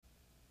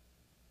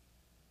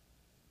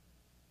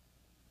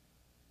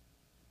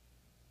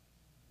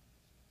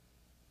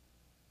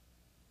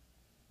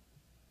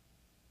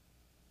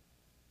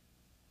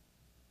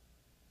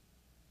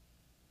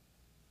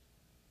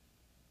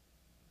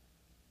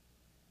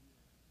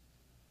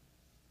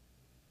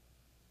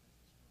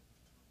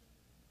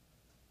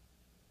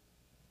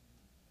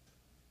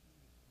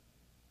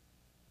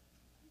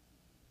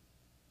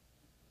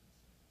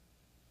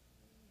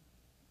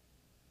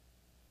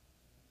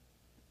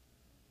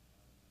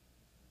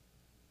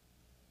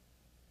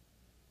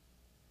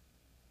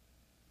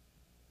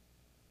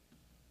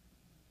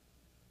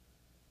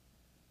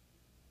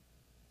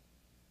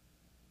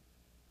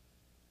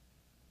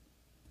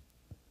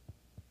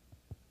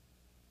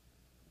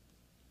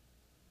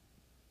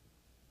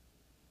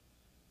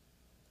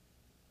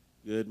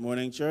Good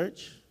morning,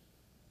 church.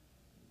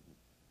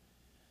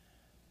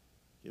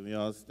 Give me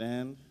all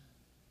stand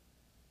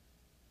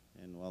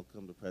and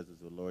welcome the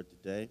presence of the Lord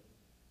today.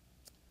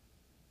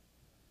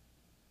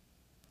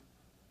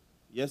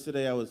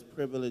 Yesterday, I was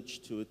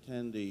privileged to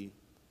attend the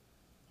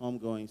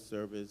homegoing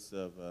service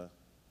of a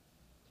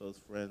close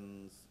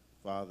friend's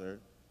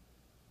father,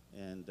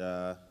 and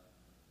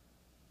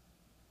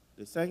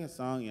they sang a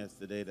song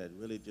yesterday that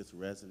really just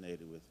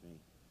resonated with me.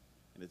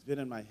 And it's been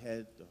in my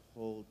head the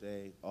whole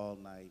day, all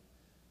night.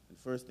 And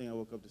first thing I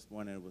woke up this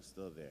morning, it was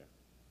still there.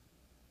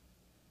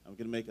 I'm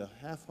going to make a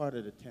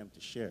half-hearted attempt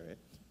to share it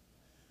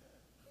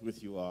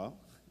with you all.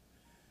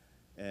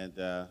 And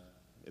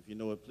if you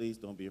know it, please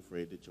don't be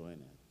afraid to join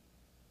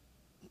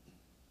in.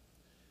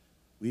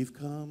 We've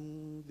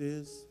come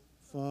this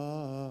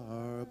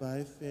far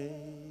by faith,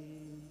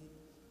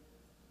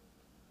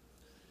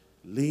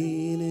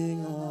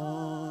 leaning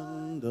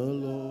on the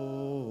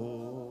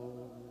Lord,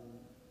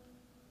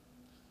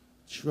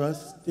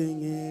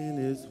 trusting in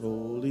His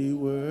holy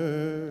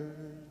word.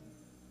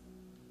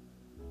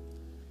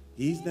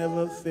 He's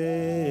never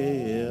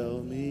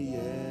failed me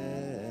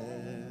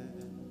yet.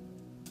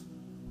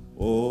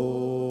 Oh,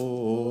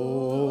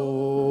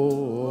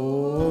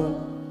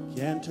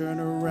 can't turn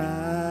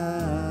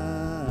around.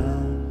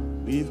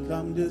 We've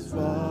come this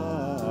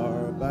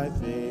far by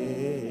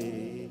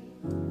faith.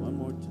 One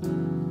more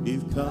time.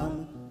 We've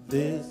come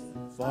this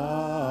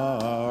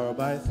far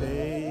by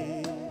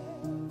faith,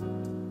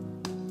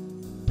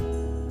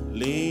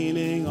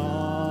 leaning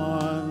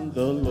on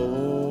the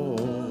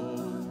Lord,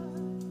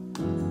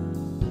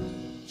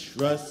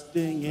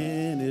 trusting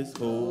in His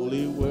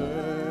holy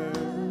word.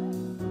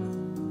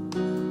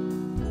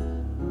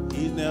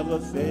 He's never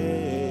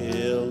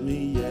failed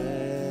me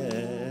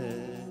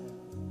yet.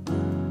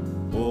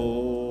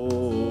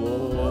 Oh,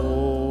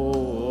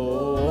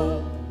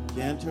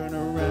 can't turn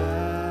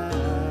around.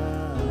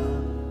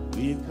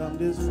 We've come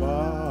this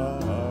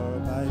far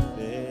by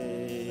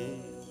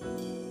faith.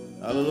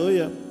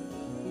 Hallelujah.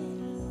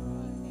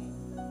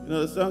 You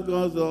know, the song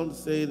goes on to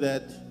say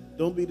that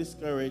don't be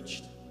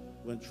discouraged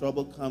when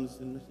trouble comes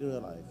into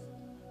your life.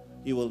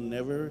 He will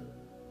never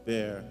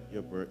bear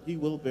your burden. He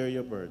will bear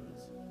your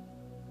burdens.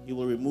 He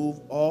will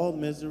remove all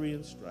misery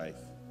and strife.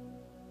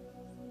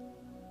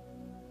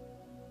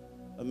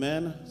 A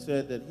man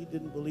said that he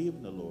didn't believe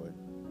in the Lord,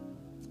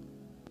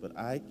 but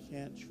I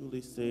can't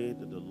truly say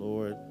that the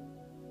Lord,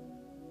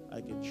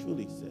 I can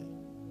truly say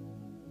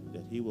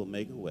that He will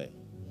make a way,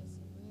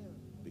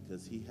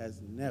 because He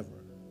has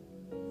never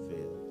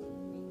failed.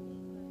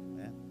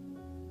 Amen.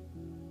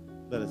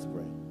 Let us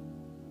pray.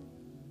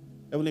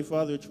 Heavenly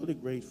Father, we're truly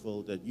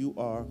grateful that You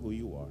are who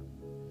You are,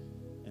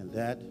 and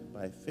that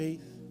by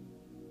faith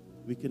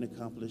we can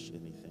accomplish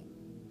anything.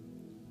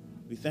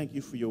 We thank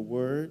You for Your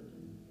word.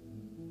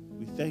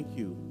 We thank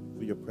You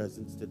for Your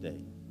presence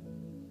today.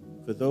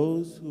 For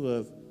those who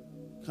have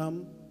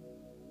come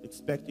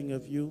expecting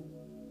of You,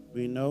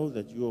 we know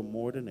that You are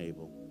more than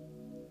able.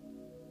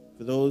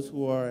 For those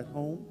who are at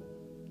home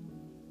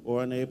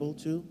or unable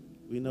to,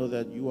 we know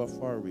that You are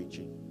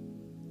far-reaching.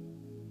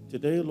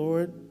 Today,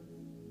 Lord,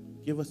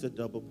 give us a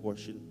double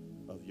portion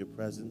of Your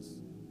presence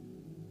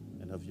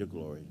and of Your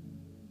glory.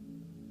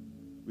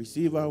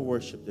 Receive our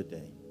worship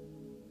today.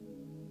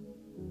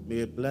 May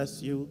it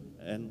bless You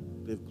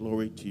and give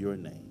glory to Your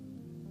name.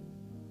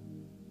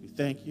 We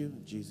thank You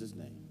in Jesus'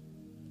 name.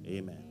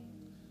 Amen.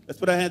 Let's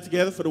put our hands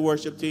together for the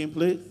worship team,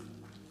 please.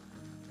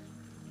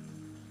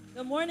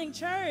 Good morning,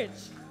 church.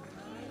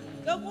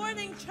 Good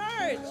morning,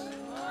 church.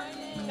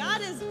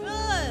 God is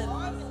good.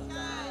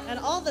 And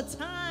all the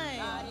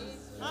time.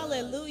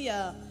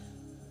 Hallelujah.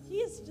 He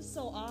is just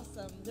so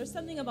awesome. There's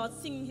something about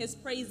singing His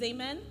praise,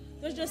 amen?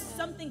 There's just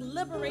something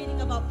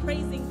liberating about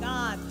praising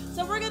God.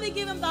 So we're going to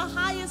give Him the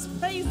highest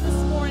praise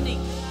this morning.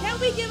 Can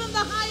we give Him the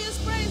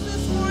highest praise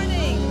this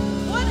morning?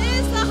 What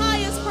is the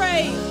highest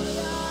praise?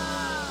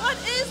 What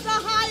is the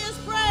highest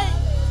praise?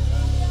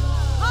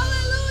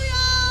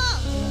 Hallelujah!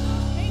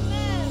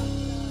 Amen.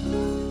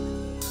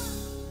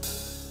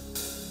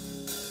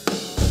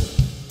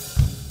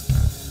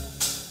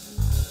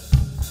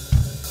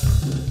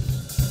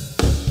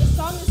 The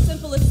song is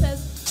simple. It says,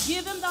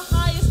 give Him the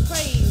highest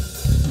praise,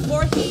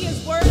 for He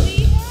is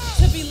worthy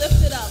to be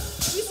lifted up.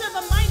 We serve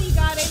a mighty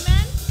God,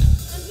 amen?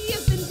 And He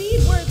is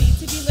indeed worthy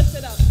to be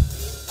lifted up.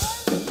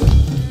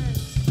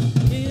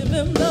 Give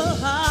Him the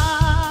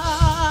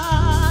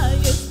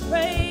highest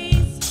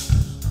praise,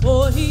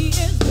 for He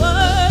is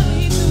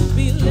worthy to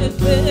be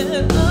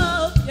lifted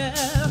up,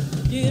 yeah.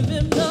 Give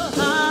Him the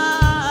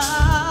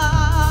highest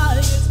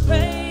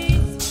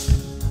praise,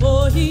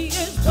 for He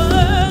is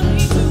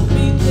worthy to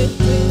be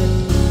lifted.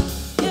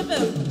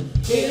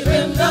 Give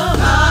Him the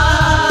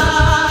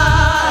highest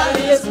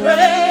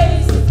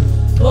praise,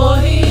 for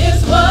He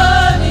is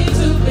worthy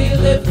to be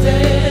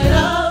lifted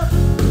up.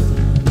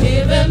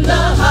 Give Him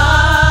the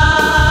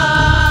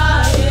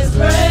highest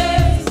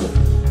praise,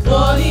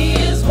 for He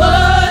is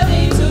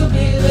worthy to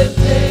be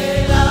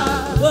lifted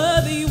up.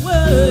 Worthy,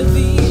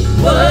 worthy,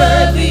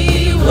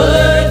 worthy,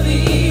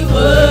 worthy,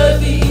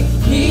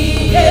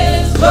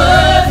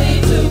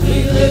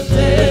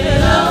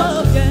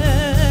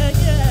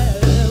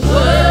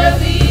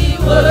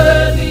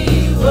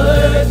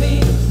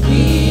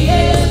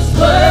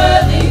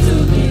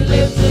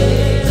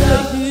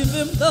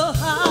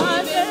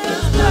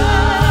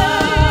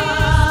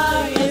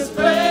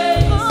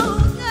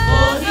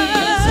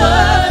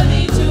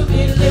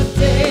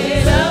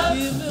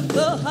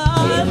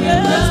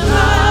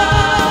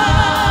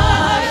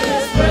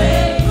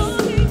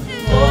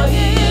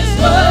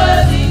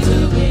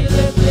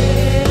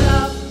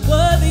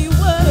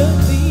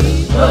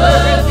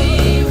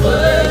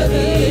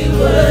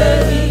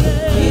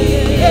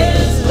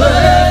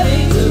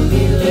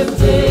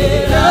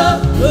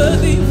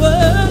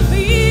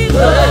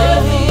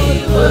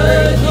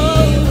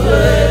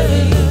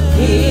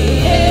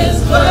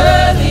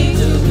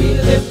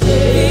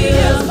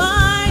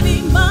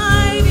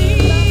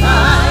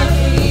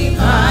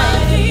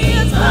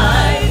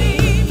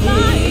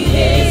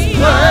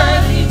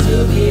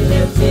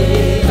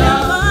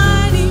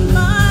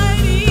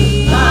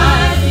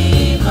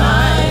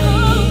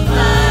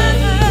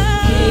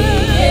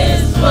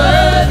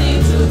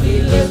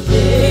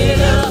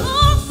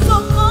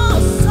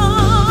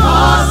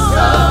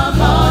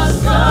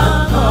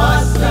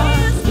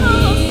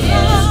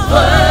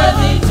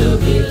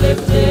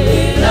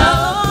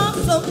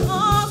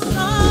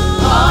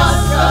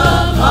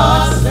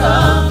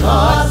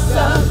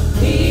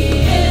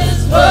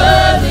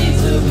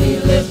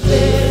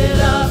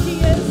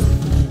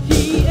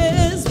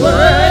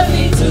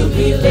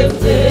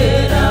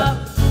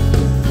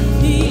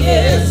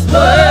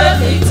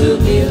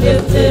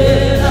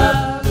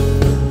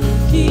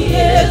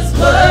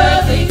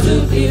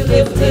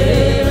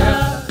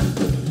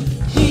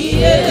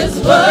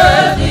 is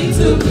worthy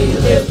to be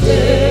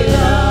lifted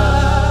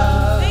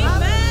up.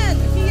 Amen.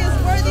 He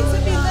is worthy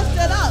to be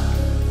lifted up.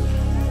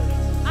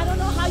 I don't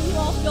know how you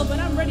all feel, but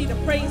I'm ready to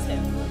praise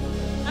him.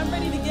 I'm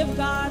ready to give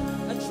God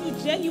a true,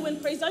 genuine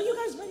praise. Are you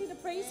guys ready to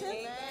praise him?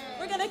 Amen.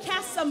 We're going to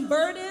cast some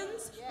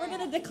burdens. We're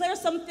going to declare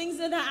some things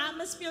in the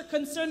atmosphere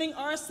concerning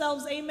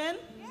ourselves. Amen.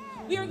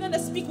 We are going to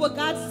speak what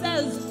God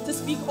says to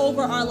speak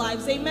over our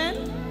lives.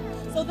 Amen.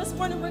 So this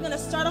morning we're going to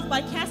start off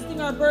by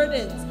casting our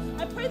burdens.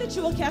 I pray that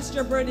you will cast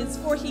your burdens,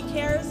 for he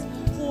cares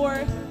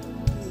for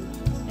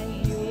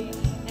you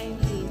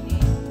and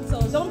you. So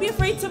don't be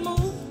afraid to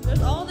move.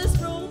 There's all this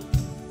room.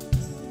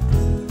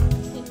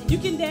 You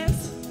can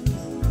dance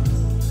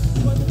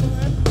for the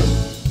Lord.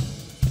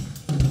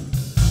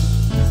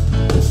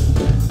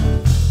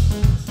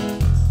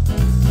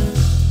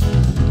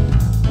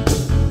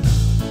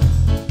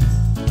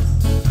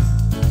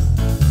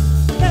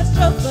 Cast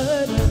your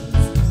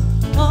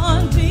burdens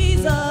on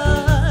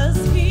Jesus.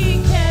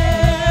 He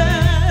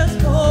cares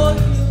for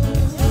you.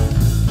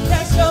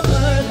 Cast your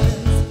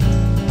burdens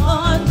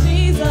on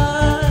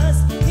Jesus.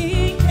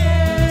 He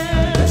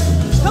cares.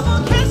 Come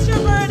on, cast your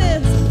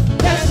burdens.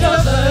 Cast your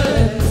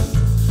burdens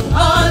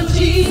on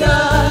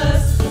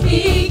Jesus.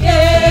 He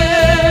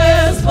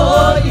cares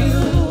for you.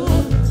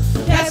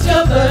 Cast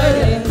your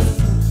burdens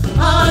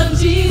on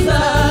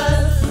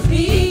Jesus.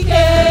 He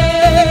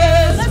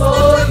cares Let's for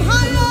lift him you.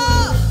 higher.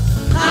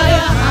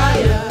 Higher,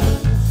 higher,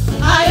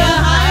 higher,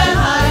 higher,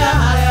 higher,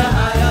 higher,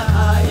 higher,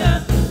 higher.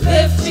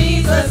 Lift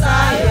Jesus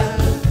higher,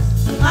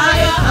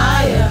 higher,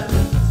 higher,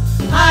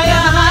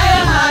 higher,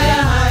 higher,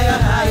 higher, higher,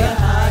 higher,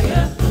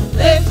 higher.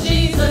 Lift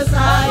Jesus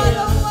higher,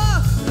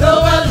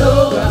 lower,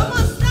 lower, Come on,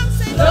 stop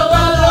saying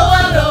lower,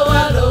 lower,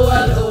 lower,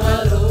 lower, lower,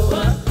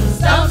 lower.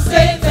 Stomp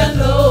Satan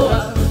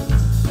lower,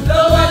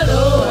 lower,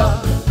 lower,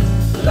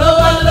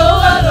 lower,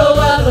 lower,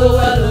 lower,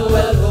 lower,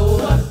 lower,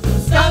 lower.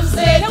 Stomp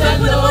Satan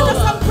Can we put him under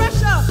lower. some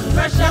pressure?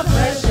 Pressure,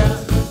 pressure,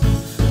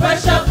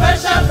 pressure,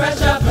 pressure,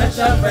 pressure,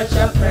 pressure,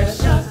 pressure,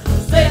 pressure.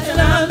 Satan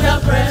under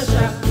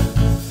pressure.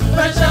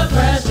 Pressure,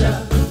 pressure,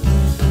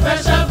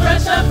 pressure,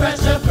 pressure,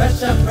 pressure,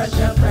 pressure,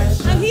 pressure,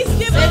 pressure. And he's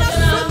giving us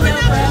Satan under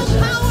supernatural pressure.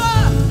 power.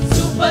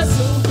 Super,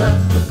 super,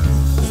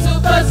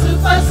 super,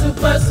 super,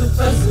 super,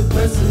 super,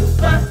 super,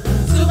 super,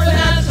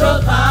 supernatural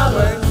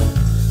power.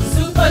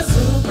 Super,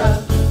 super,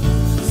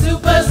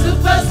 super,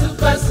 super,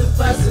 super,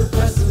 super,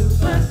 super,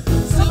 super,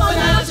 Come on,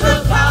 now, supernatural cast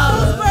those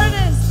power.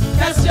 burdens.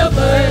 Cast your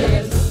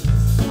burdens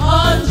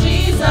on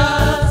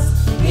Jesus.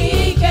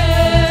 He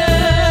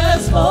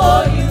cares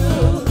for you.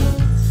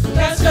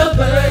 Cast your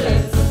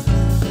burdens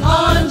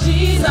on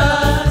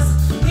Jesus.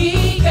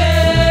 He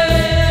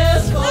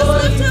cares for Let's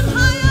lift you. him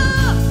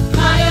higher.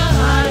 Higher,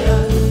 higher,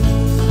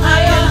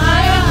 higher,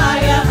 higher,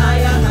 higher,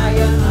 higher,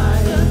 higher,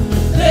 higher.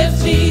 Lift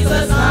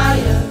Jesus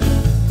higher,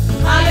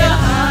 higher,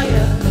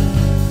 higher,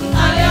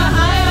 higher,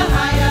 higher,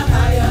 higher,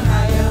 higher,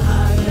 higher,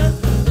 higher.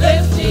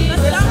 Lift Jesus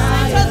Let's down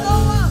higher. Satan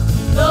lower.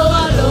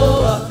 Lower,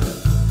 lower,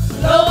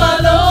 lower,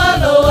 lower,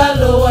 lower,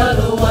 lower,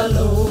 lower,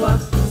 lower.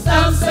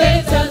 Stomp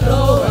Satan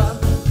lower,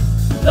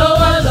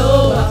 lower,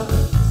 lower,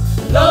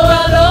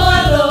 lower,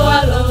 lower,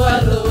 lower, lower,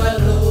 lower,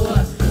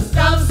 lower.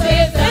 Stomp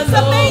Satan It's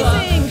lower.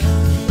 amazing.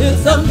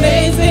 It's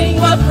amazing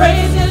what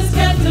praises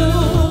can do.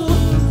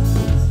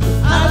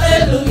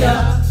 Hallelujah,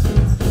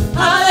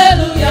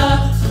 hallelujah.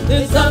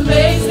 It's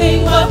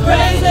amazing what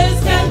praises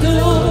can do.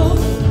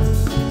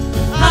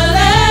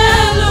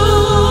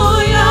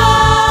 Hallelujah.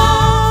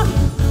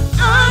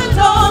 I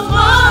don't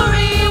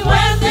worry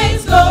when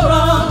things go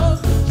wrong.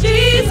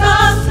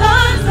 Jesus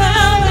turns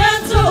them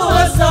into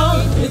a song.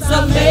 It's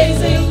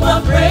amazing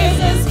what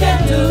praises can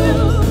do.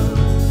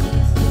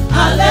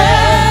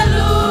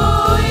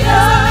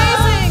 Hallelujah.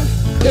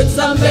 It's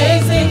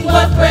amazing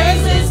what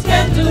praises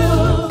can do.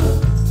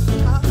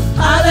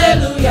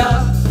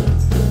 Hallelujah.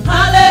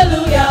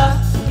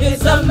 Hallelujah.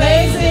 It's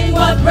amazing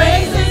what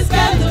praises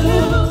can do.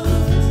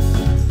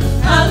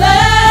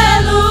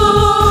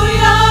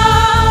 Hallelujah.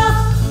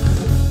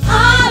 I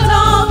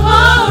don't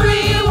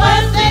worry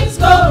when things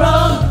go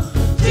wrong.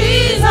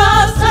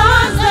 Jesus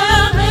turns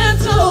them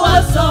into a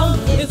song.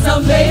 It's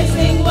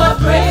amazing what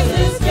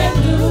praises can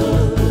do.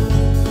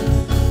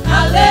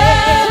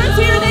 Hallelujah. Turn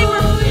to your neighbor.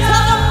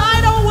 Tell them, I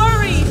don't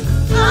worry.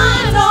 I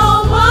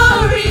don't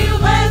worry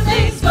when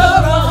things go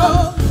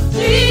wrong.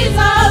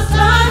 Jesus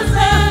turns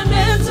them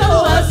into a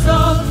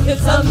song.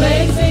 It's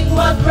amazing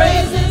what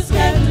praises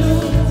can do.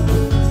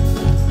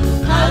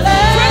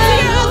 Hallelujah. Turn to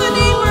your other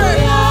neighbor.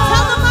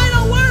 Tell them, I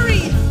don't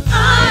worry. I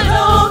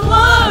don't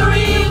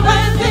worry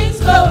when things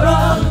go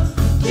wrong.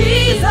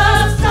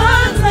 Jesus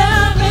turns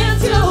them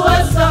into a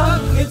song.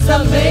 It's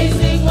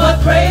amazing what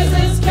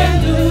praises can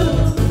do.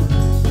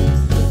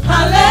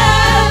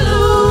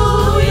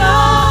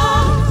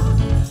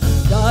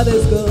 Hallelujah. God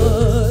is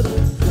good.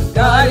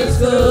 God is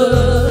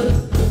good.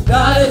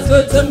 God is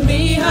good to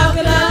me. How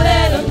can I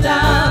let him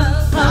down?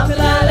 How can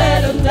I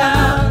let him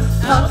down?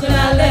 How can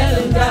I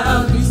let him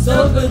down? He's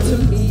so good to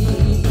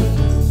me.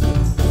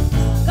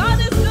 God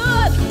is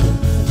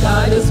good.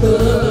 God is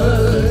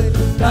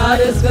good. God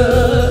is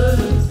good.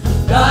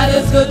 God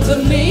is good to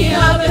me.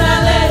 How can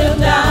I let him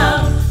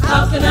down?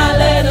 How can I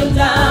let him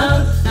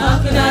down?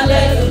 How can I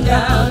let him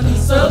down?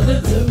 He's so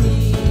good to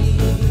me.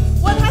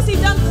 What has he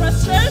done for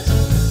us, church?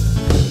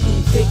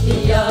 He picked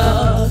me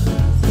up,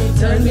 he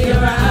turned me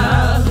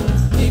around,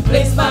 he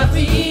placed my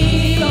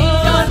feet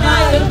on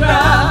higher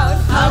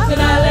ground. How can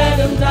I let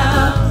him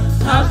down?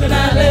 How can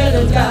I let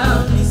him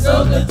down? He's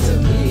so good to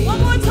me.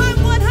 One more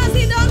time, what has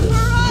he done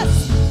for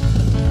us?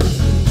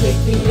 He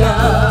picked me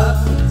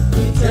up,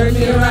 he turned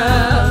me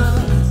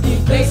around,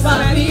 he placed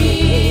my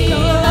feet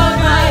on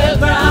higher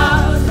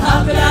ground.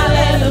 How can I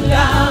let him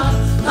down?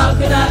 How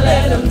can I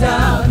let him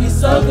down? He's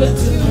so good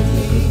to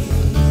me.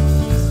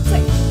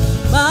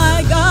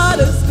 My God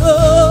is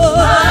good.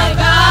 My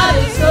God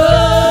is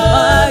good.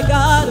 My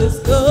God is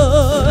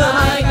good.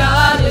 My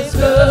God is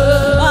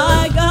good.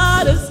 My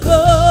God is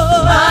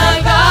good.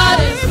 My God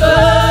is good.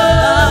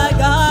 My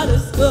God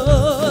is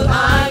good.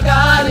 My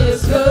God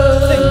is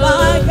good. Say,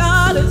 my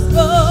God is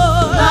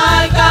good.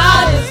 My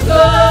God is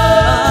good.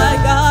 My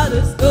God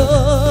is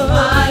good.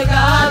 My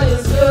God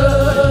is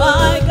good.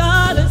 My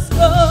God is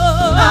good.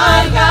 My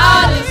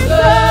God is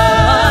good.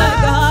 My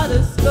God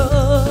is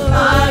good.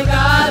 My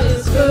God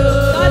is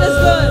good. God is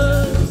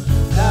good.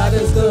 God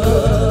is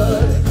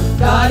good.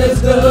 God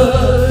is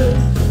good.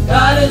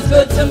 God is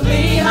good to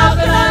me. How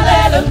can I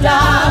let him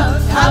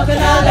down? How can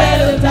I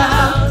let him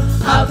down?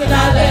 How can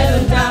I let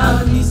him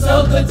down? He's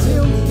so good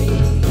to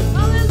me.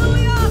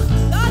 Hallelujah.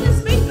 God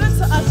has been good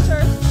to us,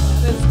 church.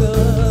 God is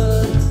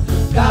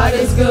good. God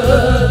is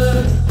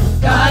good.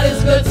 God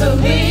is good to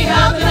me.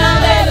 How can I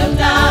let him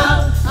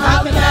down?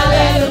 How can I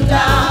let him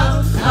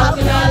down? How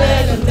can I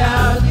let him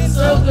down? He's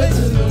so good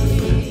to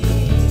me.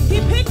 He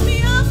picked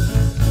me up.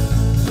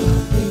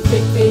 He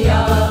picked me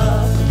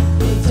up.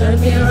 He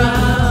turned me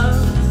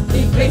around.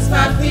 He placed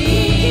my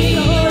feet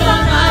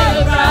on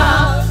higher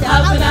ground.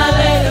 How can I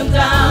let him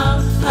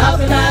down? How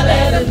can I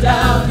let him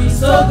down? He's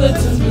so good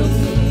to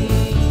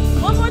me.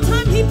 One more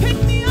time, he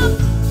picked me up.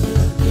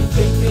 He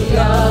picked me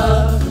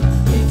up.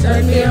 He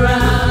turned me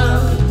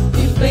around.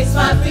 He placed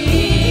my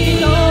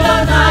feet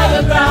on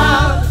higher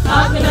ground.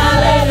 How can I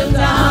let him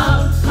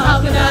down?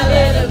 How can I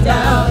let him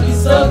down?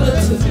 He's so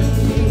good to me.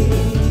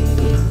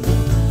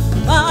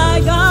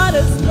 My God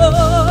is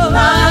good.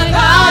 My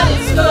God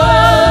is good.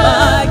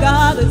 My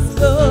God is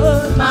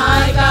good.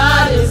 My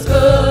God is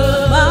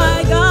good.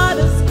 My God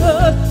is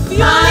good.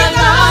 My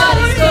God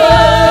is good.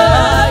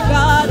 My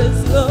God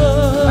is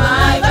good.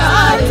 My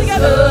God is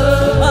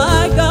good.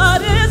 My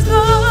God is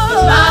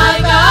good.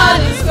 My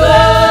God is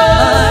good.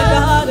 My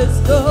God is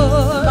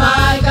good.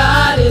 My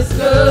God is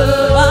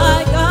good.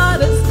 My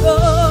God is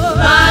good.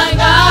 My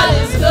God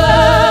is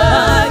good.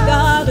 My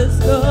God is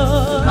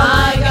good.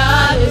 My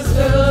God is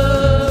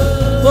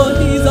good. For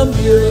he's a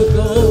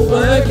miracle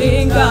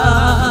working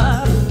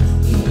God.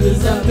 He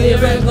is a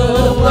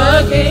miracle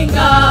working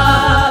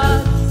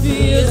God.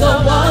 He is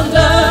a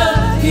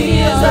wonder. He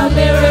is a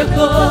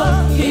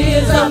miracle. He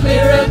is a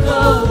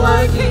miracle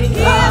working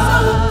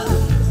God.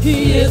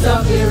 He is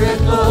a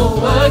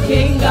miracle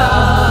working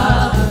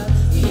God.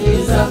 He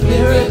is a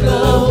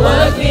miracle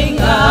working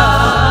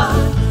God.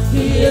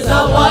 He is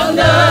a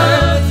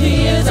wonder.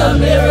 He is a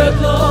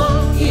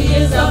miracle. He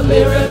is a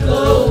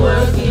miracle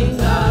working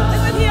God.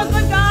 Isn't he a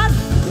good God?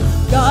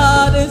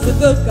 God is a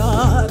good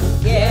God.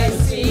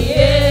 Yes, he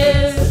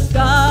is.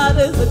 God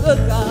is a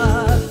good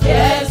God.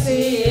 Yes,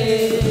 he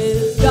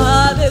is.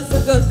 God is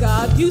a good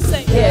God. You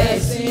say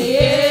Yes, he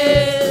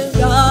is.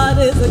 God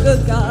is a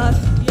good God.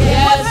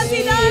 Yes, What has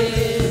he done?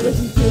 is.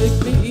 He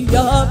picked me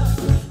up.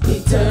 He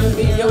turned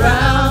me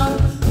around.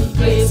 He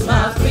placed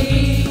my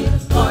feet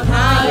on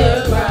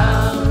higher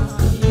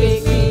ground. He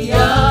picked me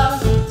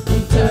up. He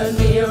turned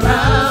me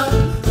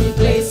around. He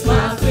placed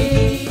my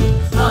feet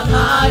on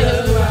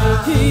higher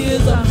ground. He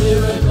is a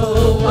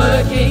Miracle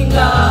working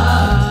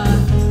God.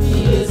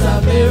 He is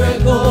a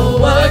miracle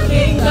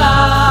working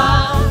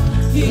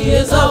God. He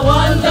is a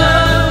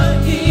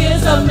wonder. He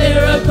is a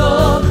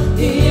miracle.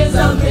 He is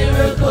a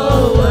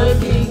miracle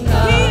working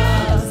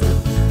God.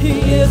 He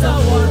is a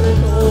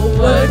wonderful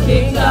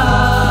Working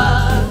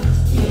God.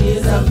 He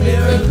is a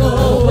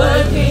miracle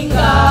working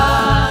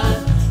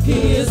God.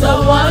 He is a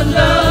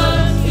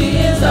wonder. He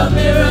is a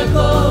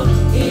miracle.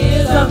 He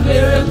is a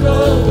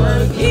miracle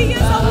working He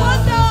is a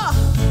wonder.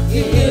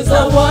 He is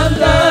a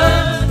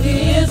wonder.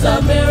 He is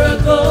a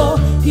miracle.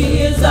 He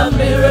is a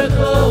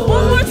miracle.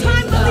 One more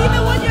time, believe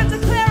it when you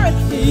declare it.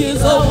 He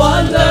is a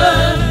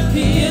wonder.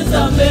 He is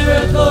a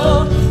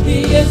miracle.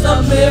 He is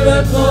a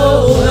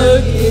miracle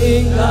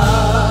working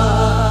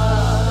God.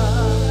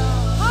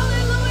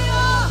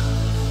 Hallelujah.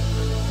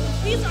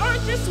 These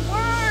aren't just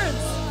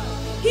words.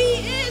 He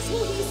is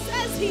who he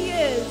says he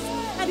is.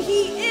 And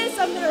he is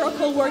a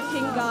miracle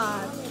working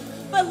God.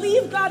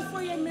 Believe God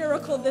for your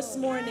miracle this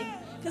morning.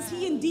 Because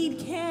he indeed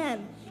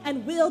can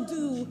and will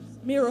do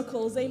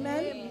miracles.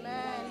 Amen?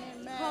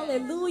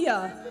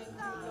 Hallelujah.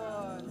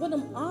 What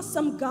an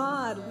awesome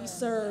God we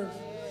serve.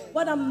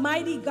 What a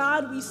mighty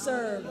God we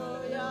serve.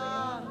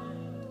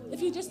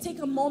 If you just take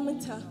a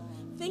moment to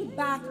think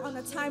back on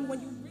a time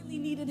when you really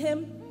needed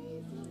him,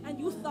 and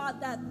you thought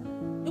that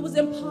it was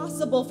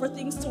impossible for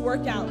things to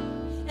work out,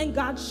 and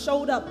God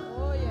showed up.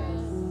 Oh,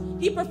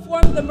 yes. He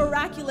performed the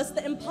miraculous,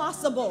 the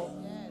impossible.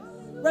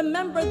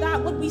 Remember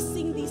that when we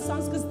sing these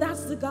songs, because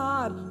that's the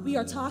God we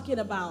are talking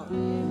about.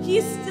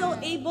 He's still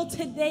able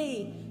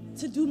today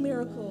to do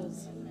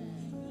miracles.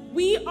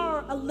 We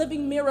are a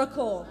living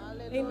miracle.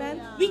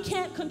 Amen. We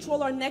can't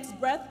control our next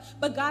breath,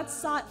 but God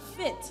saw it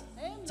fit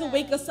to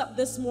wake us up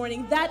this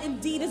morning. That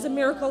indeed is a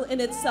miracle in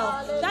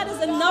itself. That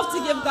is enough to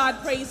give God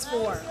praise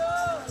for.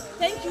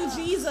 Thank you,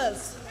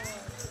 Jesus.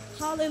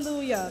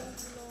 Hallelujah.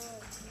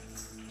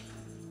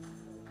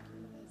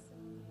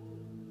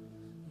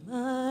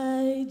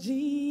 My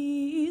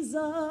Jesus,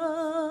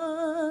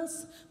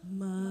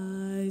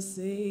 my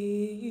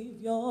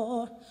Savior,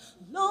 Lord,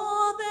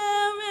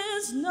 there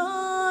is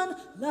none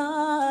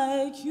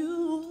like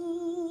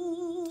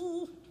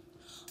you.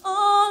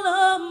 All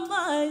of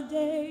my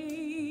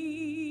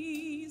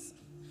days,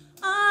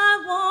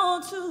 I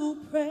want to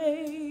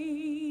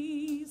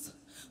praise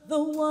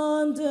the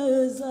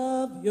wonders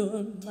of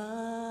your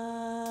mighty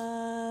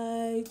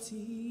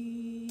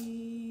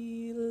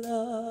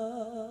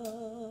love.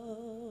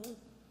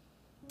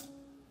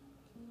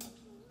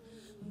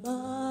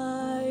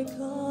 My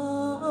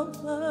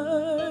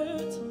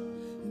comfort,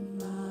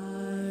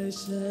 my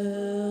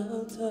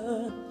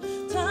shelter,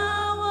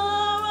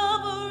 tower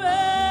of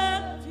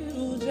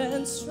refuge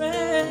and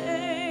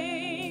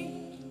strength,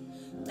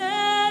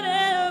 let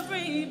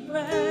every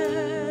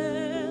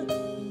breath,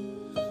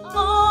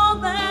 all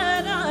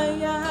that I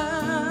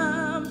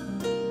am,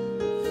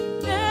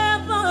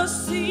 never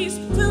cease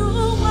to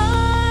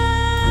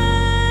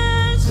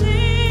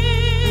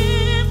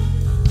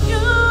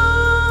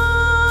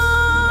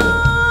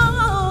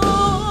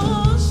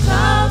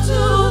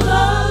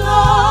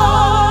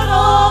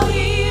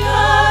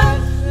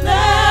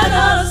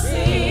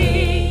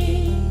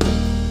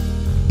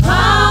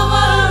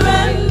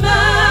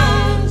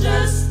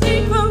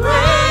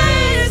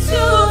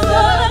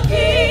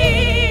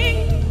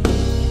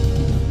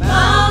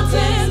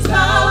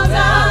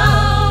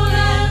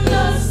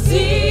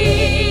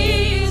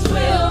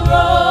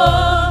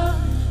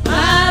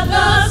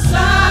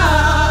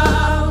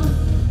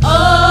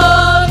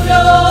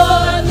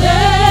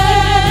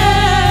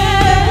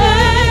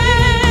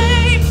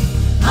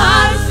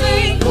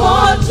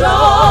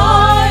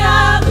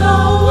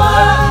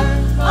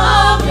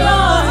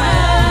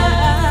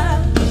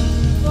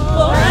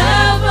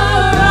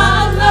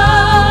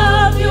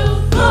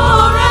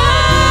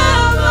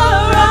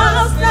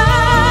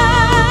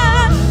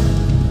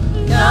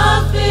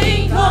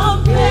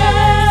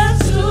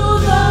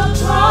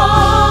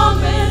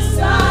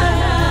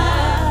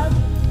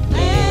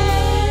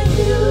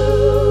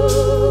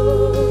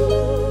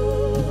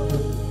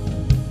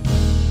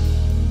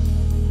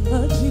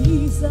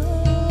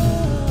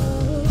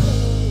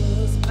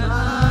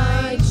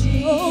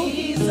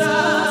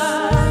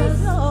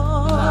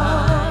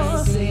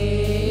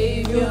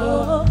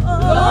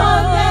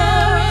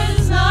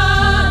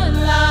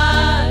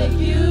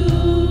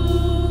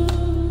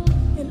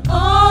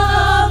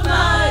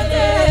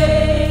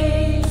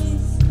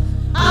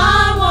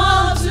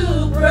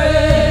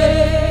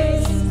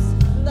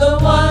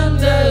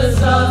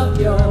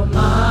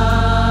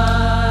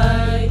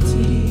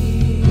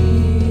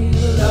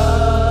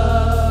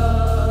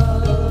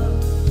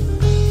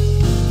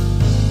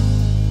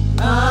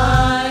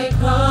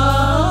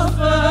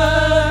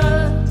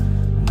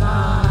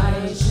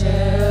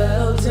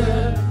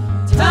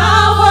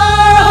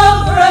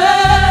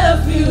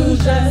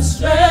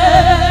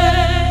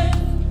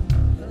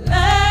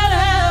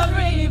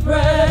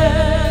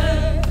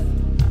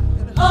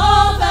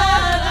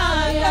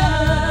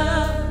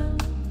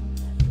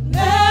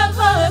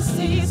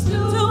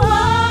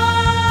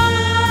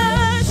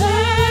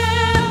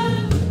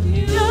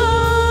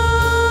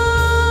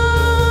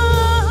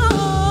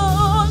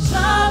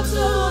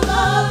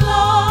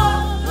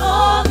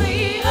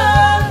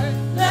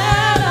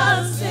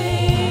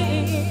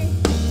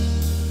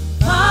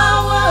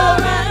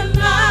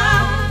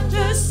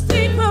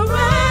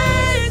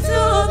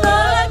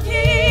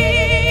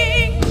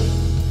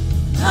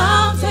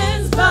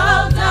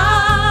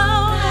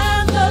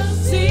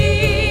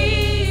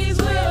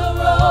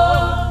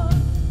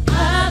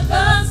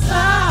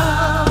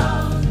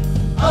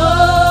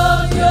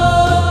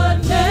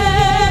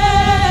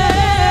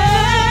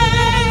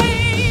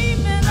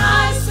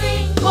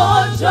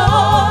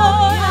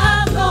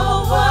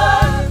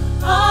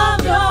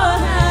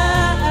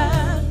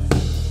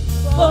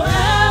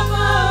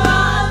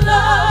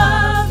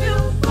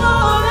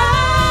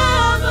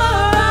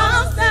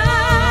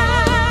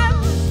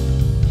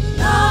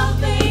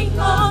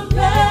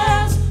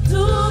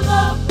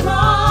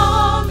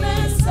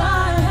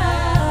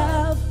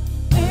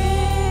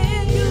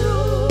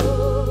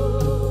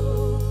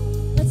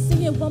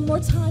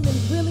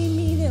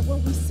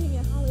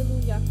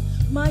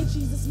my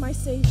Jesus, my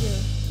Savior.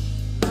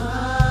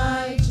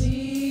 My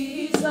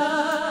Jesus,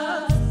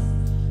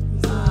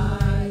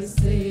 my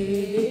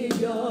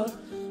Savior.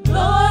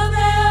 Lord,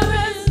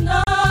 there is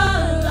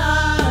none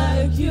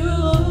like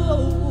you.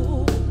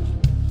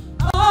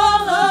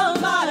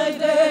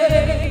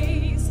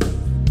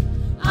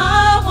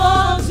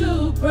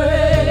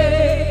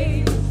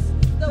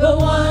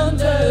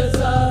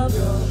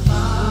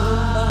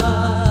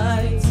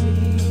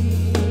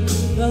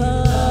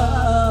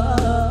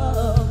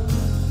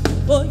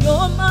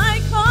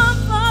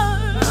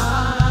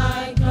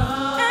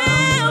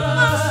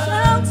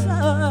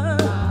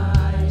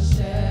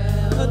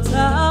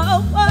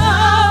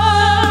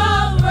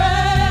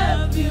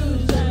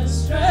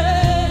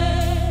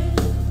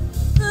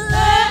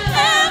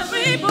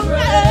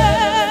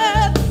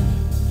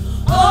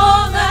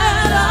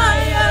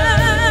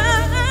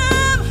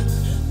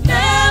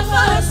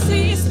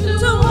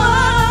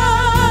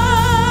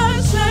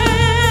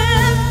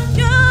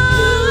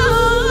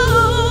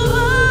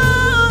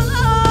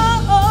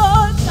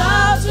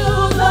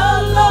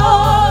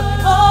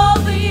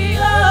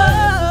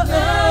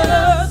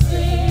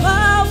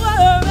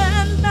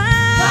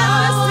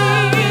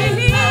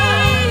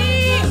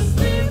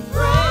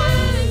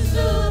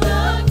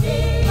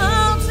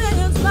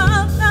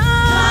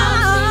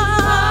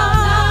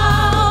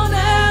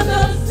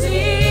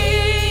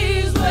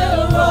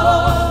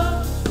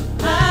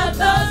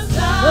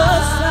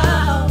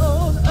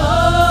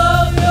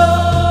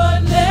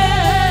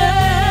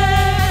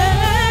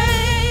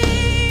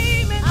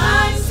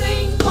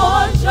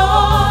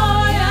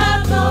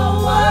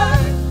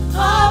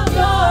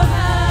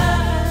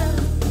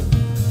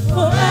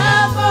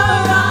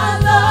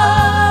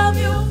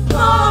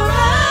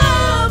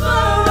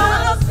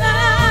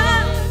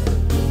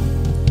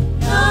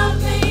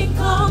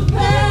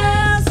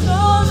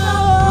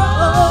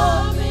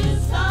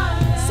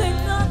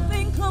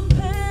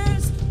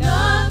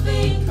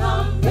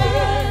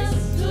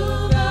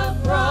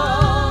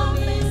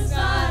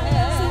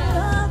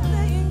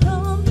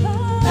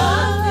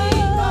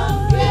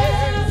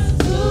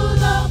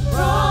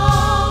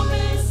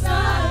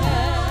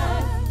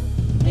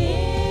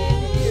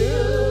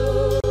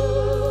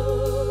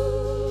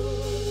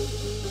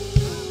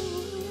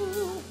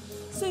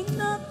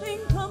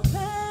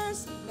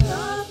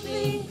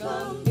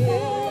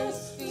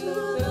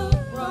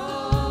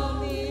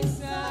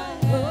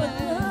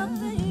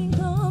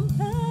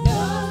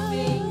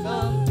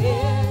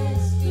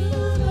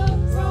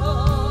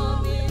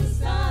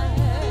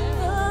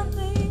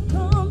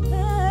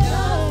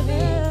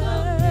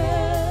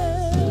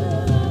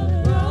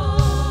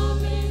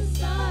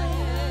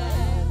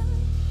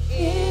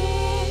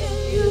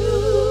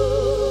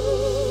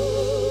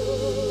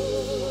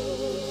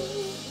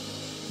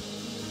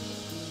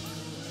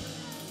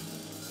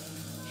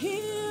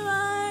 Here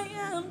I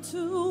am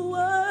to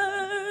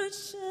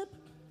worship.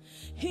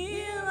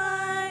 Here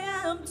I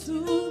am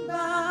to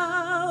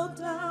bow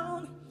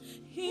down.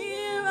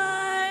 Here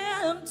I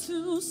am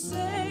to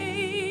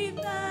say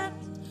that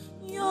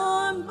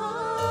you're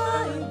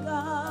my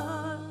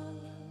God.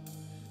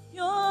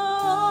 You're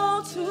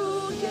altogether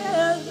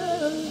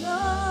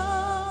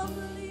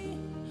lovely,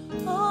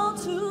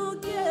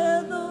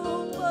 altogether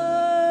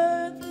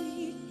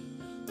worthy,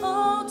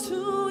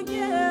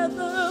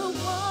 altogether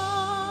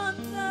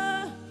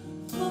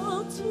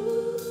wonderful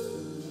too.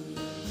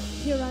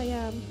 Here I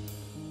am.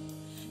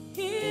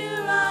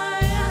 Here I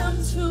am.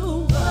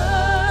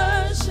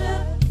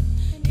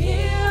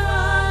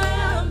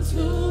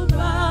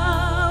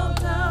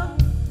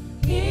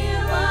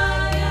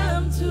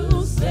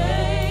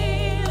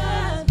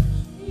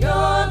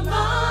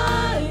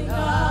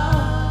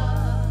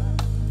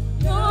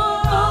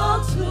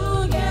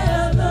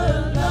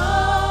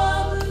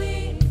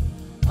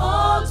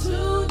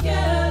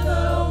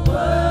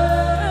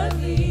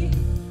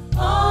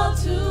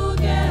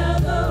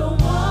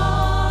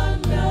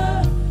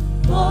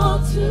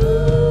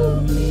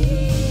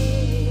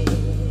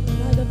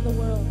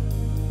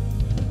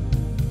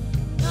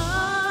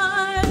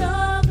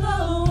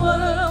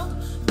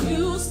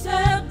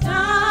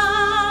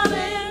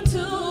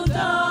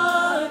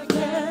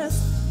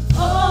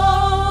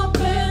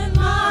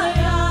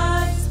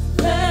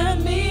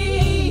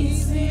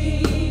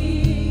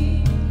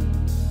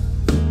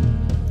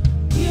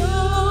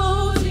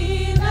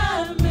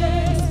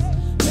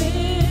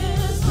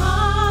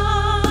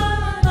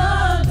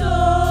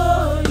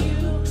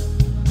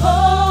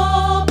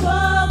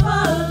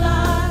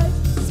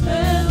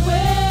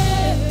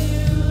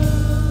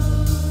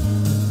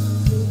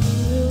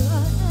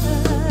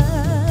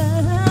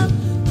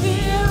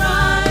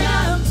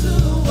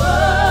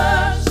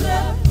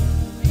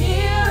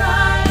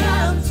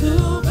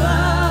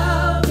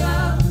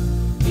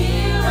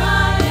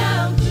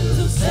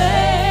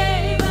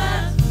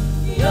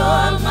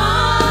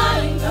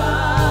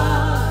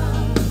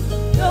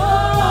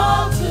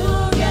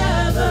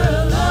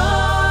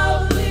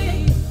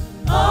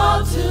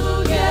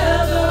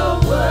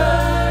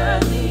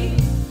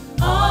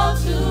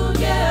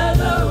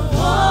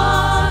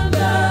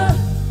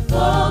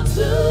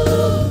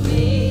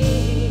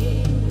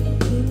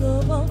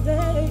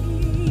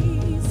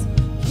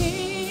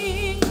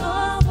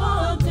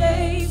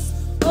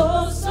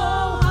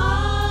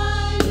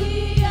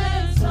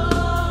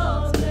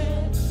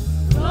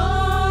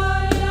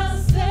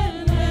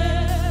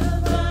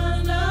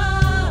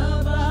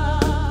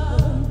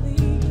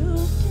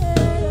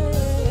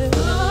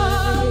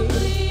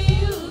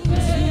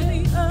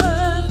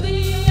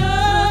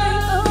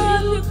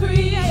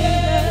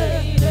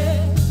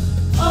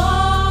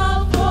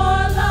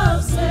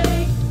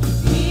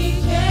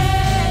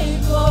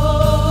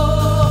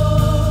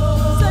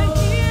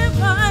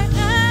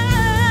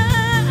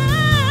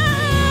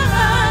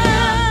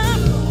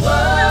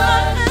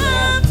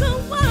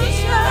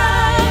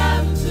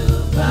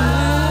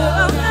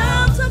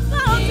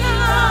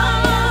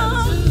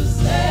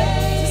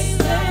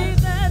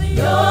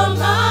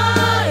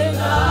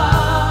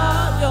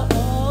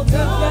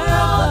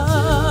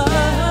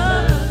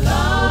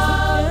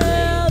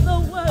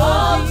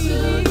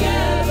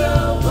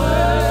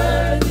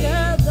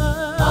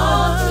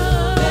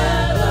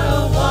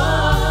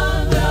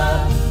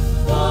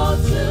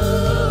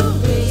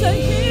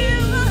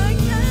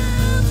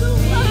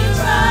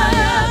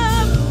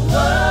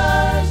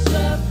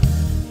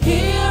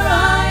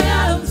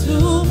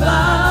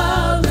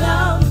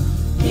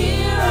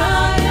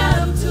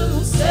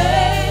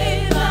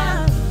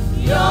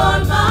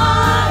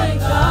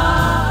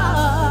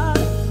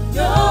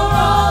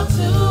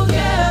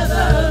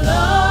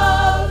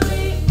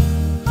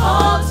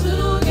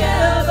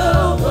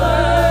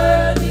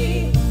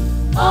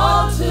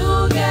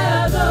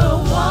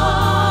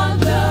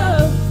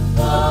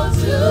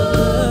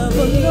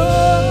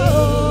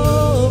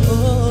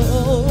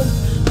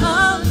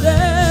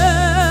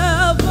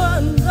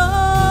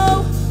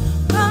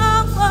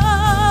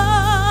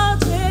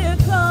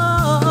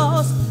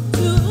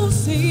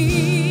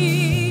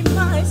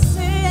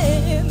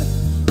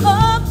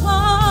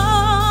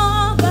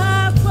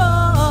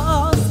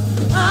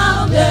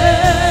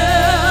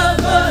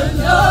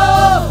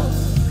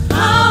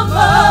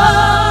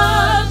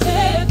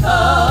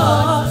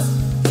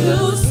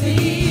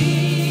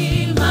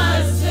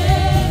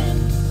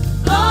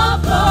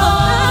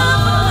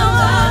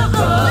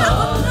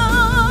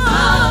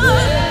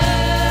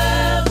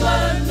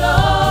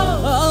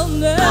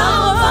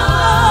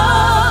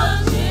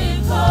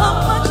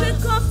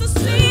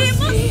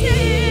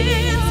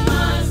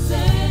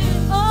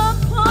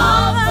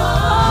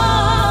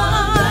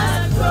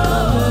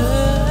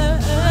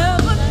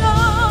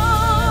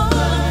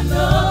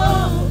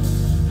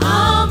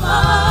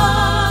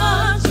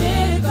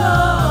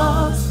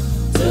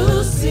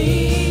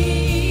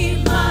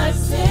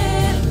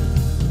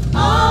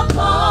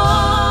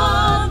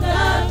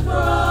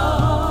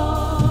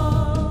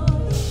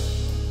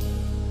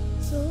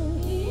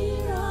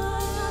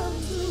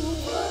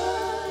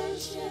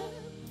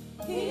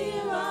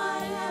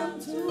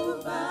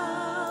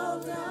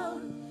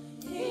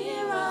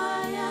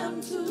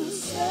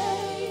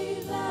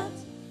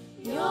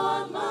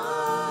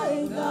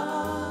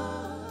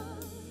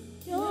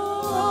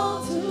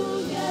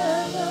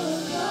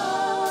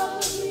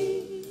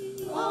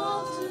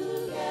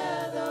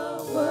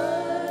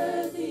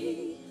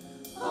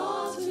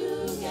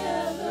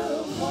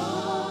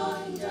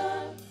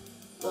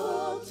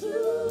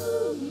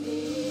 to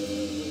me.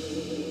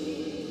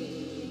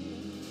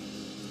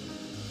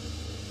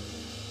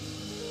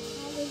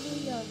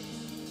 Hallelujah.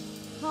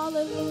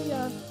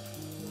 Hallelujah.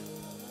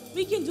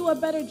 We can do a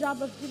better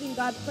job of giving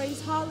God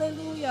praise.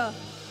 Hallelujah.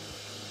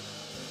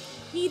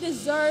 He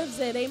deserves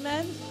it.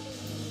 Amen.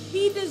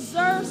 He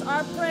deserves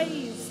our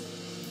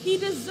praise. He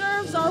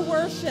deserves our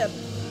worship.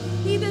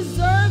 He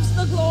deserves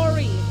the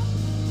glory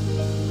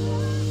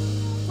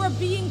for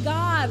being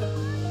God.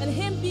 And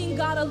him being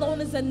God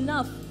alone is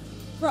enough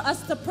for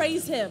us to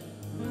praise him.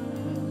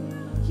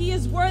 He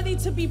is worthy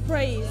to be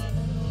praised.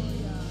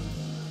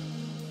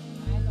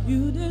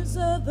 You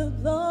deserve the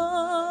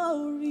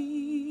glory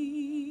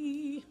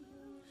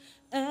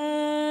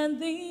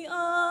and the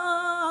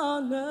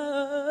honor.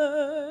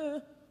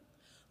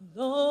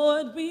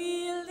 Lord,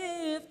 we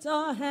lift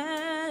our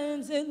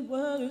hands in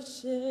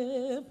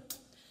worship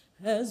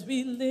as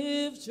we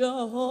lift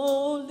your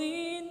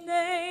holy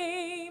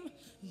name.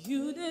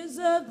 You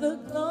deserve the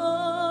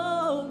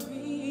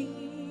glory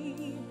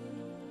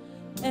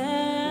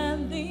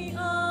and the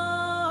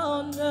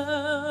honor.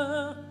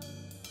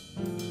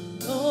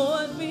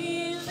 Lord,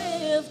 we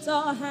lift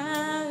our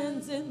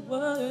hands in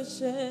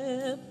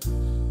worship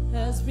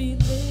as we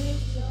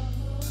lift your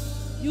holy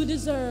name. You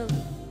deserve.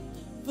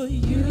 For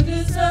you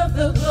deserve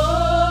the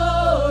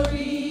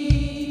glory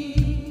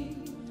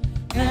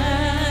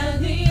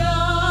and the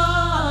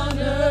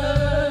honor.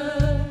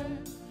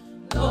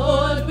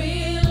 Lord,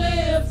 we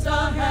lift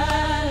our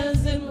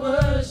hands in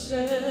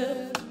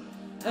worship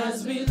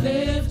as we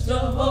lift your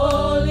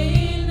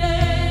holy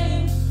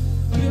name.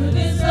 You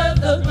deserve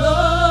the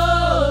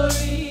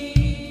glory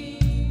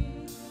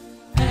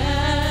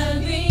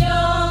and the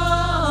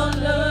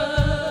honor.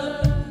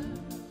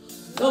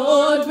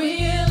 Lord, we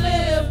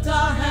lift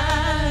our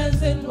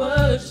hands in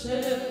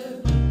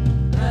worship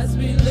as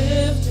we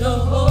lift your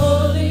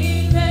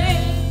holy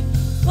name.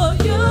 For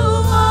you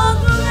are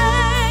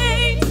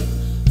great,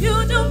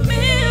 you do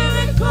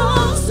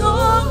miracles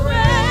so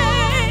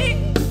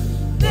great.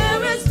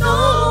 There is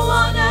no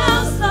one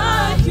else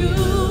like you.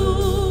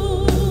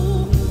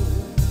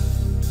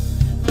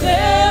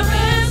 There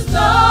is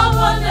no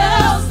one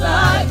else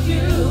like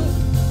you.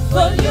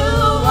 For you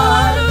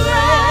are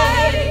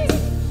great,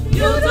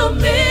 you do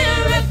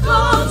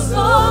miracles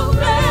so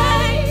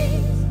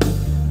great.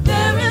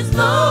 There is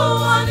no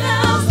one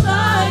else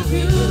like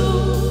you.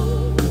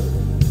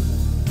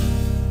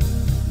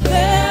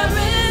 There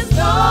is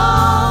no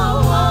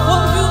one.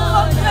 For you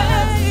are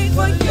great,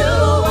 for you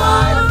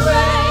are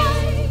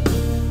great.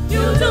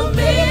 You do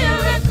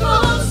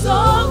miracles so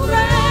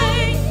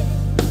great.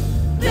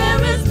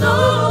 There is no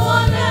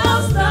one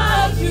else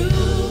like you.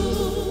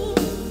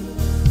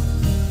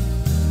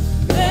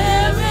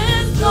 There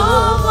is no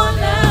one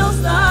else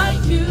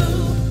like you.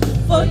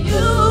 For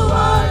you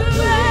are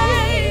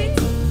great.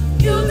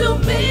 You do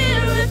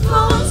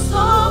miracles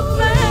so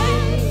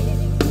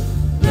great.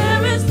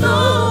 There is no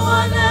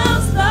one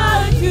else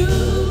like you,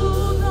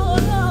 no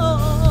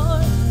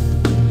Lord.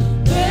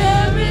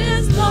 There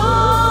is no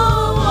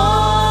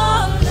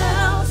one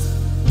else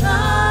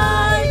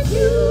like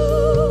you.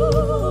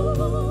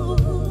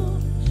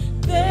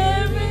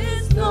 There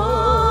is no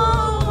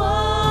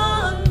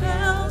one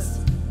else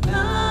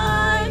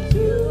like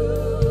you.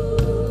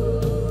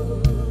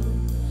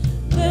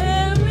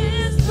 There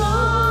is no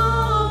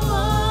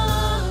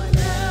one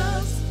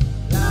else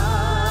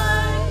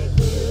like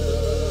you.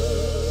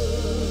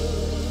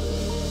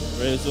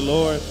 Praise the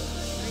Lord.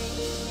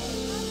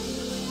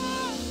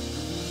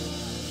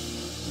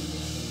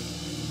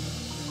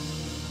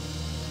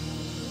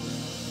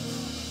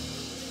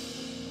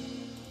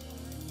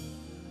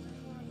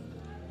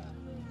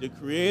 The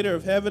creator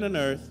of heaven and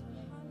earth,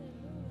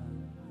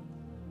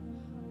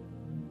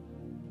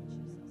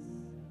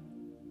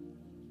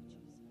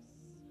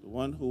 the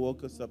one who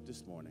woke us up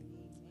this morning,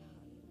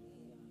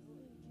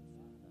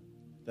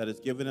 that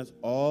has given us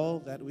all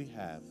that we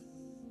have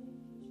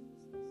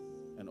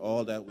and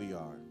all that we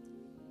are.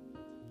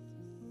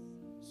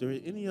 Is there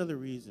any other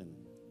reason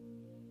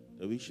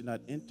that we should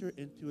not enter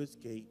into his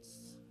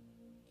gates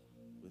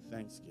with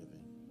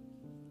thanksgiving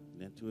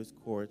and into his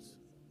courts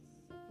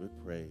with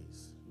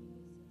praise?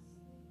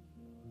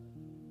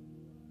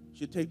 We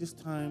should take this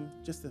time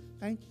just to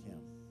thank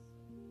him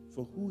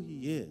for who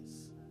he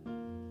is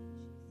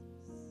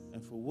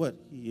and for what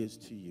he is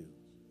to you.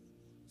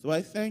 So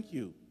I thank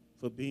you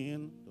for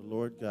being the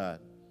Lord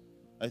God.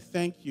 I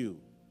thank you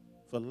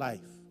for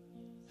life,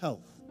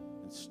 health,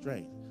 and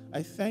strength.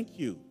 I thank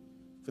you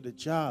for the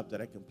job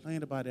that I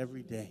complain about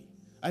every day.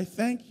 I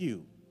thank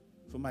you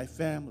for my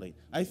family.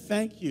 I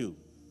thank you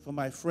for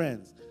my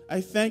friends. I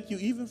thank you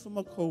even for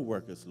my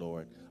co-workers,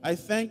 Lord. I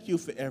thank you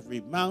for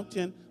every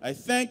mountain. I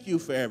thank you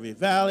for every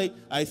valley.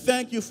 I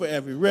thank you for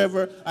every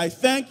river. I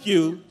thank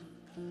you.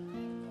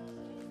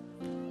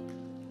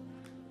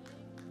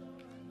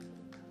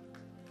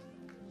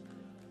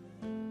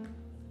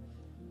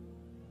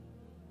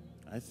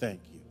 I thank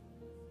you.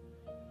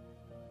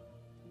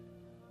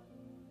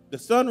 The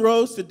sun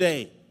rose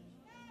today.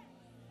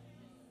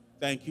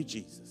 Thank you,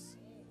 Jesus.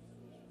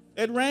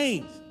 It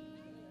rained.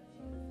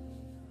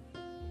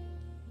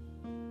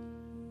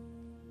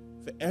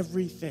 For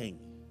everything,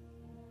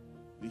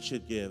 we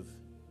should give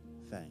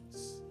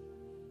thanks.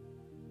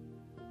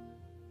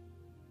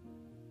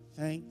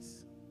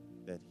 Thanks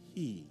that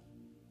he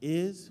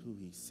is who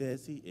he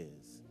says he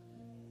is,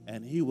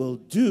 and he will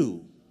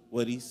do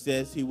what he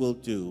says he will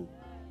do.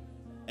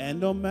 And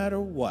no matter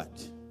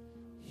what,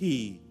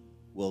 he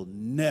will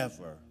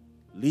never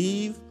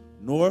leave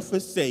nor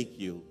forsake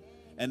you.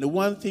 And the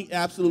one thing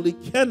absolutely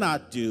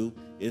cannot do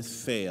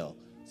is fail.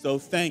 So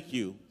thank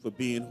you for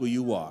being who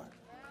you are.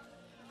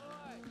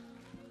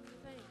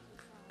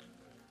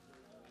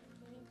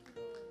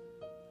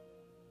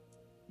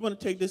 We want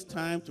to take this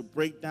time to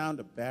break down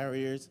the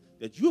barriers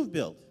that you've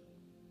built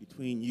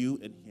between you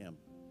and him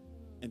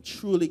and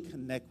truly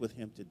connect with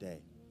him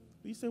today.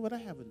 But you say, well, I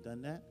haven't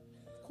done that.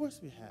 Of course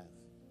we have.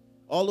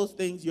 All those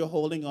things you're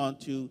holding on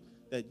to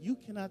that you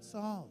cannot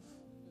solve.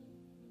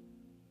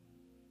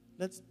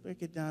 Let's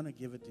break it down and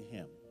give it to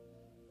him.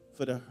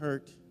 For the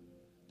hurt,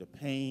 the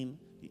pain,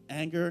 the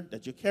anger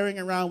that you're carrying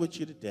around with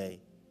you today,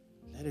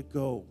 let it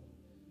go.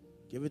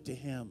 Give it to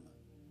him.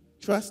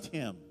 Trust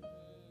him.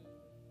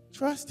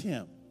 Trust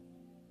him.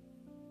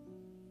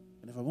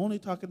 And if I'm only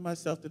talking to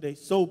myself today,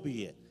 so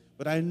be it.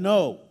 But I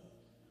know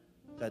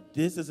that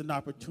this is an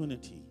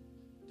opportunity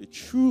to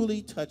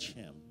truly touch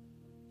him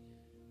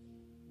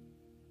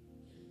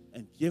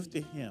and give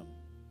to him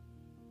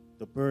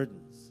the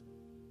burdens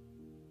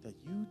that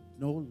you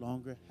no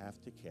longer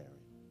have to carry.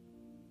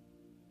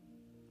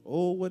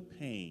 Oh, what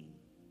pain.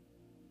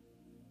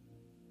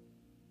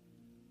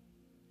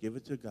 Give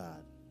it to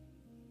God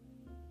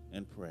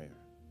in prayer.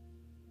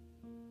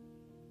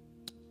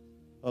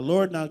 Oh,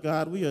 Lord, now,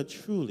 God, we are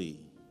truly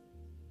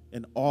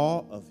in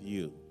awe of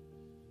you.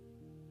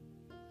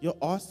 Your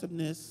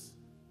awesomeness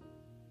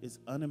is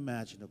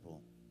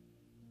unimaginable.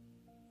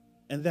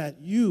 And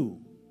that you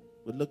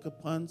would look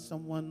upon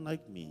someone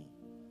like me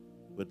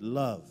with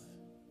love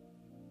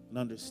and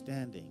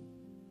understanding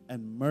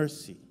and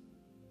mercy.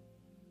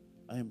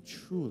 I am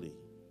truly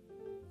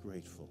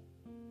grateful.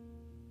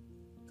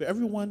 For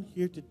everyone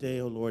here today,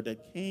 oh Lord,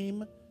 that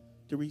came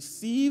to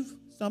receive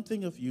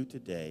something of you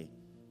today,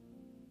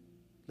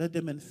 let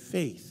them in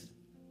faith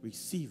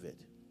receive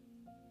it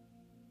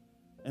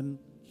and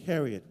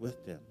carry it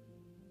with them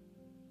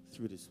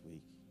through this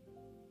week.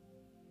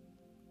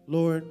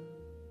 Lord,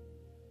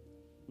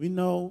 we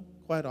know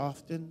quite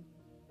often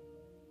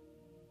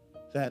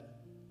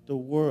that the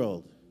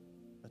world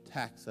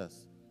attacks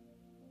us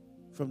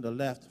from the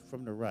left,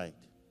 from the right.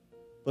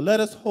 But let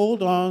us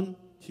hold on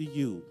to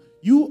you.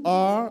 You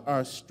are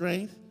our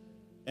strength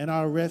and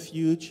our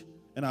refuge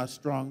and our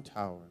strong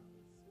tower.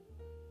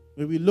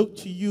 May we look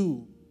to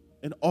you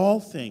in all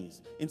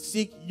things and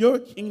seek your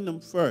kingdom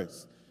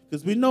first.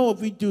 Because we know if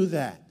we do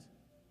that,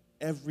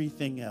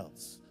 everything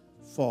else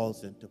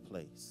falls into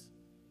place.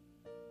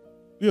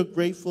 We are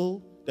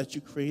grateful that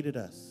you created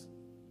us,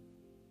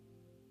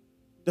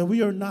 that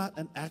we are not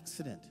an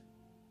accident,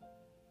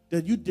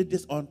 that you did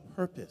this on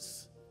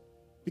purpose,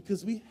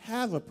 because we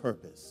have a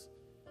purpose.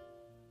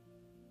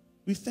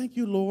 We thank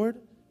you, Lord,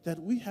 that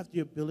we have the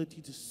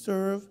ability to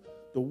serve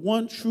the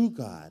one true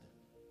God,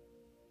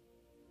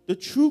 the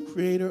true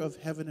creator of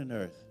heaven and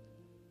earth.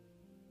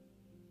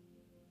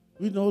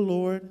 We know,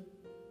 Lord,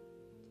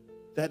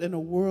 that in a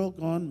world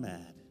gone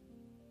mad,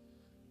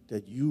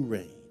 that you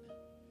reign.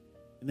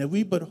 And that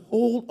we but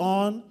hold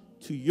on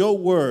to your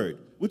word,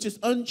 which is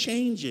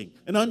unchanging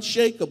and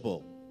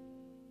unshakable,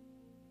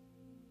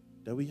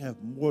 that we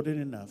have more than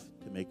enough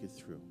to make it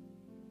through.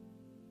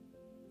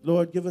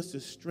 Lord, give us the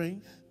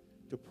strength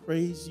to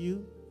praise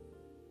you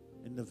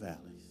in the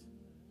valleys.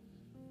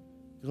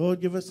 Lord,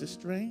 give us the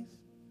strength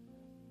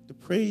to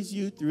praise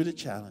you through the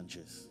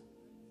challenges.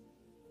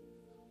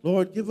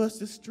 Lord, give us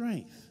the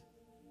strength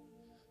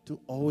to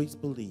always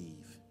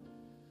believe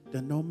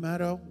that no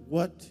matter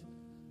what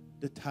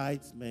the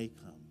tides may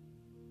come,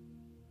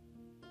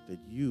 that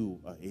you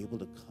are able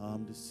to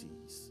calm the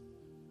seas.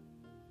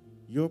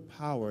 Your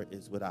power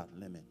is without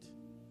limit,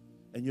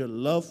 and your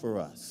love for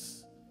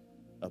us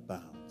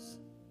abounds.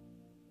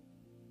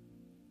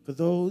 For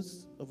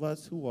those of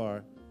us who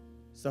are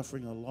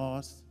suffering a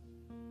loss,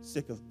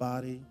 sick of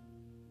body,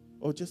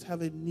 or just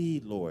have a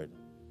need, Lord,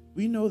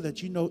 we know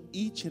that you know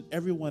each and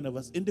every one of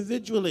us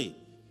individually,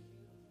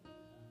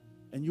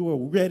 and you are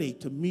ready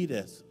to meet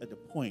us at the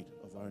point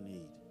of our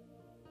need.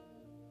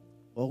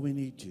 All we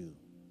need to do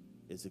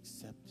is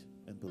accept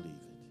and believe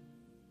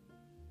it.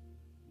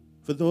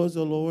 For those,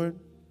 oh Lord,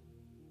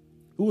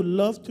 who would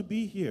love to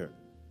be here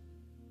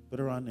but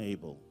are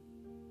unable,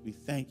 we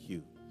thank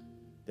you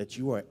that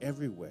you are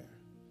everywhere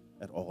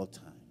at all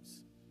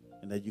times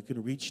and that you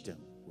can reach them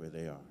where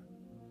they are.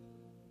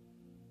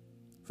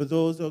 For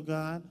those, oh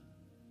God,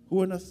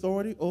 who are in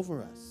authority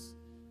over us,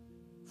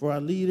 for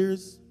our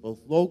leaders,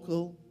 both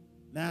local,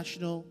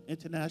 national,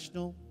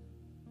 international,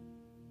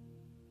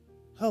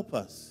 help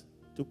us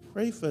to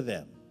pray for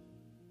them,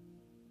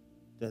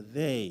 that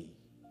they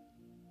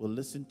will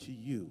listen to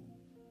you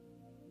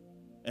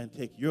and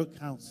take your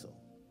counsel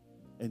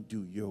and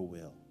do your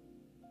will.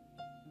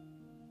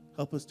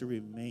 Help us to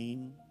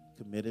remain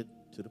committed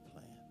to the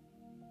plan.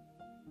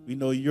 We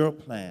know your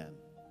plan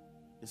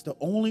is the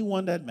only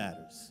one that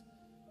matters,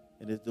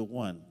 and is the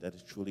one that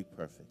is truly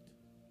perfect.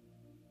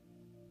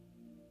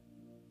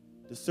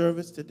 The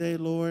service today,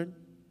 Lord,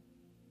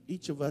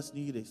 each of us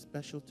need a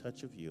special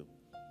touch of you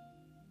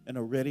and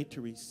are ready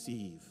to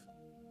receive.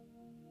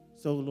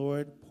 So,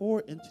 Lord,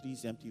 pour into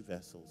these empty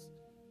vessels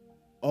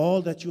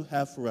all that you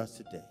have for us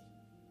today.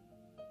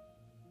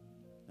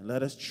 And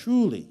let us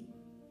truly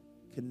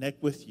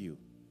connect with you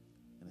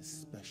in a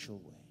special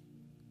way.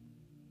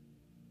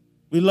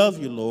 We love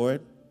you,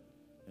 Lord,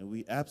 and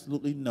we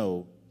absolutely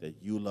know that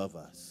you love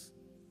us.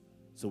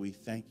 So we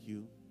thank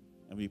you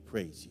and we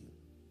praise you.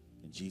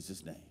 In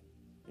Jesus' name,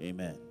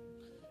 amen.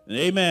 And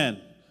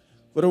amen.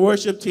 For the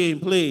worship team,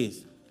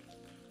 please.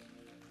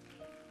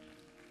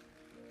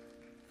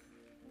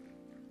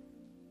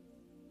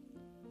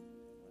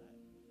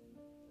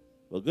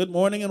 Well, good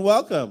morning and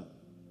welcome.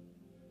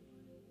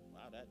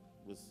 Wow, that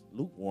was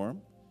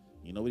lukewarm.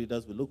 You know what he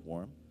does with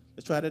lukewarm.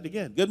 Let's try that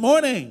again. Good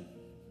morning.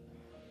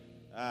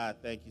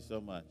 Thank you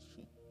so much.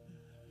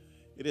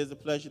 It is a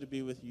pleasure to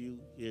be with you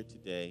here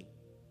today.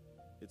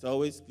 It's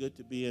always good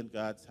to be in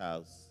God's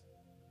house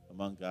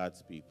among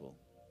God's people,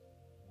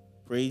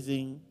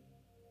 praising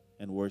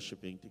and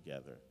worshiping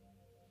together.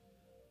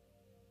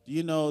 Do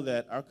you know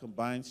that our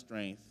combined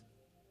strength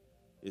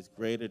is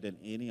greater than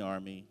any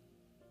army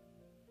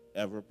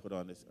ever put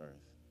on this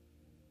earth?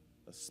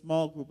 A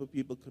small group of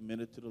people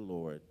committed to the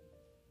Lord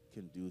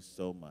can do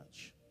so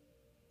much.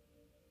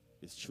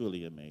 It's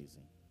truly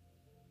amazing.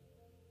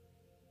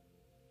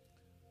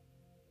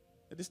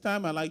 At this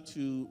time, I'd like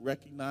to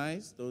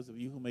recognize those of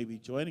you who may be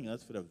joining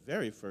us for the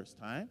very first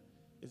time.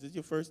 If this is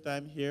your first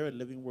time here at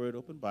Living Word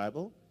Open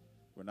Bible,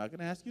 we're not going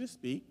to ask you to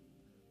speak,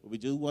 but we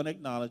do want to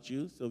acknowledge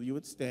you. So if you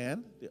would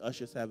stand, the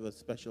ushers have a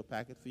special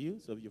packet for you.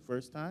 So if your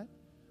first time,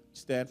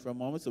 stand for a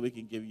moment so we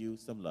can give you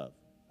some love.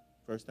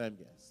 First-time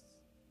guests.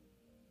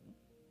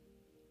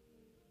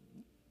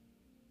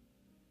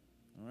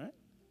 All right.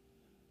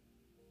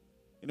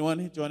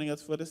 Anyone joining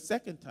us for the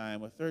second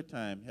time or third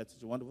time had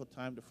such a wonderful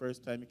time the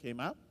first time you came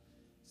out?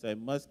 So I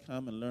must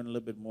come and learn a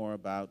little bit more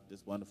about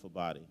this wonderful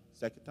body.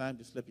 Second time,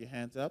 just slip your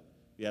hands up.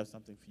 We have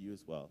something for you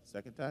as well.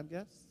 Second time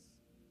guests?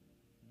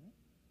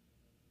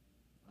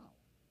 Wow.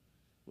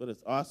 Well,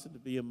 it's awesome to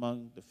be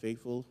among the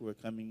faithful who are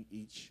coming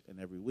each and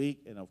every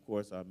week, and of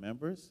course our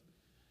members.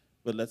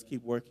 But let's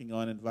keep working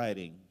on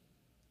inviting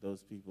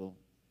those people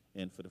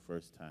in for the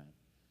first time.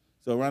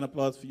 So a round of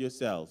applause for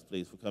yourselves,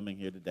 please, for coming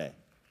here today.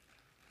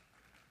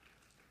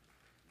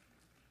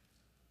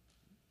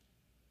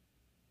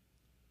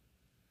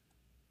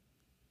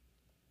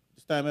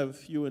 This time I have a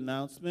few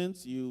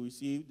announcements. You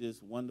received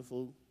this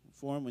wonderful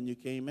form when you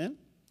came in,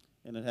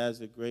 and it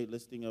has a great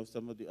listing of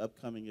some of the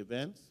upcoming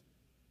events.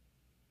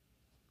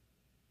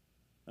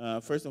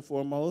 First and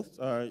foremost,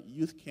 our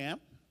youth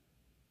camp.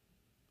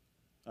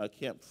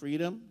 Camp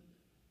Freedom.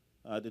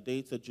 The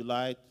dates are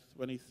July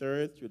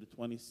 23rd through the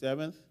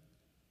 27th.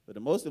 But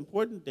the most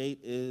important date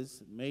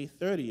is May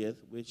 30th,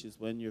 which is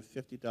when your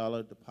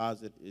 $50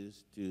 deposit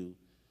is due.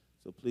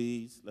 So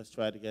please, let's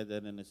try to get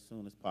that in as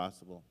soon as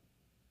possible.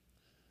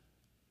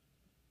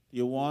 The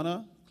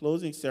Awana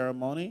closing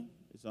ceremony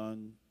is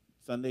on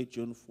Sunday,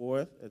 June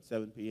 4th at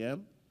 7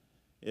 p.m.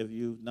 If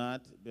you've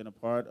not been a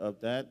part of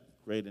that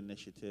great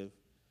initiative,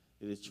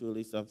 it is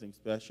truly something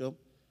special.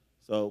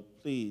 So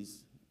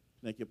please,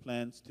 make your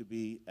plans to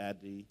be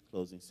at the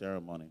closing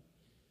ceremony.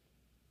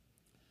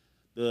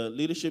 The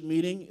leadership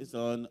meeting is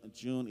on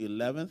June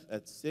 11th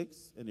at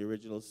 6 in the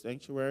original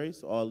sanctuary.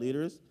 So all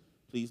leaders,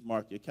 please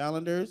mark your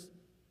calendars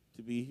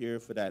to be here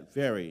for that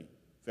very,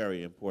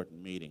 very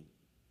important meeting.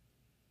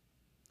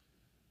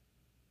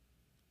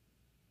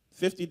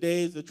 50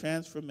 Days of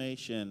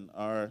Transformation,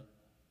 our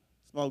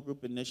small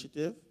group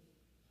initiative.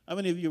 How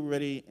many of you are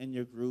already in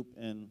your group?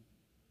 And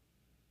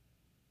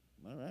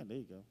all right, there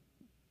you go.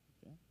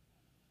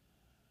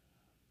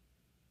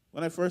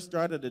 When I first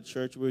started at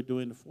church, we were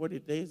doing the 40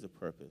 Days of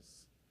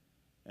Purpose.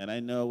 And I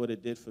know what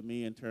it did for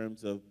me in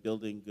terms of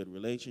building good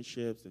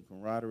relationships and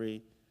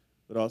camaraderie,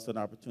 but also an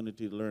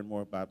opportunity to learn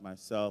more about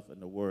myself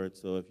and the Word.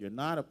 So if you're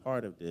not a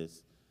part of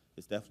this,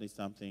 it's definitely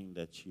something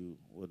that you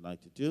would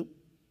like to do.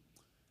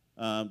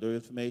 The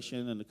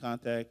information and the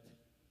contact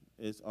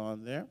is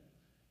on there.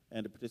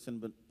 And the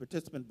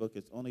participant book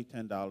is only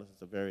 $10.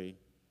 It's a very,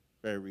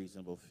 very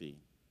reasonable fee.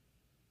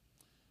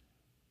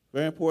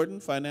 Very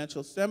important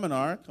financial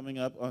seminar coming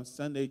up on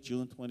Sunday,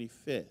 June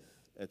 25th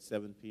at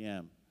 7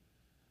 p.m.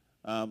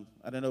 I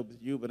don't know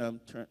about you, but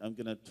I'm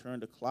going to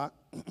turn the clock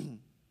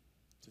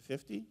to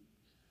 50.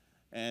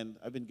 And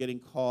I've been getting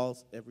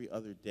calls every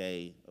other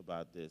day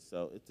about this.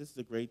 So this is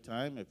a great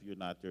time. If you're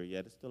not there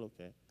yet, it's still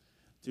okay,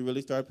 to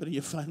really start putting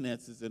your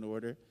finances in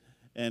order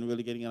and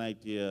really getting an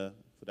idea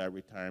for that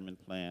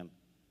retirement plan.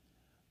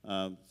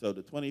 So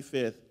the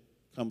 25th,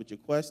 come with your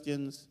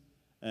questions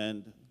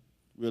and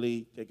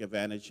really take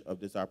advantage of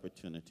this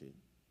opportunity.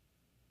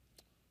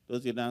 Those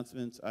are the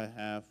announcements I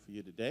have for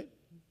you today.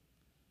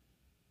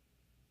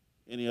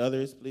 Any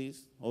others,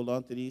 please hold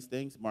on to these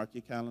things. Mark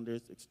your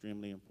calendars,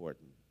 extremely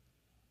important.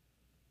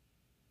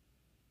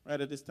 Right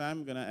at this time,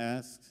 I'm going to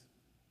ask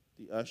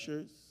the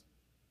ushers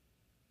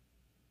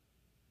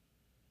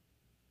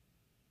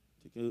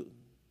to give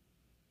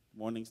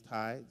morning's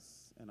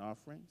tithes and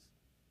offerings.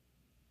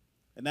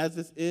 And as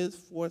this is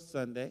Fourth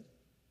Sunday,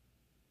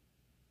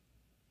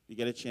 you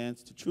get a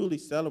chance to truly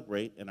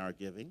celebrate in our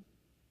giving.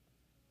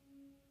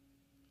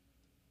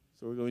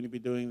 So we're going to be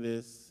doing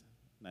this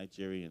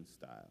Nigerian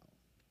style.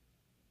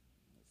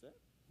 That's it.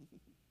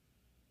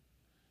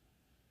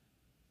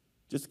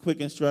 Just a quick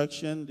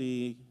instruction.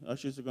 The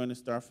ushers are going to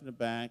start from the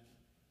back,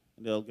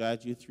 and they'll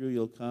guide you through.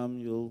 You'll come,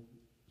 you'll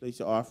place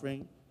your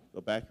offering, go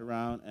back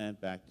around,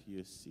 and back to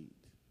your seat.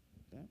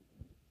 Okay?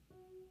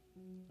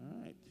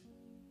 All right.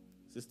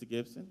 Sister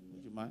Gibson,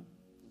 would you mind?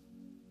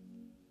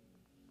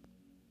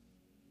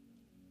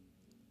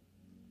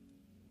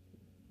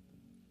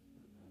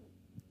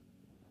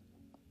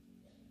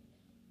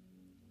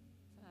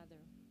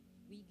 Father,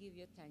 we give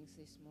you thanks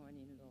this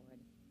morning, Lord,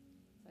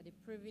 for the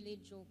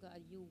privilege, oh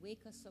God, you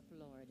wake us up,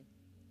 Lord,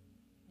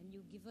 and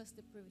you give us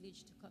the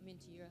privilege to come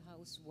into your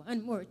house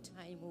one more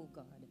time, oh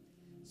God.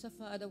 So,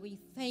 Father, we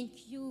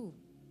thank you.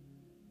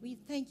 We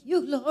thank you,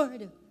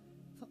 Lord,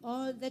 for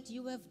all that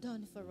you have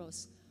done for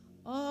us.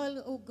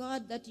 All, oh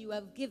God, that you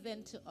have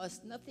given to us.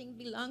 Nothing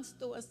belongs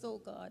to us, oh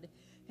God.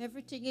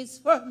 Everything is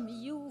from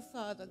you,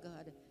 Father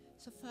God.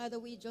 So, Father,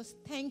 we just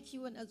thank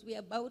you, and as we are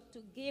about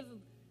to give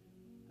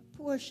a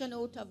portion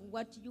out of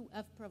what you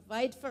have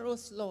provided for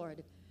us,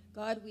 Lord,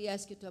 God, we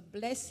ask you to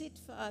bless it,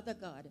 Father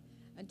God,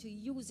 and to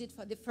use it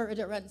for the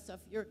furtherance of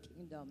your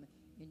kingdom.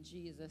 In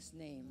Jesus'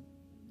 name,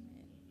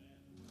 amen.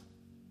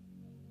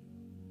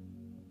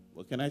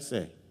 What can I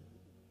say?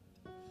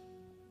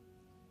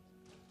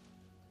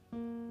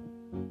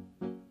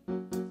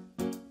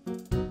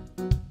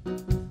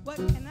 What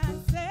can I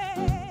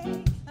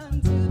say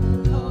unto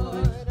the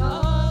Lord?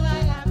 All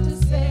I have to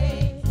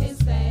say is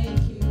thank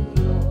you,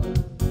 Lord.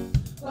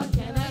 What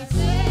can I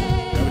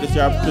say? Remember, this is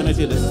your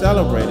opportunity to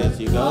celebrate as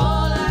you go.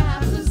 All I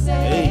have to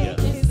say There you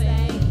go. is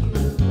thank you,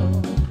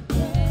 Lord.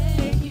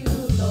 Thank you,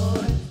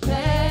 Lord.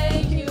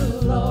 Thank you,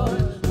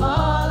 Lord.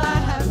 All I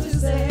have to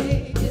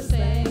say is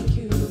thank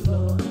you,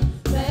 Lord.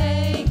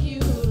 Thank you,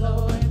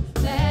 Lord.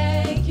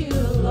 Thank you,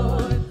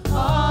 Lord.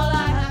 All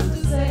I have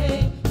to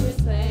say is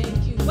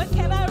thank you. What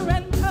can I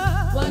render?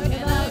 What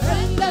can I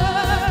render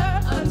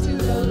unto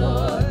the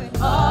Lord?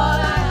 All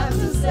I have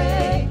to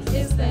say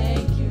is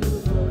thank you,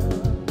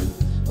 Lord.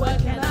 What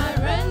can I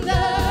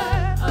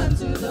render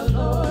unto the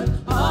Lord?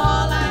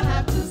 All I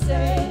have to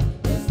say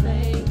is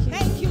thank you.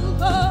 Thank you,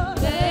 Lord.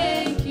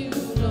 Thank you,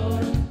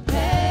 Lord.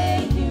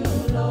 Thank you,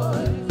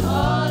 Lord.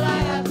 All I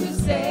have to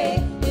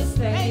say is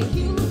thank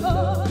you,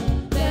 Lord.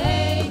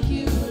 Thank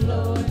you,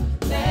 Lord.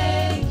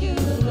 Thank you,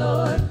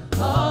 Lord.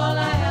 All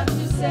I have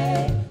to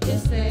say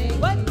is thank you.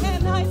 What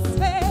can I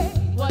say?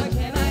 What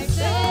can I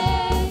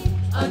say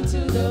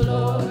unto the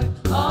Lord?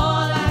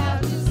 All I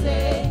have to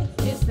say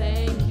is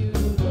thank you,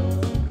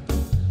 Lord.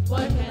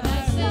 What can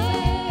I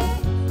say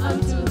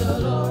unto the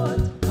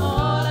Lord?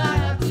 All I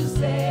have to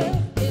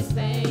say is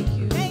thank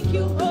you. Thank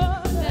you,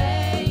 Lord.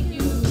 Thank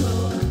you,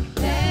 Lord.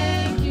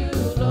 Thank you,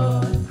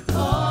 Lord.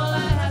 All I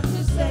have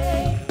to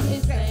say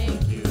is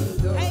thank you,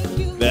 Lord. Thank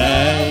you,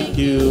 Thank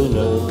you,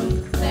 Lord.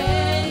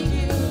 Thank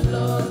you,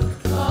 Lord.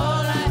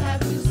 All I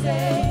have to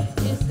say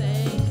is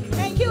thank you.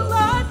 Thank you,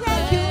 Lord.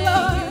 Thank you,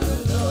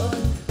 Lord.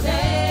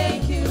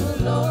 Thank you,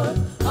 Lord.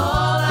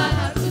 All I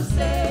have to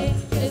say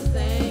is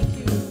thank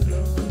you,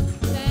 Lord.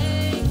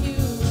 Thank you,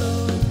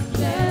 Lord.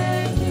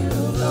 Thank you,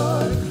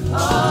 Lord.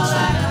 All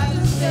I have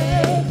to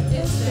say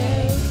is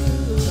thank you,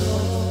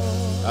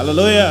 Lord.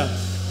 Hallelujah.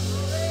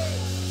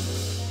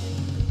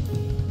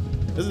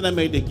 Doesn't that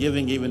make the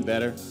giving even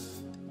better?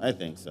 I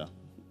think so.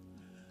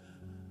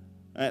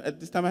 All right, at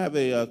this time,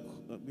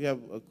 we have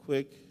a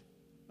quick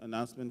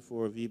announcement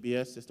for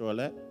VBS, Sister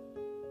Orlette.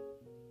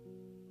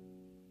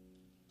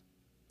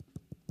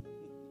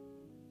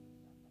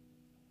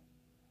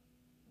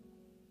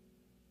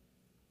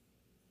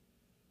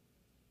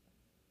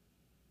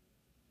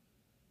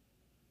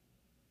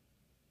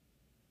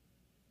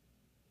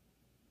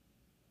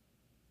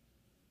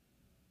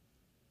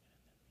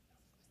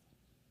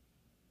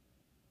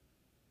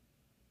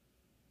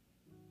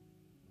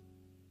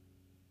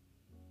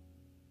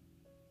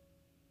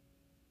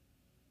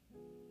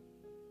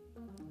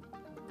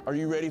 Are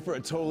you ready for a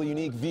totally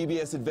unique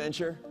VBS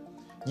adventure?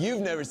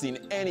 You've never seen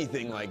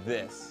anything like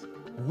this.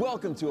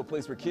 Welcome to a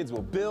place where kids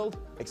will build,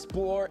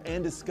 explore,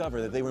 and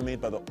discover that they were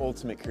made by the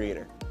ultimate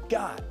creator,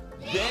 God.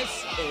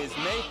 This is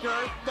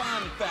Maker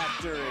Fun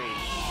Factory.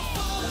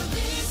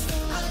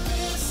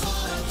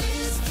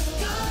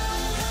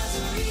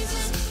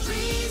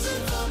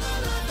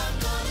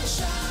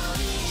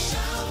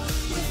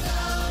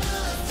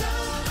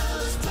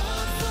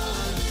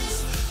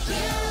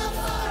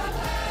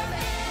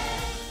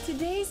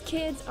 Today's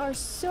kids are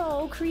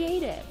so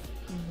creative.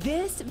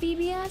 This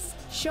VBS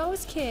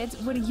shows kids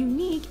what a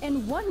unique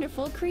and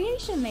wonderful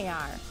creation they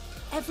are.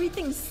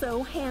 Everything's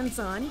so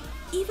hands-on,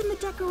 even the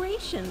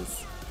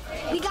decorations.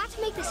 We got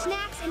to make the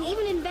snacks and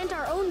even invent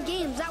our own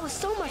games. That was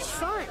so much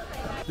fun.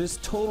 This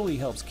totally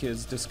helps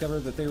kids discover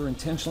that they were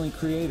intentionally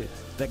created,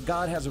 that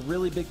God has a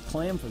really big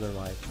plan for their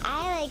life.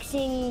 I like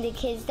seeing the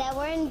kids that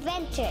were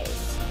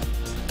inventors.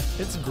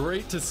 It's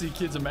great to see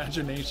kids'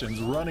 imaginations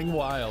running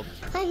wild.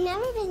 I've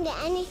never been to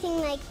anything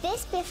like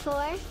this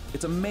before.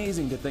 It's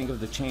amazing to think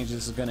of the change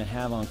this is going to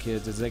have on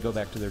kids as they go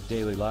back to their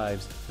daily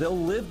lives. They'll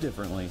live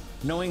differently,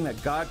 knowing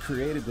that God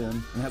created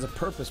them and has a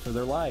purpose for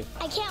their life.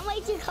 I can't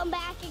wait to come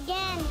back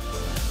again.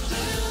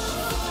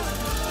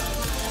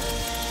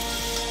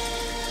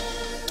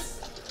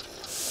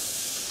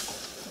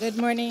 Good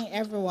morning,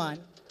 everyone.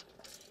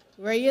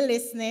 Were you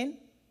listening?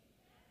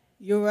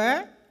 You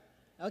were?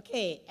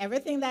 Okay,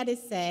 everything that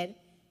is said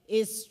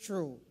is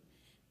true.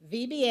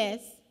 VBS,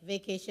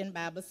 Vacation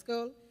Bible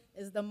School,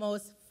 is the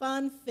most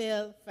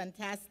fun-filled,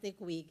 fantastic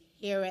week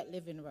here at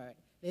Living Word.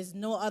 There's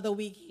no other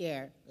week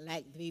here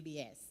like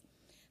VBS.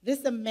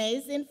 This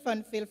amazing,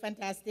 fun-filled,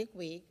 fantastic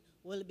week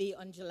will be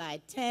on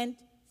July 10th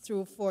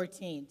through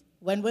 14th.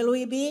 When will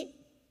we be?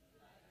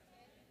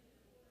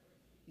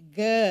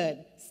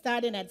 Good.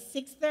 Starting at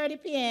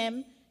 6:30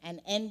 p.m.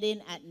 and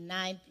ending at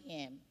 9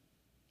 p.m.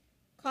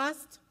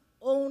 Cost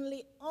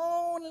only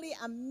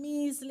a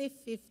measly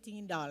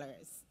 $15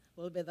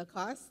 will be the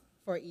cost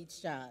for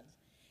each child.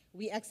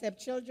 We accept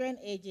children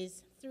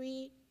ages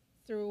 3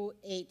 through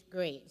 8th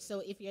grade. So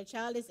if your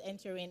child is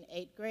entering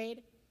 8th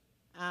grade,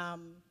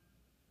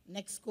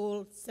 next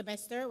school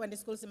semester, when the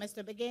school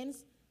semester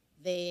begins,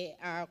 they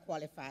are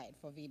qualified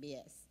for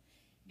VBS.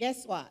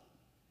 Guess what?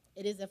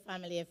 It is a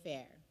family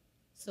affair.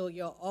 So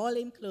you're all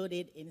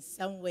included in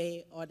some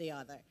way or the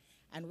other.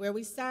 And where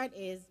we start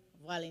is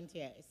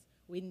volunteers.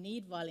 We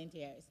need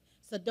volunteers.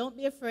 So don't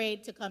be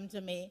afraid to come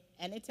to me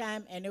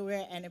anytime,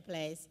 anywhere, any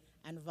place,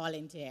 and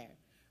volunteer.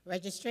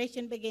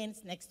 Registration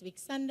begins next week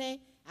Sunday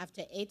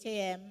after 8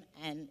 a.m.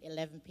 and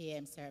 11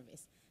 p.m.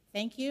 service.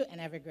 Thank you,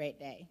 and have a great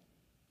day.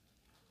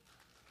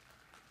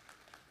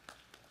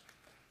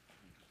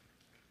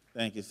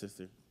 Thank you,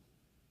 sister.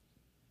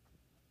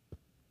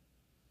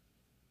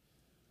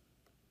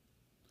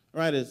 All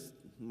right, it's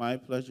my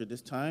pleasure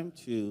this time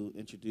to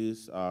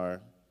introduce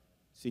our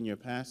senior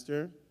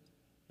pastor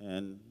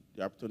and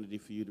the opportunity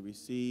for you to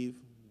receive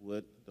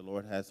what the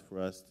Lord has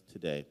for us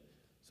today.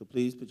 So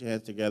please put your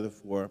hands together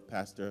for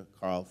Pastor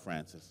Carl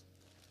Francis.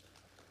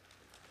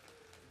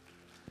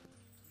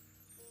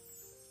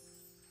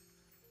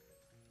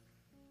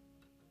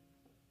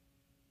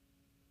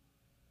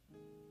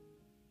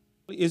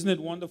 Isn't it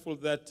wonderful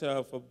that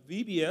for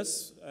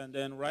VBS, and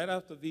then right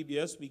after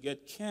VBS, we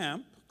get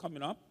camp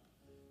coming up.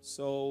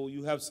 So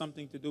you have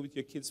something to do with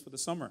your kids for the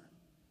summer.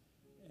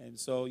 And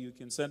so you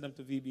can send them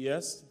to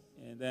VBS,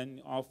 and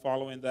then all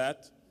following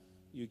that,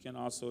 you can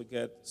also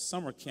get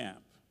summer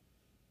camp.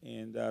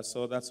 And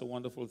so that's a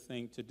wonderful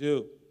thing to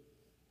do.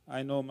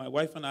 I know my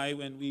wife and I,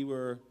 when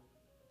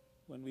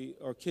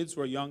our kids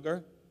were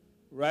younger,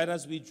 right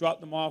as we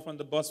dropped them off on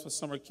the bus for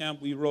summer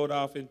camp, we rode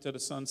off into the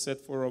sunset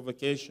for our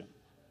vacation.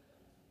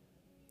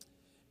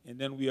 And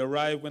then we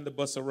arrive, when the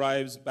bus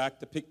arrives, back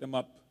to pick them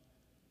up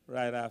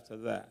right after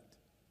that.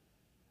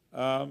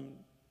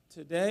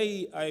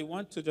 Today, I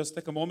want to just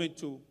take a moment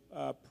to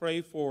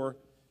pray for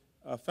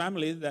a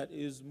family that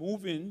is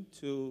moving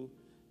to,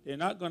 they're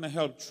not going to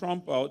help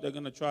Trump out, they're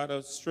going to try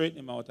to straighten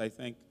him out, I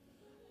think.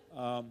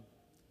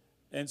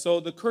 And so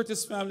the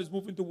Curtis family is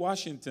moving to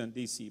Washington,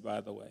 D.C., by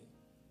the way.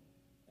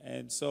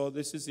 And so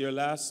this is their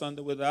last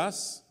Sunday with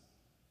us,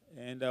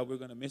 and we're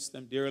going to miss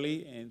them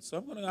dearly. And so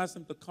I'm going to ask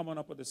them to come on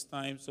up at this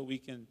time so we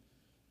can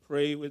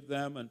pray with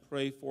them and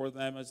pray for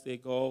them as they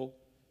go.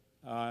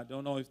 I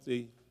don't know if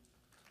the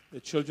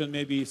children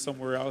may be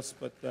somewhere else,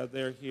 but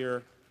they're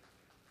here.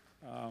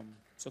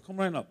 So come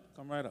right up.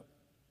 Come right up.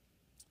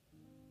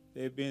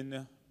 They've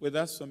been with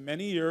us for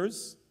many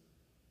years,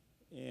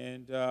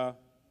 and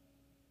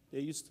they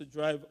used to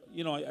drive.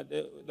 You know,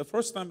 the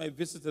first time I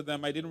visited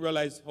them, I didn't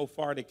realize how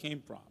far they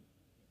came from.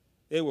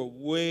 They were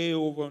way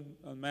over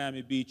on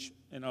Miami Beach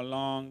and a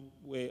long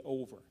way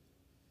over.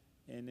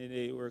 And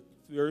they were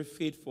very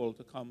faithful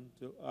to come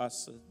to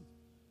us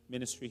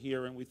ministry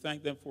here, and we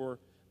thank them for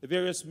the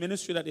various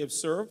ministry that they have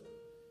served.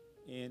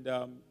 And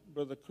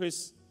Brother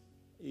Chris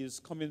is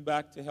coming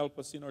back to help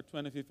us in our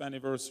 25th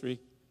anniversary.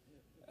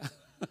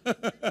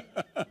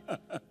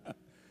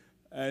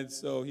 And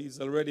so he's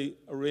already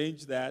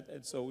arranged that,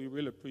 and so we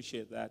really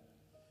appreciate that.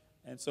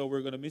 And so we're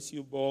going to miss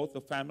you both,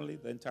 the family,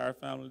 the entire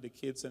family, the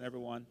kids, and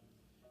everyone.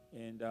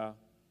 And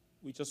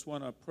we just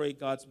want to pray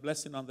God's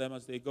blessing on them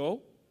as they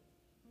go.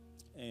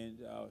 And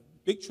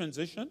big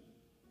transition.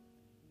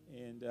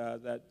 And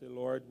that the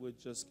Lord would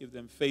just give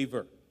them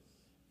favor.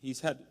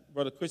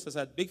 Brother Chris has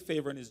had big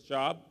favor in his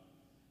job.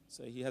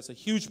 So he has a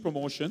huge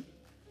promotion.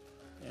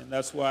 And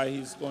that's why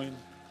he's going.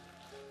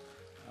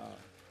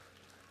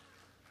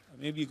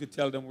 Maybe you could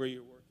tell them where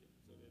you're working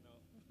so they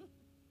know.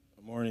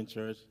 Good morning,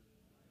 church.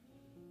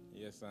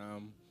 Yes, I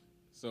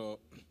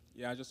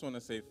just want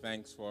to say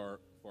thanks for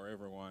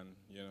everyone,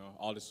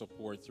 all the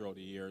support throughout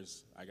the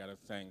years. I got to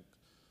thank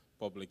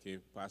publicly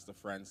Pastor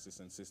Francis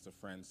and Sister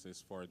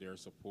Francis for their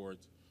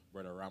support,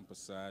 Brother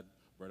Rampasad,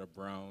 Brother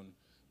Brown,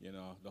 you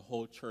know, the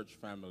whole church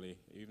family.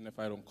 Even if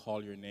I don't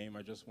call your name,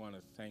 I just want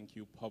to thank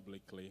you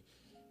publicly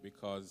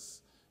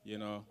because, you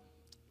know,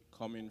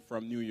 coming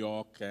from New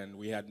York and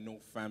we had no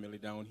family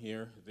down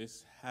here,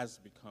 this has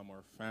become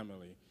our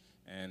family.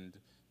 And,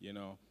 you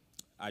know,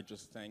 I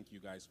just thank you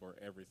guys for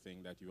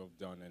everything that you have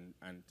done,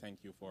 and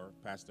thank you for,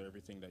 Pastor,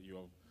 everything that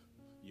you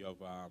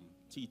have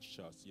teach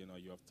us. You know,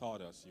 you have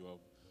taught us.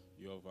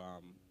 You have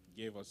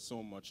gave us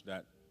so much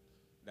that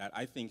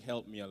I think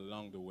helped me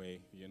along the way.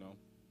 You know,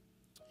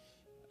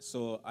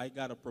 so I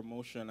got a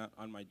promotion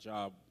on my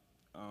job.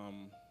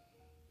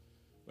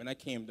 When I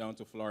came down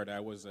to Florida, I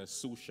was a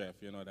sous chef.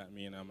 You know, that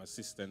means I'm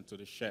assistant to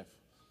the chef.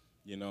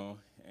 You know,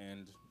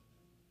 and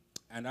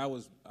I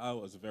was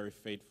very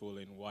faithful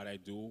in what I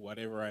do.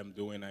 Whatever I'm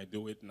doing, I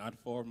do it not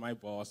for my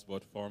boss,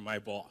 but for my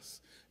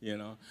boss, you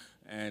know.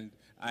 And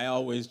I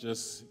always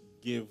just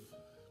give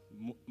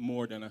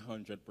more than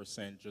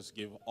 100%, just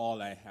give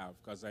all I have,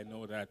 because I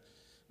know that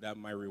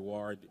my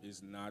reward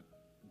is not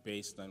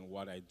based on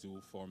what I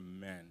do for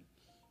men.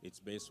 It's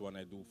based on what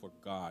I do for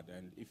God.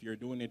 And if you're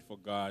doing it for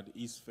God,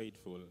 He's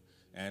faithful,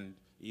 and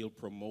He'll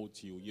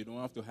promote you. You don't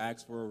have to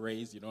ask for a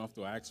raise. You don't have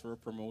to ask for a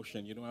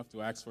promotion. You don't have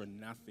to ask for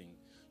nothing.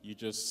 You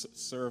just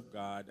serve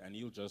God, and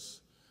He'll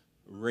just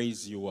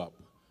raise you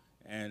up.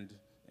 And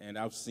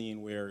I've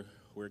seen where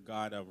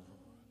God have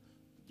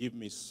given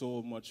me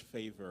so much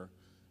favor,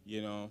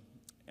 you know.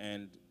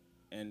 And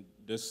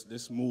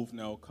this move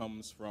now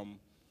comes from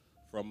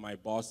my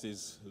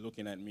bosses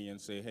looking at me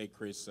and say, "Hey,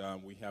 Chris,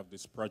 we have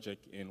this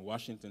project in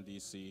Washington,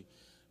 D.C.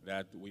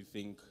 that we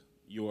think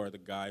you are the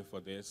guy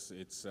for this.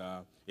 It's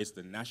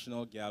the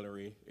National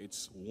Gallery.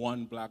 It's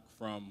one block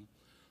from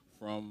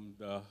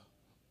the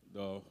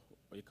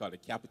what you call the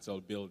Capitol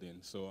building.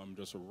 So I'm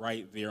just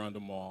right there on the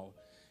mall,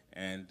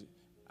 and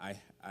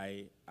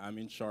I'm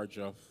in charge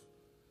of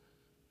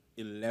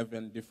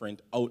 11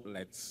 different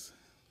outlets,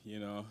 you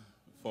know,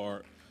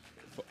 for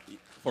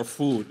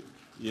food,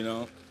 you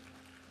know,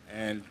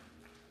 and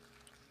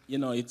you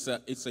know it's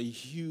a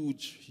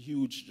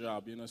huge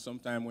job. You know,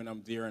 sometimes when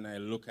I'm there and I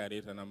look at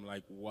it and I'm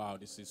like, wow,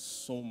 this is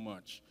so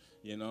much,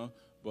 you know,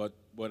 but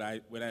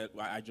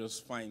I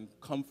just find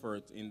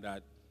comfort in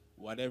that.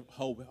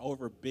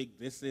 However big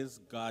this is,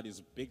 God is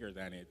bigger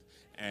than it,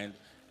 and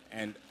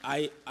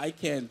I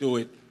can't do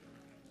it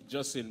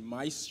just in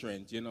my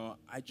strength, you know.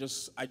 I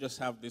just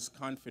have this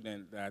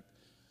confidence that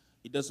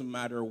it doesn't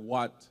matter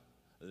what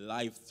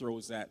life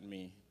throws at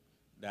me,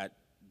 that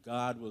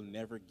God will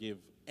never give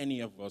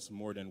any of us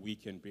more than we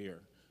can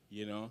bear,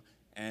 you know.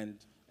 And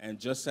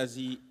just as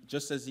he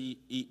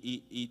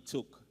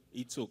took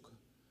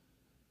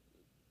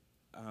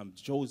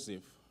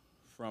Joseph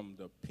from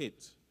the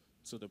pit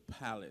to the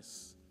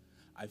palace,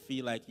 I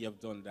feel like you have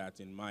done that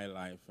in my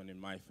life and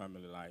in my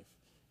family life,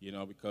 you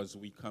know, because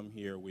we come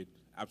here with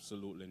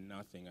absolutely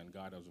nothing, and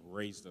God has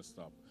raised us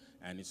up.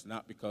 And it's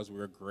not because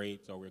we're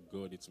great or we're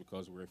good, it's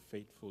because we're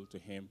faithful to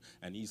Him,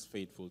 and He's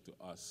faithful to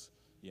us,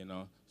 you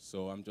know.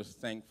 So I'm just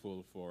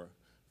thankful for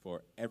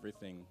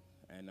everything,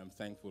 and I'm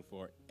thankful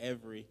for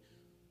every,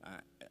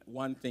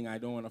 one thing I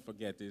don't want to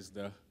forget is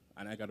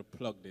and I got to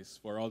plug this,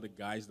 for all the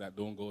guys that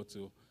don't go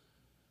to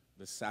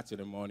the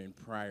Saturday morning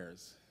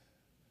prayers.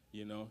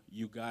 You know,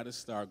 you got to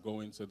start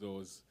going to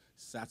those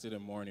Saturday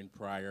morning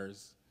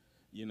prayers,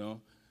 you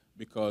know,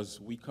 because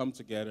we come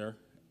together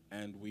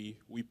and we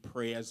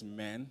pray as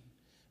men,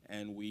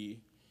 and we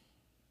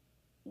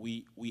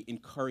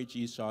encourage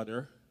each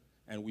other,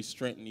 and we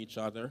strengthen each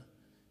other.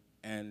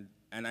 And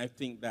I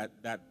think that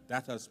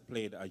has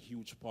played a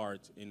huge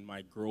part in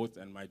my growth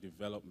and my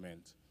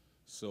development.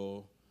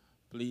 So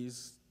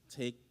please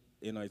take,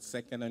 you know, it's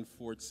second and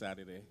fourth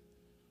Saturday.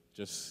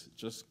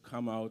 Just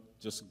come out,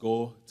 just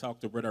go talk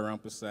to Brother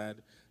Rampersad,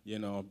 you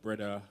know,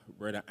 Brother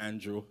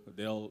Andrew.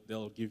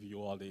 They'll give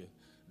you all the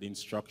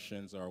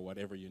instructions or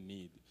whatever you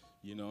need,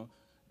 you know.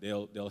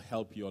 They'll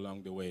help you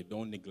along the way.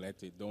 Don't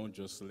neglect it. Don't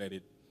just let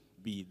it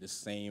be the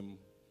same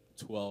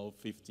 12,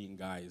 15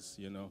 guys,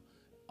 you know.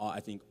 I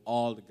think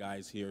all the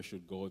guys here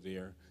should go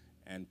there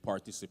and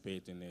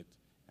participate in it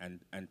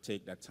and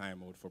take that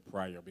time out for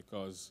prayer,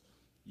 because,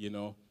 you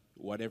know,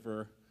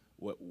 whenever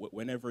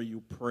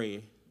you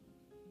pray,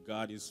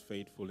 God is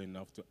faithful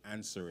enough to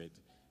answer it.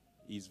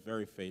 He's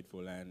very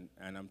faithful, and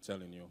I'm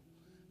telling you,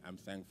 I'm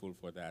thankful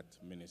for that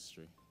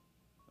ministry.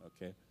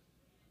 Okay?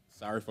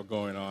 Sorry for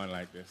going on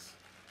like this.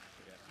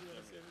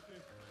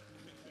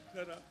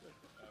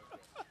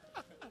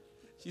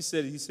 He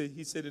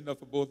said enough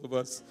for both of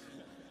us.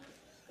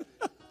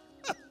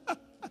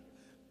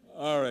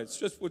 All right,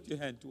 just put your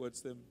hand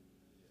towards them.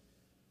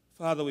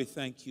 Father, we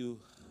thank you.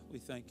 We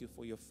thank you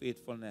for your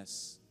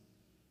faithfulness.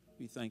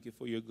 We thank you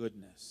for your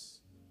goodness.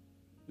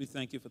 We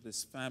thank you for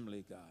this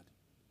family, God.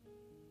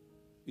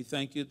 We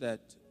thank you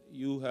that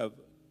you have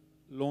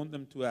loaned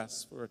them to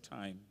us for a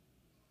time.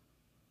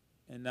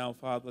 And now,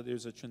 Father,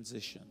 there's a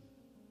transition.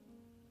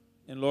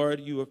 And Lord,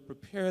 you have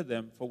prepared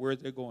them for where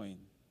they're going,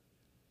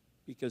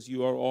 because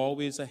you are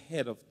always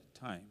ahead of the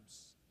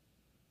times.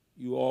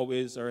 You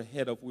always are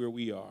ahead of where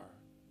we are.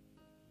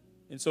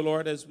 And so,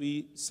 Lord, as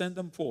we send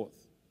them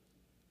forth,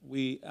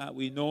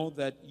 we know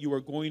that you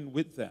are going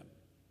with them.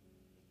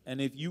 And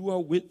if you are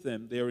with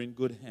them, they are in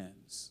good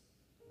hands.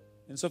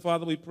 And so,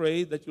 Father, we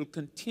pray that you'll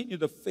continue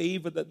the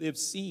favor that they've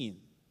seen,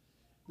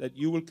 that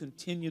you will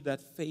continue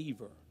that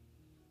favor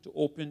to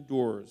open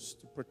doors,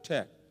 to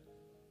protect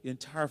the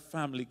entire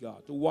family,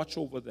 God, to watch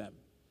over them,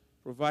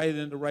 provide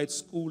them the right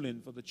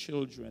schooling for the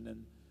children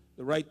and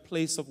the right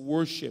place of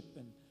worship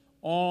and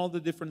all the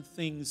different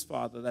things,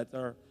 Father, that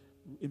are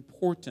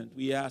important.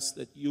 We ask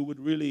that you would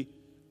really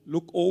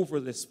look over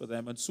this for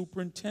them and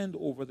superintend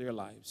over their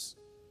lives.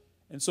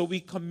 And so we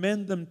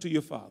commend them to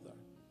you, Father.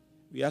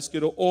 We ask you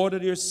to order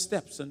their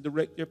steps and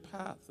direct their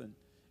path and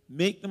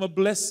make them a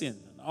blessing.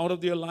 And out of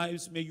their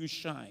lives may you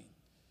shine.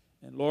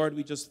 And Lord,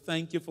 we just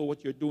thank you for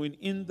what you're doing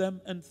in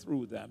them and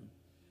through them.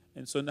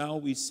 And so now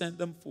we send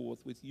them forth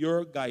with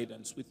your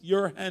guidance, with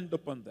your hand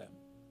upon them,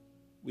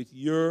 with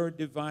your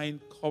divine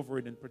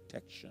covering and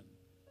protection.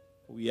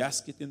 We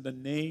ask it in the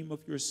name of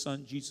your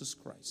Son, Jesus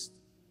Christ.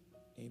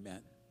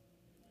 Amen.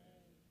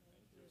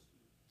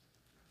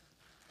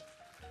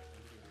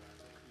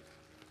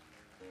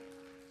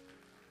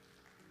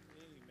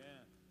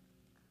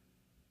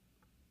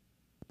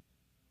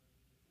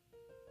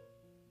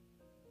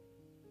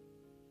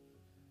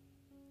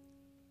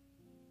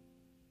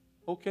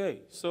 Okay,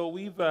 so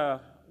we've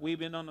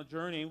been on a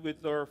journey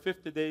with our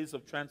 50 days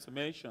of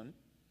transformation,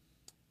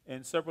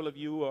 and several of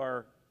you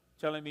are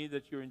telling me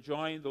that you're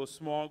enjoying those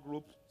small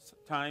group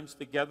times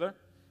together,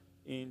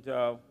 and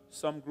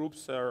some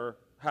groups are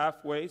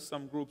halfway,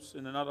 some groups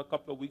in another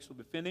couple of weeks will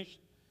be finished,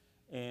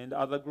 and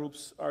other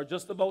groups are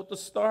just about to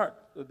start.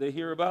 They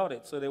hear about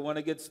it, so they want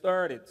to get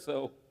started.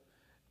 So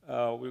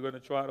we're going to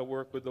try to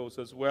work with those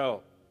as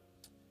well.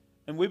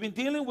 And we've been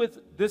dealing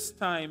with this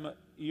time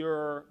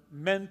your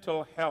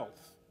mental health.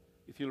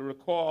 If you'll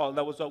recall,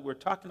 that was what we're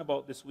talking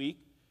about this week.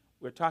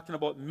 We're talking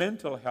about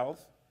mental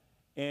health.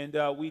 And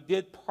we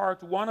did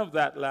part 1 of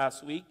that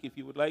last week. If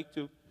you would like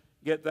to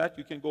get that,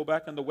 you can go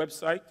back on the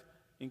website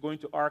and go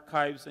into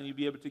archives, and you'll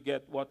be able to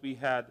get what we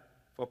had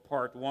for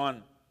part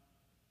 1.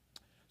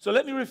 So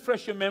let me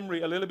refresh your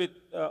memory a little bit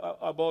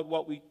about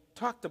what we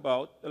talked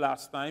about the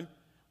last time.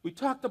 We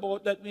talked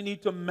about that we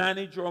need to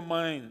manage our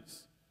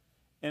minds.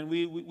 And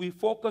we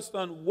focused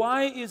on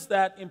why is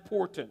that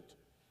important,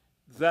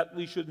 that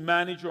we should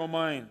manage our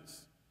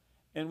minds.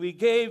 And we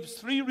gave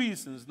 3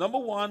 reasons. Number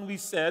 1, we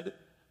said,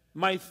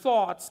 my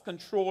thoughts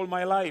control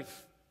my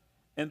life.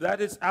 And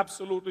that is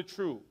absolutely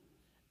true.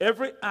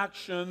 Every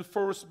action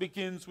first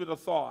begins with a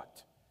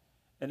thought.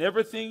 And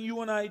everything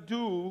you and I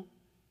do,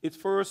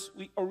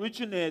 we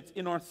originate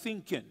in our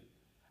thinking.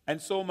 And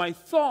so my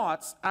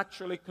thoughts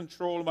actually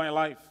control my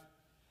life.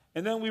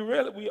 And then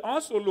we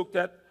also looked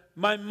at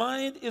my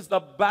mind is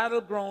the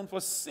battleground for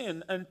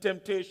sin and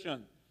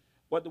temptation.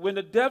 But when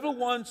the devil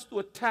wants to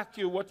attack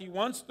you, what he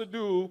wants to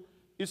do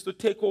is to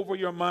take over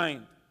your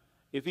mind.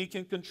 If he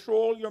can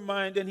control your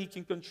mind, then he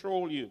can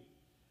control you.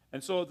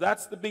 And so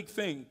that's the big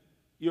thing.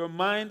 Your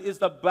mind is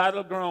the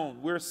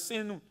battleground where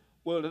sin,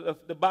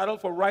 the battle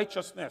for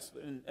righteousness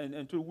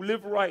and to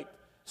live right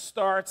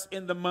starts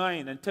in the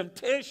mind. And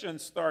temptation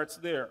starts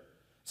there.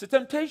 So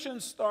temptation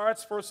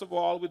starts, first of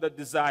all, with a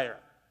desire.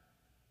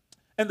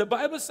 And the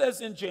Bible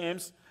says in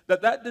James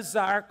that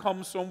desire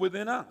comes from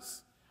within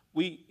us.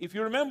 If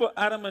you remember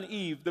Adam and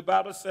Eve, the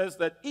Bible says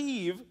that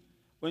Eve,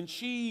 when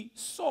she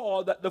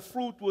saw that the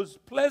fruit was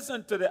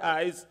pleasant to the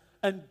eyes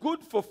and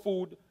good for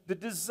food, the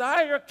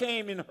desire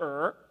came in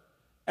her.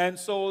 And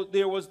so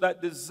there was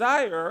that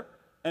desire,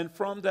 and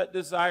from that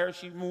desire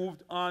she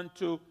moved on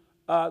to,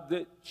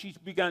 she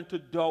began to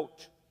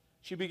doubt.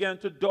 She began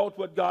to doubt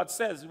what God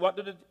says. What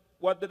did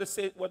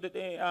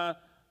the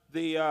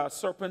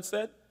serpent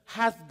said?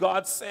 Hath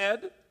God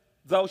said,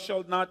 thou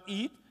shalt not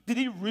eat? Did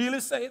he really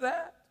say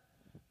that?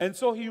 And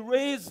so he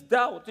raised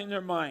doubt in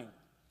her mind.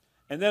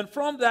 And then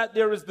from that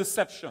there is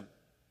deception.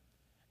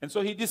 And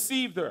so he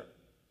deceived her.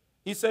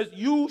 He says,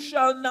 you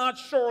shall not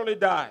surely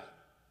die.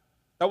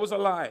 That was a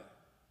lie.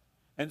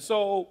 And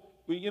so,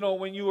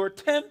 when you are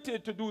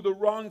tempted to do the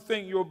wrong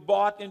thing, you're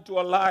bought into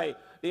a lie.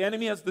 The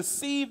enemy has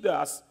deceived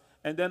us.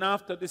 And then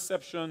after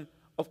deception,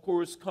 of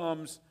course,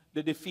 comes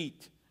the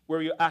defeat,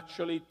 where you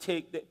actually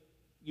take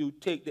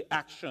the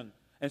action.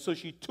 And so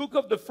she took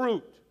of the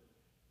fruit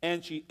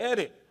and she ate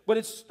it. But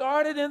it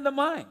started in the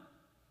mind.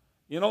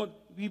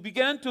 We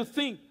began to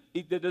think,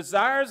 the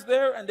desire's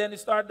there, and then it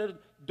started to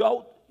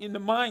doubt in the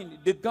mind.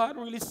 Did God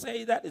really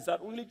say that? Is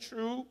that really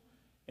true?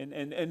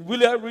 And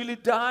will I really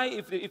die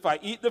if I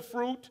eat the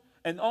fruit?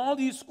 And all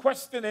these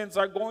questionings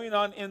are going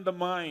on in the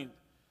mind.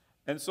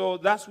 And so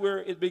that's where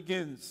it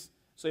begins.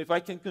 So if I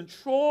can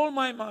control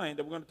my mind,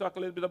 and we're going to talk a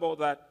little bit about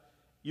that,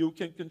 you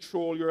can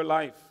control your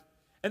life.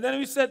 And then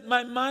we said,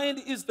 my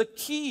mind is the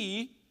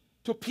key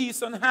to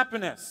peace and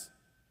happiness.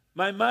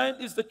 My mind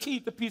is the key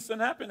to peace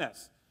and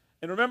happiness.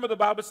 And remember, the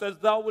Bible says,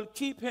 thou wilt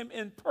keep him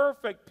in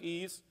perfect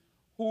peace,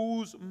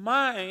 whose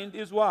mind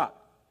is what?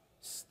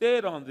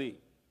 Stayed on thee.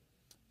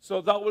 So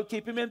thou wilt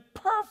keep him in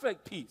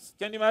perfect peace.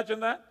 Can you imagine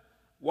that?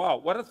 Wow,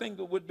 what a thing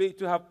it would be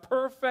to have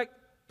perfect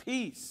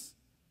peace,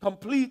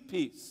 complete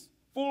peace,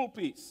 full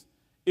peace.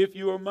 if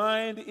your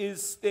mind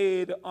is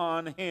stayed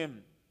on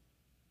him.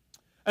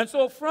 And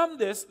so from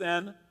this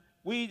then,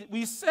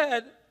 we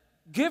said,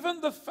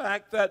 given the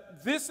fact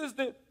that this is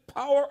the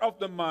power of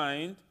the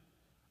mind,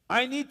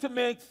 I need to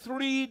make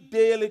 3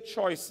 daily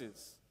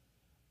choices.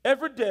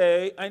 Every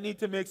day, I need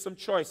to make some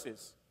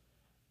choices.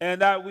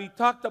 And we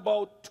talked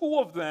about 2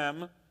 of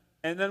them,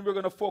 and then we're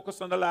going to focus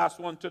on the last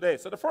one today.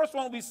 So the first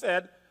one we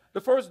said,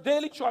 the first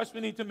daily choice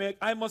we need to make,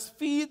 I must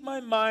feed my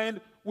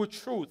mind with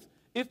truth.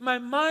 If my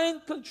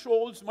mind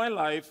controls my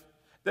life,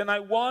 then I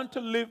want to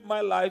live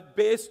my life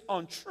based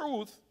on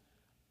truth.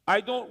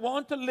 I don't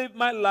want to live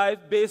my life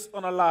based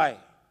on a lie.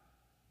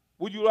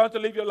 Would you want to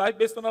live your life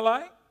based on a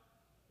lie?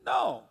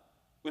 No.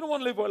 We don't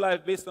want to live our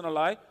life based on a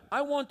lie.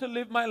 I want to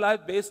live my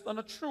life based on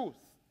a truth.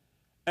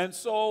 And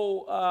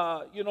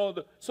so,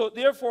 so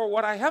therefore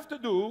what I have to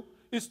do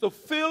is to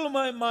fill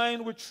my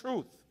mind with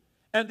truth.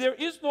 And there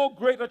is no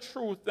greater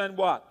truth than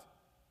what?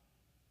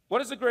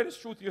 What is the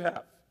greatest truth you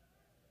have?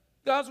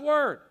 God's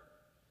Word.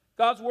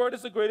 God's Word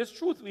is the greatest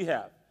truth we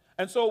have.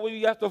 And so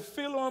we have to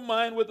fill our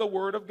mind with the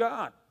Word of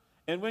God.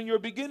 And when you're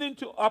beginning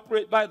to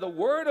operate by the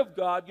Word of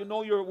God, you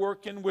know you're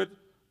working with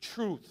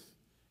truth.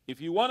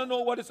 If you want to know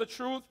what is the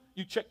truth,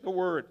 you check the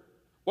Word.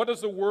 What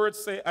does the Word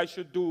say I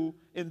should do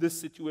in this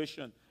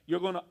situation? You're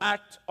going to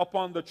act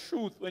upon the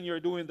truth when you're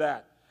doing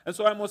that. And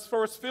so I must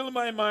first fill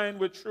my mind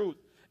with truth.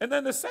 And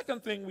then the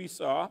second thing we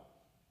saw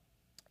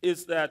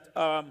is that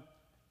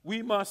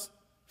we must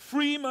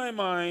free my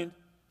mind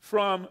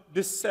from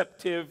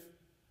deceptive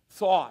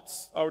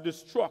thoughts or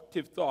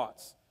destructive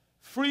thoughts.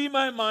 Free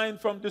my mind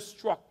from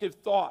destructive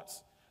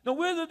thoughts. Now,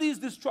 where do these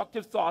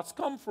destructive thoughts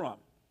come from?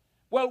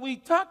 Well, we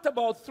talked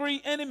about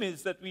 3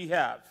 enemies that we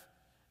have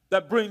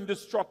that bring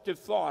destructive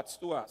thoughts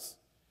to us.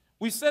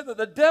 We said that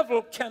the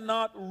devil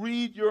cannot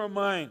read your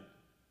mind.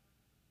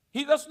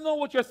 He doesn't know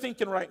what you're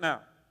thinking right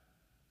now.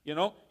 You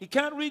know, he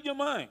can't read your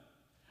mind.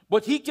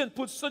 But he can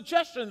put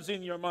suggestions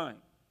in your mind.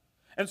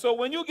 And so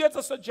when you get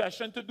a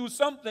suggestion to do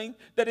something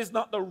that is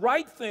not the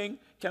right thing,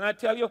 can I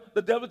tell you,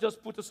 the devil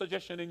just put a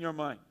suggestion in your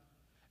mind.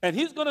 And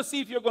he's going to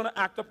see if you're going to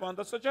act upon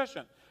the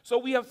suggestion. So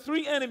we have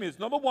 3 enemies.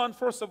 Number 1,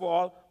 first of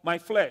all, my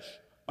flesh,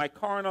 my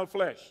carnal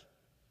flesh.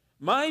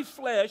 My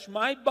flesh,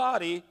 my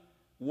body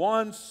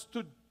wants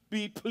to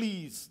be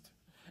pleased.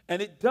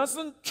 And it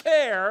doesn't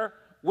care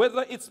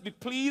whether it's be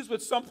pleased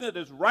with something that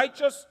is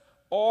righteous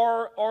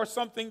or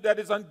something that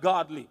is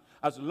ungodly.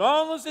 As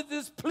long as it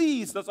is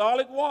pleased, that's all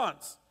it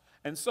wants.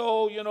 And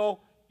so, you know,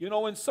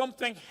 when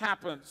something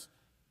happens,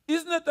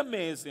 isn't it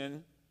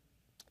amazing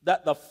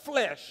that the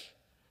flesh,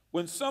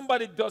 when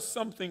somebody does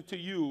something to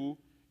you,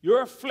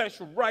 your flesh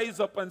rises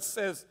up and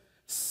says,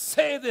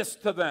 say this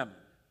to them.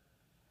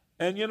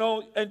 And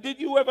and did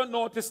you ever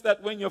notice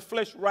that when your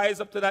flesh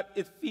rises up to that,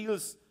 it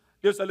feels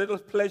there's a little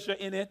pleasure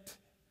in it?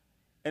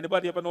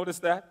 Anybody ever notice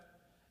that?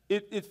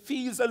 It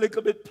feels a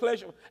little bit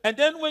pleasure. And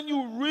then when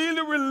you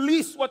really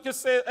release what you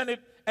say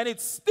and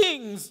it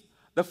stings,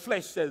 the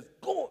flesh says,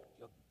 good,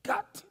 you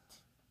got it.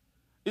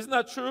 Isn't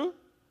that true?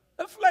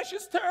 The flesh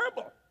is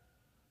terrible.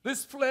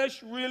 This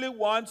flesh really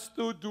wants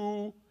to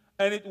do,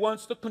 and it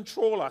wants to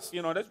control us.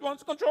 It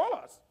wants to control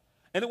us.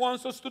 And it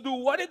wants us to do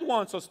what it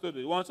wants us to do.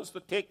 It wants us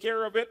to take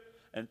care of it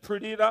and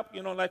pretty it up,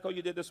 like how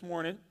you did this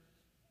morning.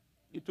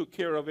 You took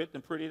care of it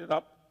and prettied it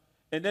up.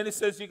 And then it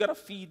says, you got to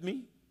feed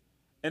me.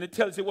 And it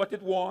tells you what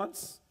it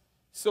wants.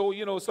 So,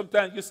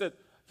 sometimes you said,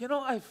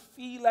 I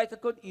feel like I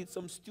could eat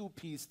some stew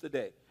peas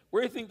today.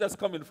 Where do you think that's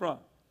coming from?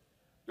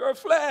 Your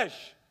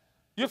flesh.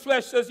 Your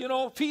flesh says,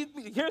 feed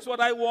me. Here's what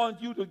I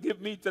want you to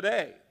give me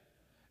today.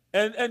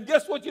 And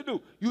guess what you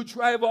do? You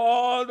drive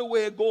all the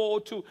way, go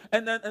to,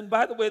 and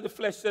by the way, the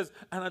flesh says,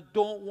 and I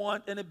don't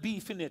want any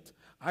beef in it.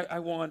 I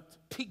want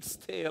pig's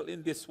tail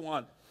in this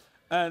one.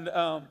 And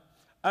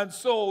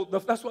so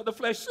that's what the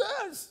flesh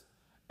says.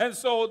 And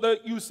so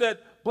you said,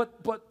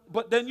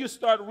 but then you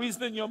start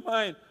reasoning in your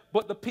mind,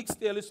 but the pig's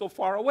tail is so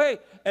far away.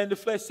 And the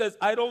flesh says,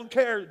 I don't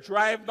care.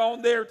 Drive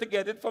down there to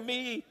get it for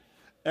me.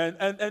 And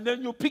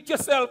then you pick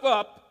yourself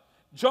up,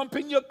 jump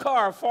in your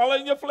car, follow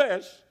in your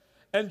flesh,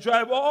 and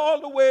drive all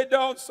the way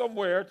down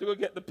somewhere to go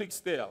get the pig's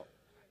tail.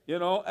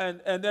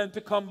 And then to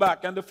come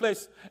back. And the flesh,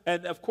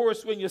 and of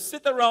course, when you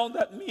sit around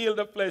that meal,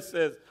 the flesh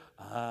says,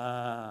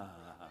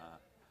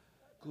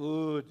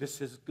 good,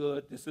 this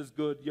is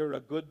good, you're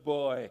a good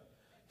boy.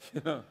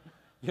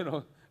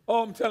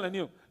 Oh, I'm telling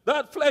you,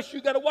 that flesh,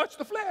 you got to watch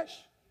the flesh.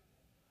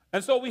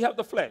 And so we have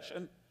the flesh.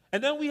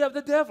 And then we have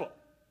the devil.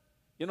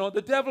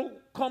 The devil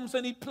comes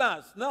and he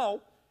plans.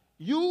 Now,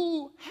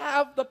 you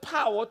have the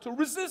power to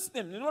resist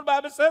him. You know what the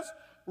Bible says?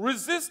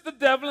 Resist the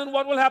devil and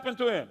what will happen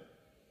to him?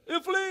 He'll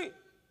flee.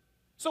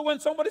 So when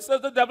somebody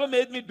says the devil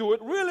made me do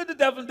it, really the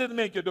devil didn't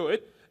make you do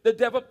it. The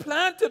devil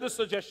planted a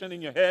suggestion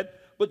in your head,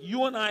 but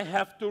you and I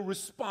have to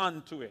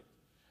respond to it.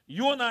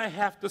 You and I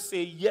have to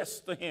say yes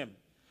to him.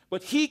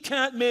 But he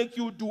can't make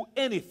you do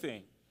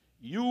anything.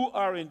 You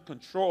are in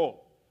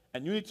control.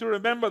 And you need to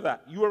remember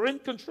that. You are in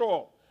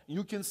control.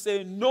 You can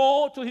say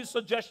no to his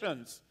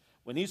suggestions.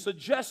 When he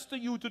suggests to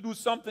you to do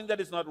something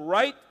that is not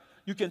right,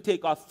 You can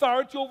take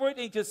authority over it. And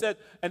he just said,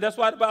 and that's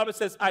why the Bible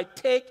says, I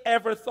take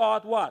every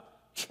thought, what?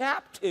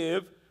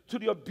 Captive to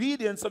the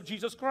obedience of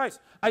Jesus Christ.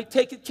 I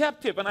take it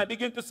captive, and I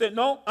begin to say,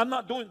 no, I'm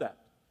not doing that.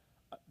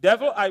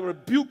 Devil, I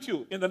rebuke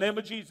you in the name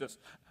of Jesus.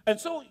 And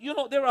so, you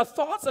know, there are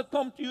thoughts that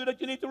come to you that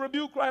you need to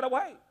rebuke right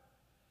away.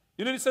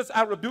 You know, he says,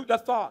 I rebuke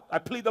that thought. I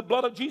plead the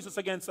blood of Jesus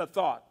against that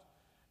thought.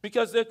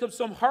 Because there comes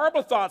some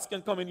horrible thoughts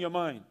can come in your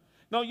mind.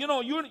 Now, you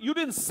know, you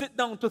didn't sit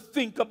down to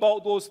think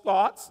about those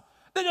thoughts.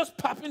 They just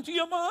pop into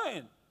your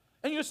mind.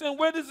 And you're saying,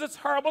 where does this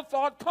horrible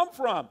thought come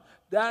from?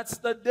 That's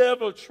the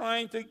devil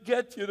trying to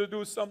get you to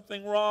do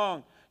something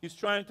wrong. He's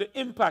trying to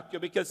impact you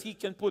because he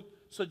can put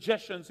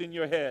suggestions in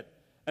your head.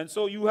 And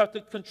so you have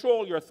to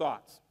control your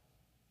thoughts.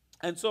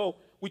 And so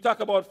we talk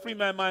about free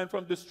my mind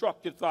from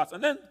destructive thoughts.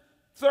 And then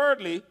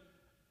thirdly,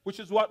 which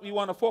is what we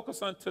want to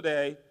focus on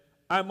today,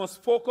 I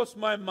must focus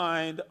my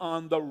mind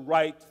on the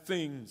right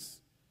things.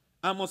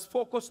 I must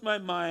focus my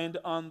mind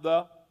on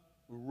the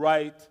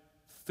right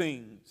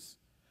things.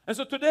 And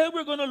so today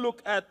we're going to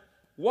look at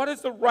what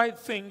is the right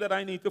thing that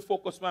I need to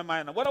focus my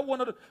mind on. What I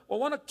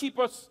want to keep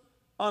us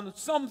on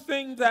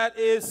something that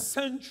is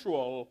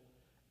central,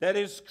 that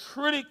is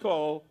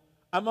critical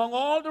among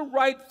all the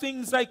right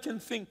things I can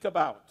think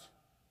about.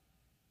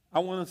 I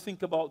want to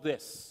think about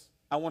this.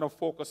 I want to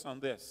focus on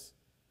this.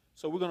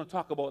 So we're going to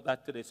talk about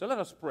that today. So let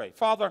us pray.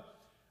 Father,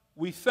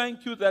 we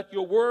thank you that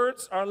your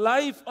words are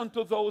life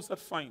unto those that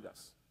find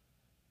us,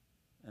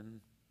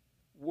 and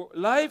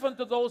life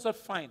unto those that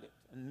find it,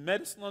 and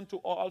medicine unto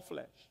all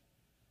flesh.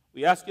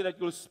 We ask you that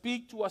you'll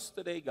speak to us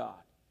today, God.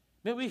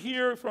 May we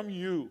hear from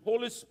you.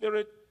 Holy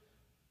Spirit,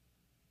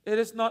 it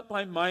is not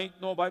by might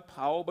nor by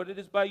power, but it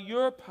is by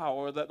your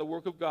power that the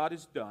work of God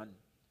is done.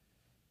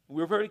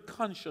 We're very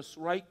conscious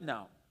right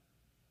now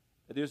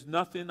that there's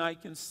nothing I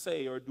can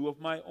say or do of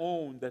my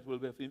own that will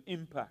have an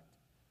impact.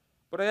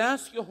 But I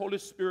ask you, Holy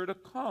Spirit, to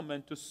come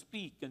and to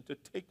speak and to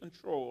take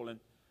control and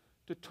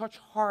to touch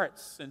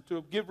hearts and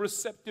to give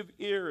receptive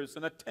ears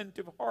and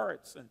attentive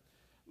hearts. And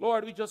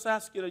Lord, we just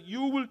ask you that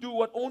you will do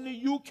what only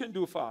you can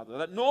do, Father,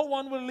 that no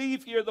one will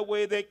leave here the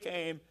way they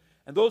came,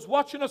 and those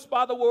watching us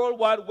by the World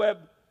Wide Web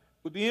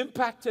would be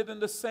impacted in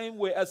the same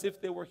way as if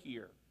they were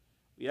here.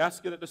 We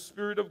ask you that the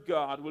Spirit of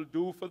God will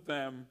do for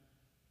them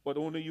what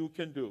only you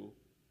can do.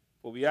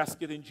 For we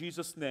ask it in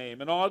Jesus'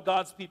 name. And all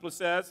God's people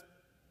says,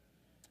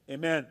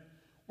 amen.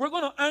 We're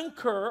going to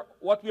anchor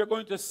what we are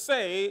going to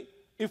say.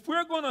 If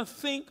we're going to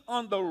think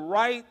on the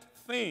right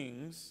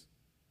things,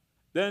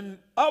 then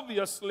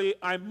obviously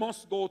I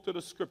must go to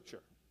the Scripture.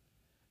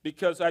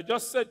 Because I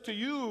just said to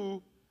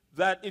you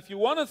that if you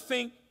want to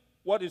think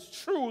what is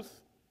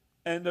truth,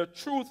 and the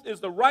truth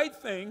is the right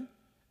thing,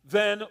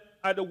 then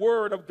at the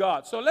Word of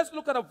God. So let's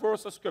look at a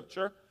verse of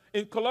Scripture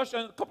in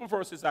Colossians, a couple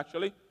verses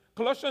actually.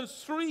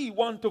 Colossians 3,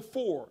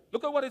 1-4.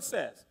 Look at what it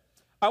says.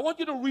 I want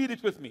you to read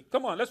it with me.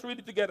 Come on, let's read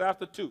it together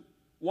after 2.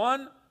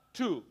 1,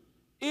 2.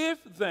 If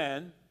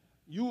then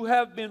you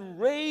have been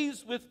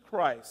raised with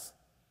Christ,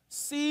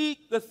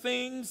 seek the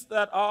things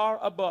that are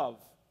above,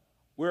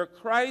 where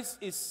Christ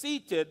is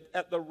seated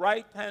at the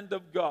right hand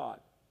of God.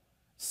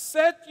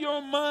 Set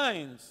your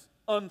minds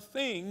on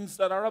things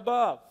that are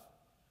above,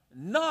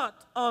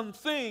 not on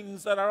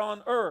things that are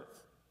on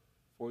earth.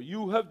 For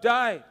you have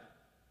died,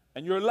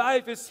 and your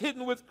life is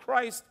hidden with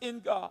Christ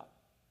in God.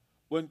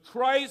 When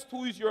Christ,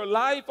 who is your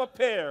life,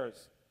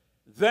 appears,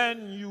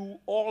 then you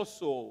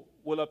also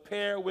will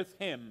appear with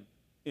him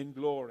in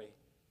glory.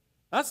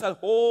 That's a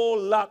whole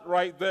lot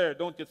right there,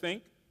 don't you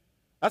think?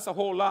 That's a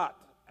whole lot.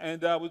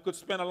 And we could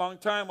spend a long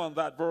time on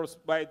that verse,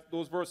 by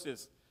those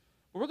verses.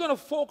 But we're going to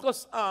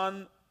focus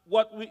on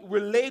what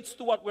relates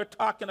to what we're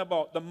talking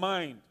about, the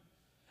mind.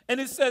 And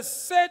it says,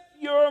 set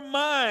your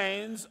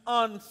minds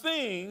on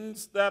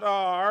things that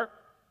are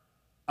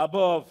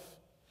above.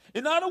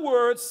 In other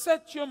words,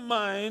 set your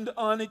mind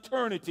on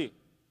eternity.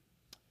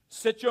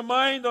 Set your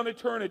mind on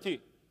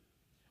eternity.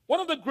 One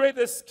of the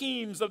greatest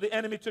schemes of the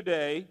enemy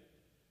today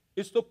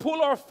is to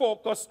pull our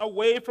focus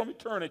away from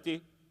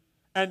eternity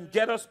and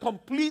get us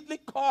completely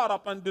caught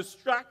up and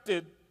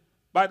distracted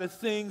by the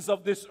things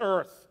of this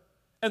earth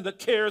and the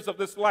cares of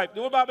this life.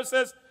 The Bible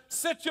says,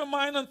 set your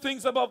mind on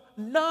things above,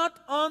 not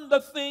on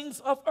the things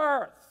of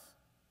earth.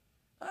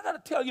 I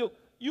got to tell you,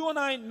 you and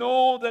I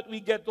know that we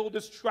get so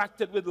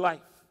distracted with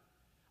life,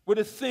 with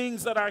the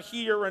things that are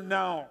here and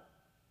now.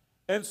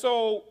 And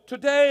so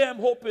today I'm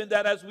hoping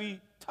that as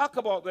we talk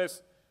about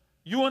this,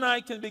 you and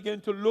I can begin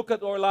to look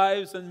at our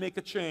lives and make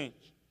a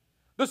change.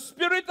 The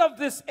spirit of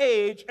this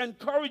age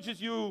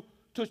encourages you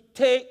to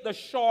take the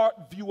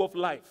short view of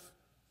life.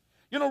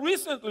 You know,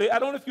 recently, I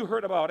don't know if you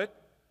heard about it,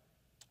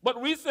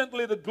 but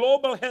recently the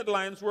global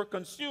headlines were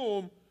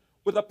consumed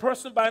with a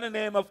person by the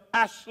name of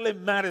Ashley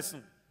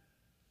Madison.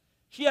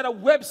 She had a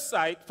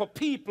website for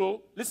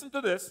people, listen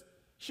to this,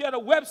 she had a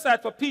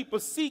website for people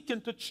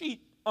seeking to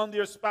cheat on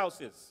their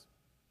spouses.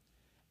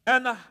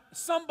 And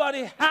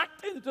somebody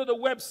hacked into the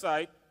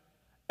website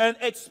and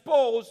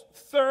exposed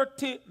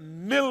 30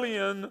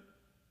 million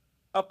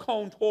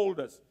account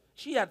holders.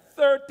 She had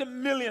 30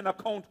 million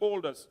account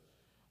holders,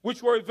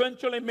 which were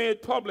eventually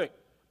made public.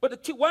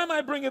 But why am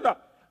I bringing it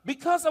up?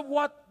 Because of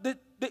what the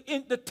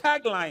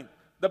tagline,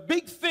 the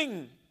big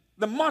thing,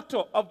 the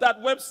motto of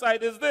that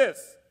website is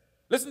this.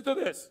 Listen to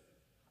this.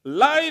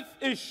 Life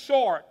is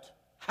short,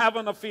 have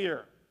an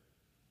affair.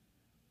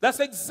 That's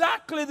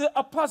exactly the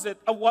opposite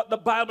of what the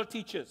Bible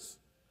teaches.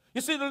 You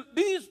see,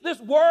 this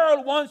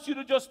world wants you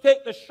to just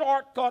take the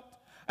shortcut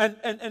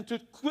and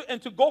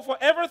to go for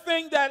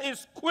everything that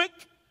is quick,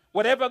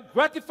 whatever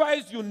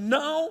gratifies you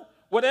now,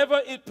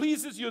 whatever it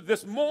pleases you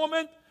this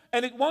moment,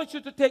 and it wants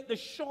you to take the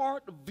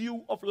short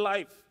view of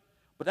life.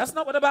 But that's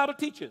not what the Bible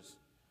teaches.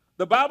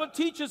 The Bible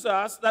teaches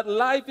us that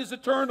life is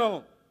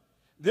eternal.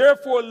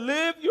 Therefore,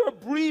 live your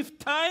brief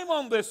time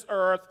on this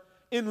earth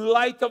in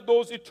light of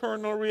those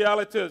eternal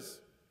realities.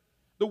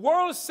 The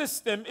world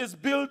system is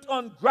built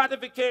on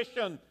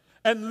gratification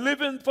and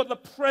living for the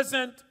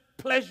present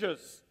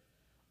pleasures.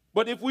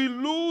 But if we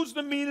lose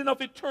the meaning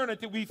of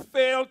eternity, we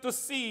fail to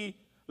see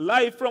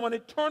life from an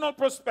eternal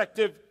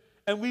perspective,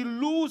 and we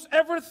lose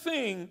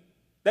everything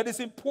that is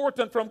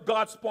important from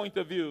God's point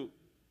of view.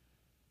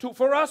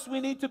 For us,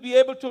 we need to be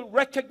able to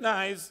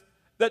recognize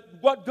that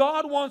what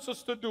God wants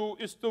us to do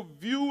is to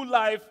view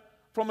life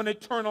from an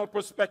eternal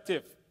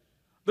perspective.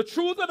 The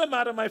truth of the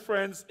matter, my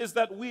friends, is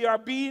that we are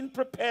being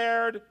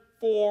prepared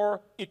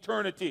for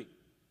eternity.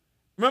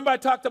 Remember, I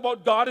talked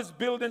about God is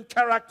building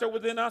character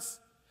within us,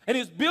 and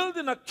He's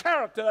building a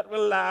character that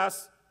will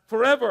last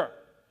forever.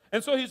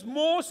 And so He's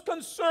most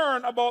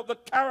concerned about the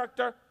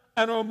character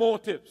and our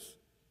motives.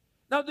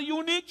 Now, the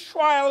unique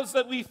trials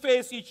that we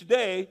face each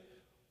day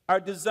are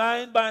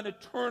designed by an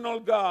eternal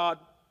God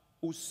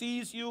who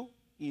sees you,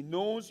 He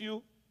knows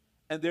you,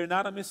 and they're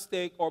not a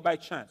mistake or by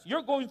chance.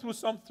 You're going through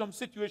some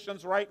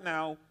situations right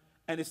now,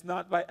 and it's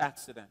not by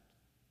accident.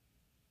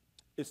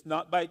 It's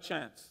not by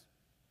chance.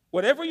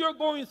 Whatever you're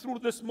going through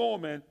this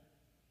moment,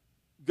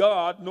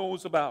 God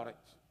knows about it,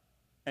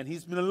 and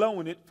He's been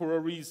allowing it for a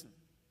reason.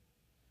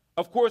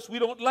 Of course, we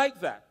don't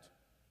like that.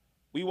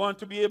 We want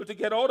to be able to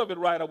get out of it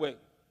right away.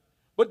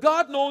 But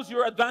God knows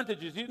your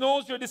advantages. He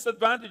knows your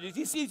disadvantages.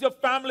 He sees your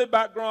family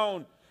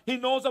background. He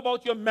knows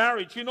about your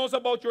marriage. He knows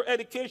about your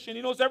education.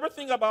 He knows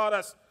everything about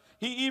us.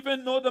 He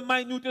even knows the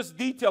minutest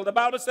detail. The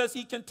Bible says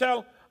He can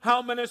tell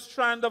how many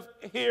strands of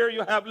hair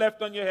you have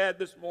left on your head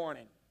this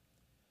morning.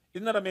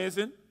 Isn't that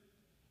amazing?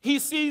 He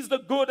sees the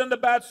good and the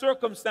bad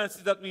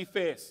circumstances that we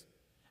face.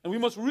 And we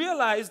must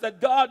realize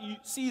that God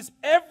sees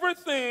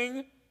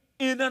everything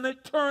in an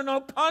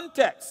eternal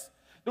context.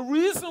 The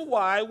reason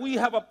why we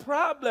have a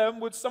problem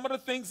with some of the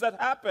things that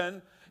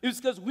happen is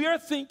because we are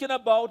thinking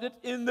about it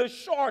in the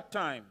short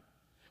time.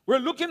 We're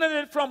looking at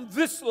it from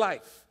this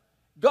life.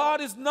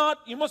 God is not,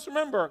 you must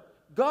remember,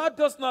 God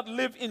does not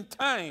live in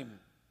time.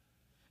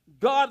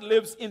 God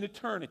lives in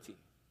eternity.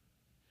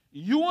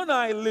 You and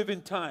I live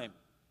in time.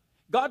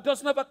 God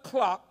doesn't have a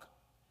clock.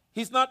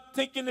 He's not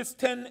thinking it's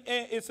 10,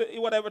 it's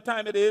whatever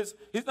time it is.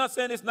 He's not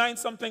saying it's 9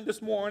 something this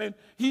morning.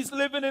 He's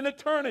living in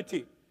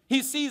eternity.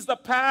 He sees the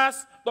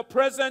past, the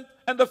present,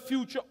 and the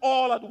future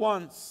all at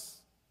once.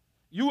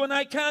 You and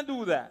I can't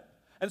do that.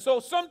 And so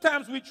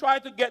sometimes we try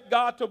to get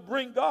God to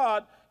bring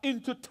God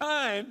into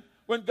time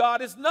when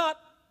God is not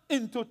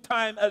into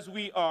time as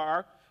we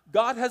are.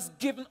 God has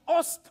given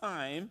us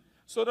time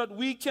so that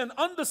we can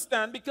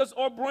understand, because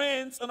our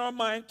brains and our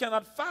mind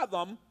cannot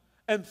fathom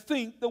and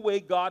think the way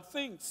God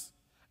thinks.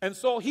 And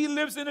so He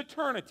lives in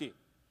eternity.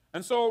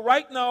 And so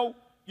right now,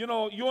 you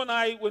know, you and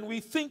I, when we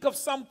think of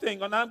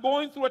something, and I'm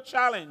going through a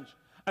challenge,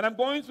 and I'm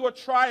going through a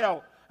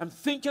trial, I'm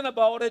thinking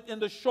about it in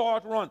the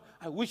short run.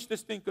 I wish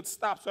this thing could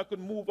stop so I could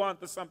move on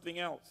to something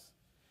else.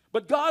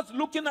 But God's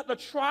looking at the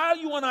trial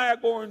you and I are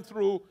going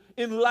through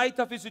in light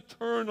of His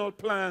eternal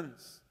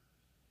plans.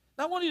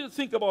 Now, I want you to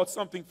think about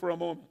something for a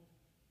moment.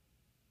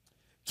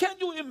 Can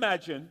you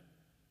imagine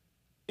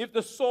if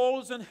the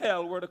souls in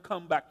hell were to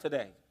come back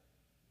today?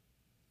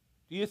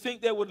 Do you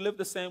think they would live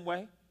the same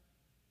way?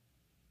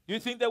 Do you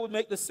think they would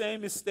make the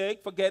same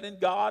mistake, forgetting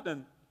God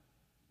and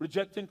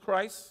rejecting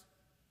Christ?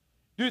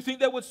 Do you think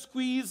they would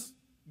squeeze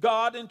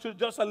God into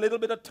just a little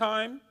bit of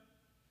time?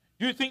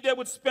 Do you think they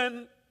would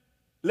spend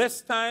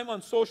less time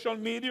on social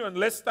media and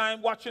less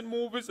time watching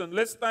movies and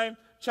less time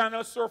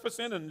channel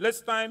surfacing and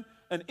less time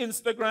on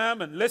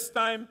Instagram and less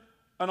time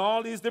on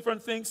all these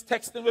different things,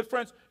 texting with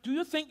friends? Do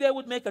you think they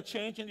would make a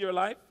change in your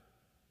life?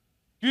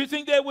 Do you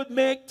think they would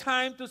make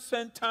time to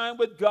spend time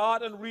with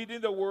God and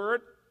reading the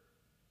Word?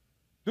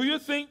 Do you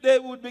think they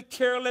would be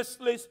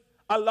carelessly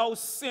allow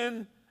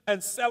sin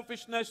and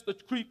selfishness to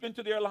creep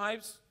into their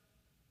lives?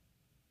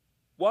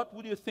 What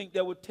would you think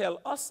they would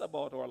tell us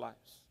about our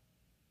lives?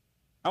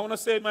 I want to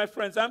say, my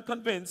friends, I'm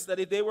convinced that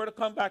if they were to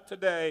come back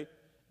today,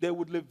 they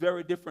would live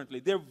very differently.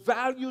 Their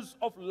values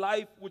of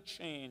life would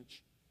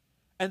change,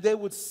 and they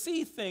would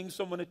see things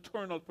from an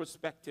eternal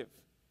perspective.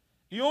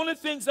 The only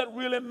things that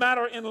really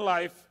matter in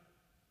life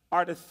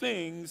are the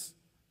things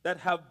that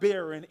have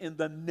bearing in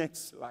the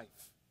next life.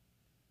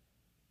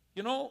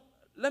 You know,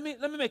 let me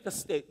make a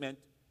statement.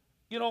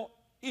 You know,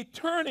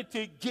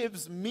 eternity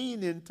gives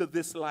meaning to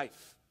this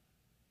life.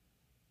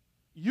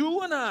 You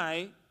and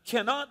I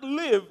cannot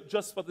live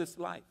just for this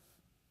life.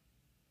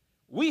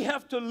 we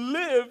have to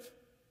live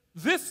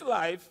this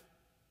life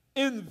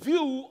in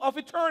view of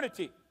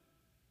eternity.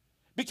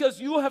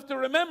 Because you have to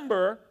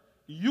remember,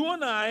 you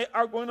and I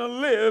are going to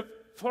live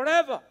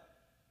forever.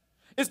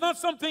 It's not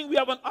something we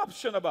have an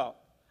option about.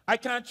 I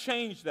can't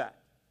change that.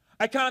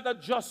 I can't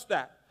adjust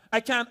that. I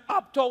can't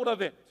opt out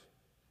of it.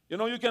 You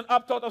know, you can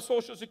opt out of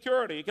Social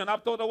Security. You can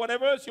opt out of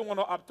whatever else you want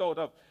to opt out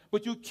of.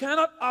 But you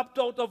cannot opt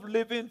out of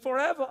living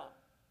forever.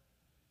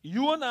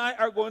 You and I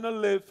are going to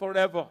live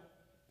forever.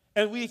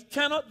 And we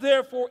cannot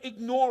therefore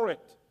ignore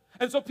it.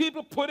 And so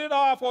people put it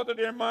off out of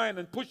their mind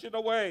and push it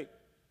away.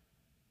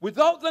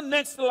 Without the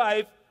next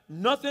life,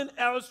 nothing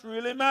else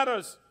really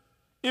matters.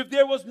 If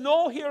there was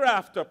no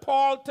hereafter,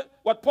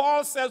 what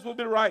Paul says will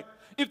be right.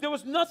 If there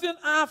was nothing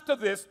after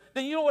this,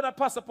 then you know what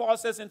Apostle Paul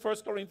says in 1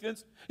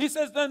 Corinthians? He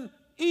says, then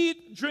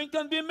eat, drink,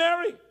 and be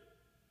merry.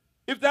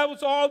 If that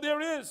was all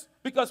there is,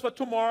 because for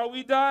tomorrow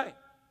we die.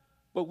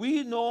 But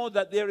we know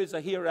that there is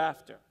a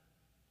hereafter.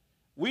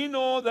 We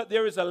know that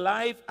there is a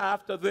life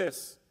after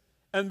this.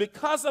 And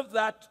because of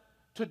that,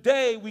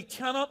 today we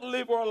cannot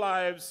live our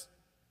lives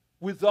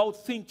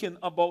without thinking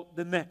about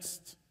the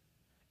next.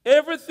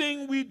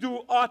 Everything we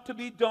do ought to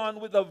be done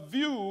with a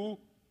view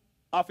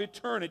of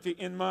eternity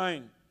in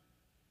mind.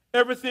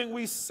 Everything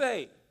we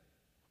say,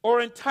 our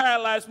entire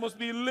lives must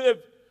be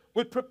lived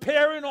with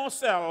preparing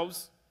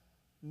ourselves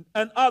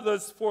and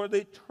others for the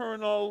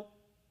eternal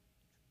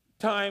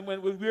time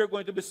when we are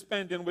going to be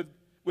spending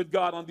with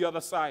God on the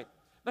other side.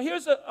 Now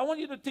I want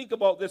you to think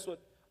about this,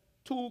 what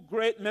two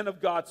great men of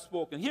God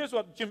spoke. And here's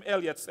what Jim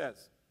Elliot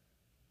says.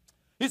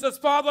 He says,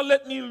 Father,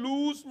 let me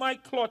lose my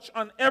clutch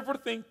on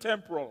everything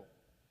temporal.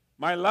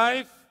 My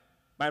life,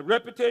 my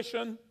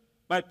reputation,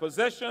 my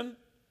possession.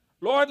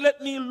 Lord, let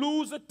me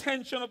lose the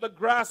tension of the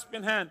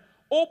grasping hand.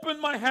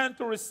 Open my hand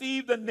to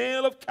receive the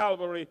nail of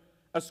Calvary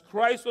as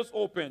Christ was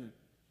open.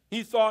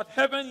 He thought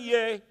heaven,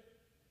 yea,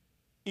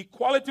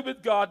 equality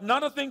with God,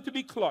 not a thing to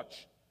be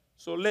clutched.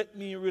 So let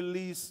me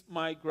release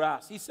my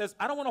grasp. He says,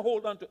 I don't want to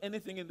hold on to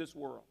anything in this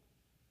world.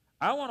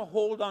 I don't want to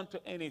hold on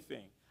to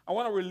anything. I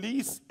want to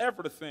release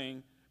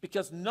everything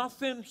because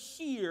nothing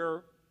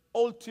here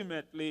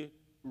ultimately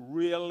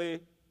really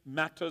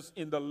matters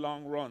in the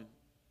long run.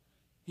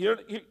 Here,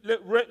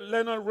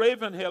 Leonard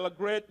Ravenhill, a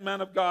great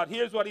man of God,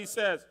 here's what he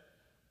says.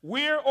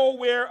 Where, oh,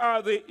 where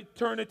are the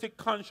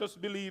eternity-conscious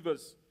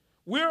believers?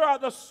 Where are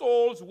the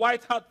souls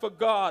white hot for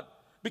God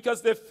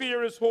because they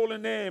fear His holy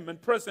name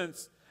and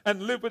presence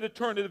and live with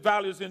eternity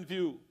values in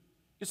view?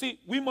 You see,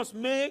 we must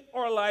make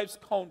our lives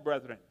count,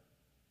 brethren.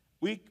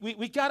 We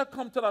got to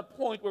come to that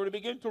point where we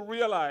begin to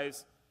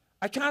realize,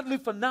 I can't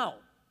live for now.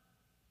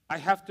 I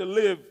have to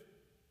live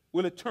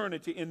with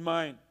eternity in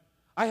mind.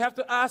 I have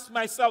to ask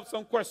myself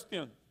some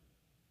question.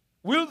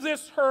 Will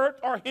this hurt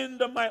or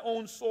hinder my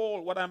own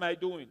soul? What am I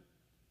doing?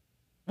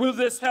 Will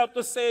this help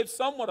to save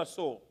somewhat a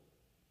soul?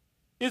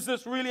 Is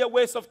this really a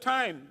waste of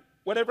time?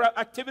 Whatever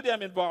activity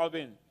I'm involved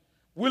in,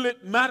 will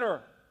it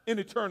matter in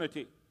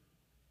eternity?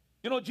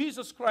 You know,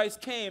 Jesus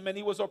Christ came and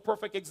He was our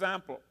perfect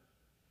example.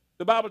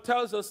 The Bible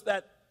tells us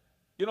that,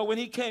 you know, when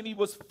He came, He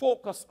was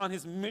focused on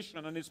His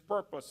mission and His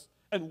purpose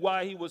and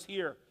why He was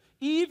here.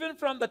 Even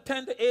from the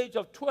tender age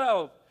of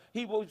 12,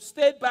 He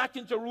stayed back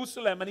in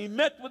Jerusalem and He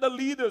met with the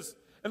leaders.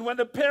 And when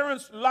the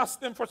parents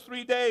lost Him for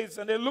 3 days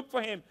and they looked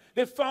for Him,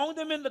 they found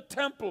Him in the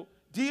temple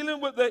dealing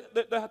with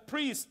the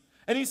priest.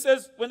 And He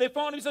says, when they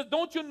found Him, He says,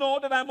 don't you know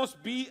that I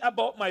must be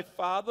about my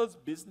Father's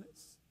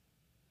business?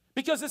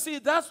 Because you see,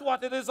 that's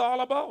what it is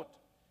all about.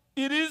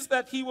 It is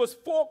that He was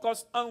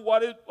focused on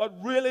what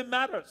really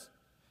matters.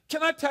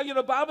 Can I tell you,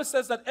 the Bible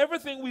says that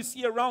everything we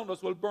see around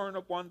us will burn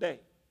up one day.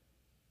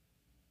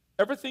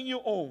 Everything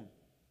you own,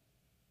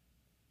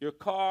 your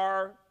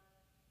car,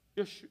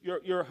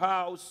 your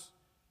house,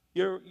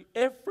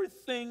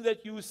 everything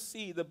that you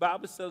see, the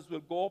Bible says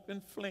will go up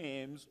in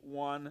flames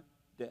one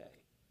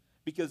day.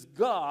 Because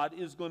God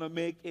is going to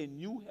make a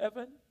new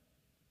heaven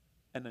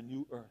and a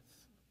new earth.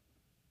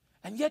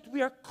 And yet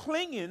we are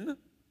clinging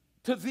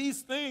to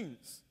these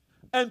things.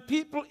 And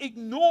people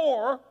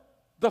ignore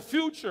the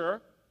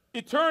future,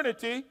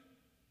 eternity,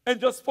 and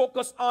just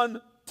focus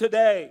on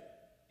today.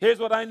 Here's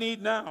what I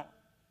need now.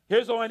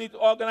 Here's how I need to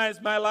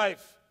organize my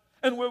life.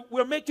 And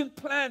we're making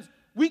plans.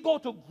 We go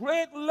to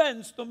great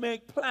lengths to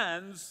make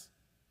plans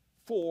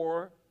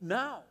for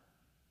now.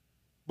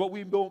 But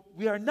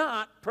we are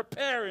not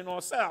preparing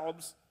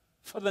ourselves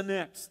for the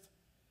next.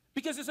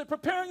 Because it's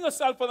preparing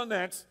yourself for the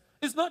next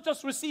is not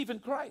just receiving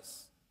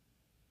Christ.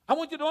 I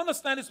want you to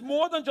understand it's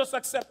more than just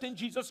accepting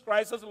Jesus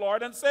Christ as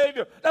Lord and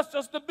Savior. That's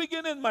just the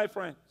beginning, my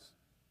friends.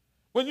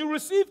 When you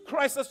receive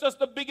Christ, that's just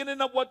the beginning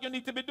of what you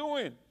need to be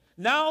doing.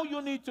 Now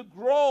you need to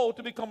grow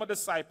to become a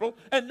disciple,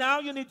 and now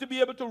you need to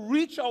be able to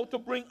reach out to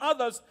bring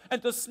others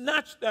and to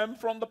snatch them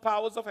from the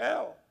powers of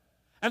hell.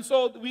 And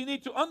so we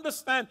need to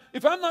understand,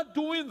 if I'm not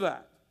doing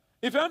that,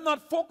 if I'm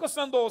not focused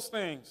on those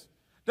things,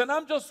 then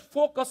I'm just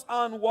focused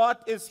on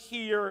what is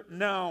here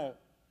now.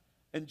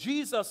 And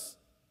Jesus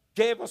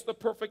gave us the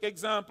perfect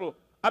example.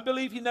 I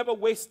believe He never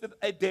wasted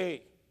a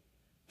day.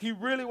 He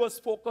really was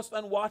focused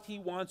on what He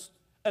wants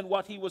and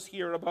what He was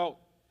here about.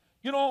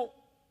 You know,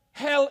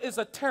 hell is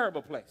a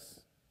terrible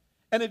place.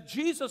 And if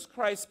Jesus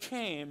Christ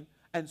came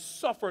and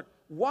suffered,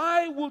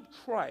 why would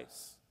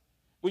Christ,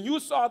 when you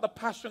saw the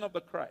Passion of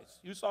the Christ,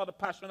 you saw the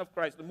Passion of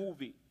Christ, the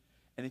movie,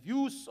 and if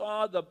you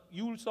saw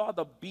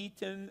the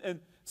beating, and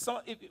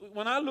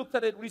when I looked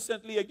at it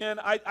recently again,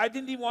 I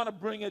didn't even want to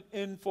bring it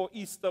in for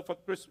Easter, for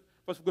Christmas,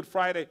 for Good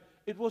Friday.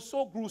 It was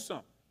so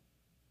gruesome.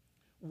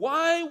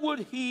 Why would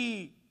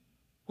he,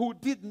 who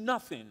did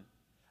nothing,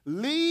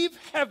 leave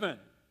heaven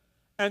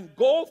and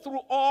go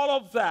through all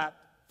of that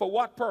for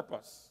what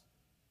purpose?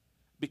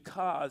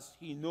 Because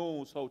he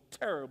knows how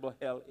terrible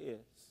hell is.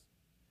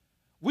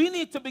 We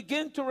need to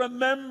begin to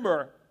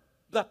remember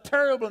the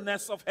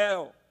terribleness of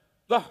hell,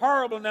 the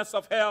horribleness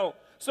of hell,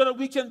 so that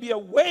we can be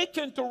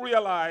awakened to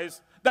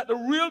realize that the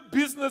real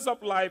business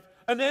of life,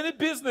 and any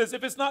business,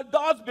 if it's not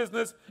God's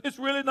business, it's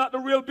really not the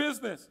real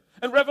business.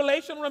 And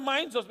Revelation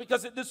reminds us,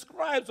 because it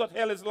describes what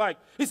hell is like.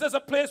 He says, a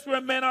place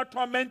where men are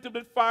tormented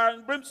with fire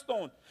and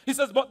brimstone. He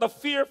says, but the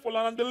fearful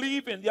and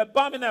unbelieving, the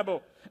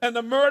abominable, and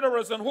the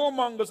murderers and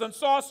whoremongers and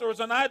sorcerers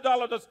and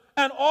idolaters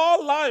and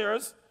all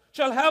liars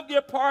shall have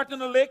their part in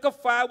the lake of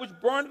fire which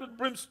burns with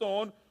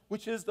brimstone,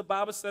 which is, the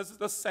Bible says, is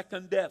the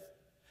second death.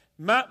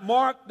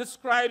 Mark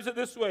describes it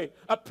this way: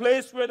 a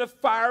place where the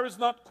fire is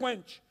not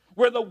quenched,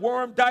 where the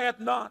worm dieth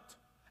not.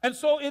 And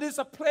so it is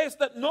a place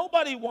that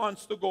nobody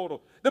wants to go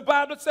to. The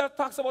Bible itself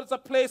talks about it's a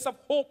place of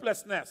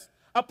hopelessness,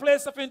 a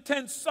place of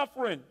intense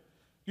suffering.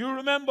 You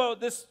remember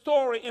this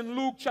story in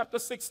Luke chapter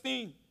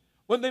 16,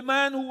 when the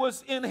man who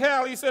was in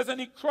hell, he says,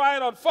 and he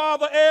cried out,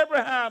 Father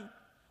Abraham,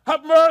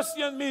 have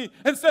mercy on me,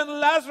 and send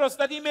Lazarus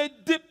that he may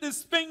dip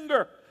his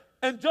finger,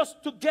 and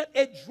just to get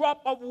a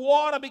drop of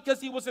water because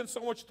he was in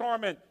so much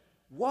torment.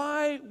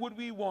 Why would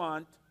we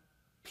want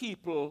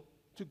people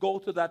to go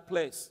to that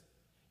place?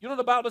 You know,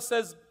 the Bible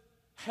says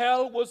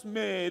hell was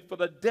made for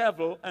the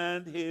devil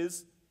and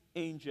his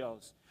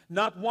angels.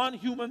 Not one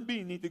human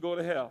being need to go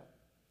to hell.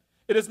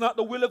 It is not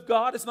the will of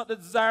God. It's not the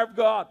desire of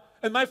God.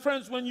 And my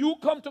friends, when you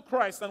come to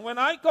Christ, and when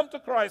I come to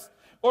Christ,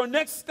 our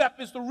next step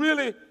is to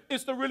really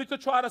to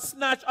try to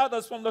snatch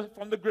others from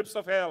the grips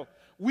of hell.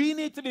 We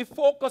need to be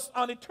focused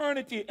on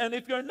eternity. And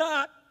if you're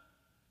not,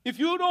 if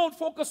you don't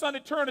focus on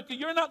eternity,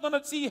 you're not going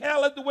to see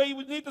hell the way you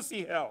would need to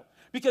see hell,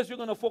 because you're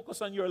going to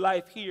focus on your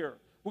life here.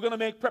 We're going to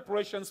make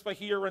preparations for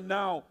here and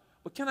now.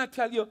 But can I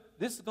tell you,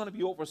 this is going to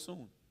be over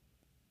soon.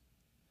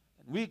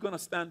 And we're going to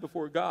stand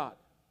before God.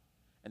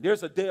 And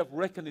there's a day of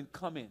reckoning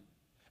coming.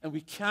 And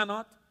we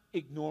cannot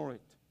ignore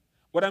it.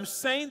 What I'm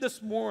saying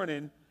this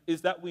morning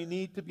is that we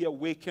need to be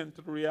awakened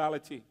to the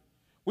reality.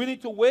 We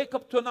need to wake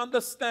up to and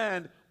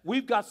understand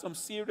we've got some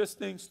serious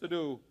things to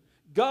do.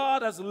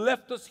 God has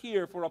left us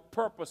here for a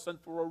purpose and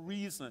for a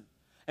reason.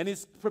 And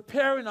He's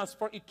preparing us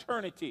for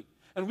eternity.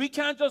 And we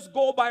can't just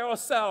go by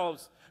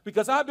ourselves,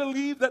 because I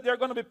believe that there are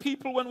going to be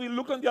people, when we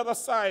look on the other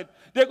side,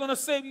 they're going to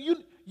say,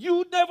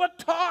 you never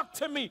talked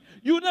to me.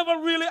 You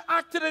never really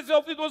acted as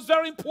if it was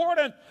very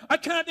important. I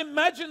can't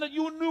imagine that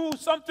you knew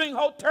something,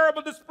 how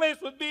terrible this place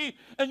would be,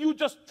 and you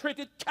just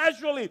treated it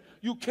casually.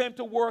 You came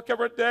to work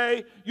every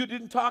day. You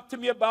didn't talk to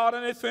me about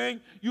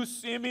anything. You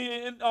see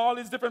me in all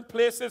these different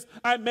places.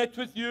 I met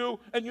with you,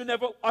 and you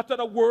never uttered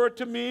a word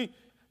to me.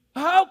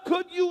 How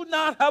could you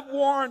not have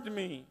warned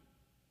me?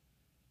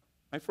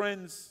 My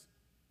friends,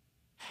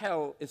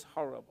 hell is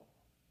horrible.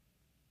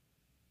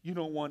 You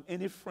don't want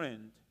any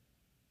friend,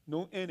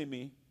 no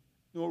enemy,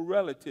 no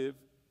relative,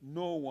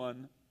 no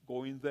one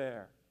going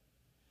there.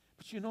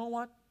 But you know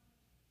what?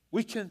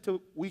 We tend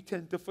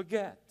to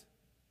forget.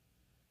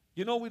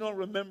 You know, we don't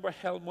remember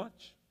hell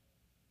much,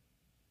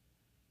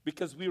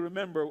 because we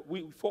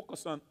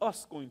focus on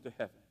us going to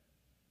heaven.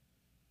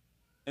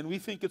 And we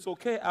think it's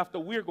okay after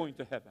we're going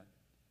to heaven.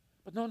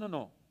 But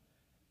no.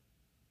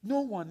 No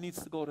one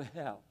needs to go to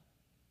hell.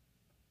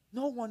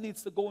 No one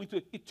needs to go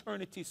into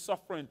eternity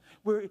suffering,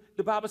 where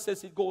the Bible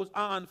says it goes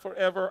on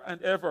forever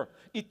and ever.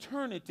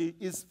 Eternity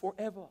is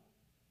forever.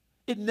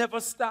 It never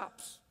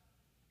stops.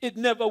 It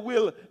never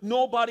will.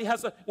 Nobody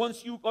has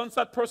once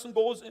that person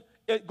goes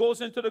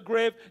into the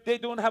grave, they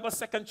don't have a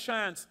second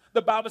chance.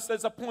 The Bible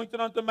says, appointed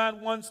unto man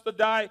once to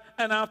die,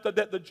 and after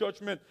that the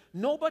judgment.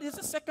 Nobody has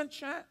a second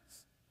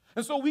chance.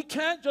 And so we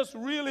can't just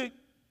really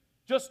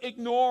just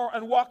ignore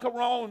and walk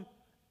around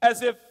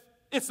as if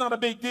it's not a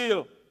big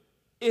deal.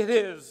 It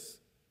is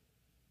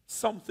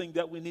something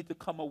that we need to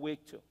come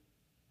awake to.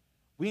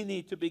 We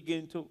need to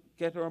begin to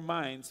get our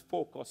minds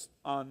focused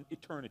on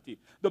eternity.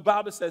 The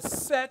Bible says,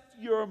 set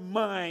your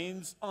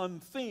minds on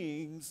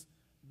things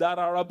that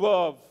are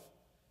above,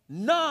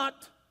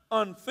 not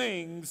on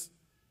things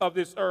of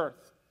this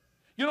earth.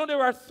 You know,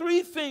 there are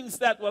three things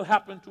that will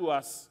happen to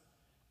us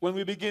when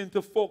we begin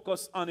to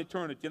focus on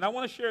eternity. And I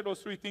want to share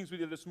those three things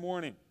with you this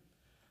morning.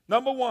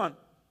 Number one,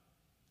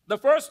 the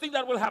first thing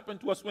that will happen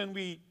to us when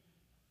we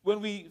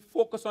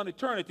focus on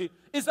eternity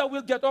is that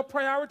we'll get our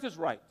priorities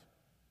right.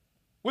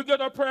 We'll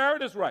get our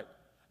priorities right.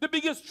 The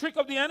biggest trick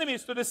of the enemy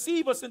is to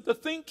deceive us into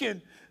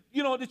thinking,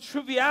 the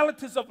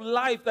trivialities of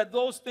life, that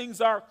those things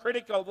are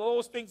critical,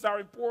 those things are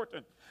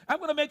important. I'm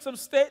going to make some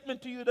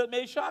statement to you that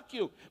may shock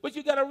you. But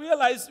you got to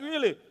realize,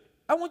 really,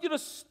 I want you to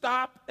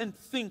stop and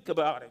think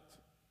about it.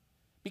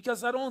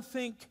 Because I don't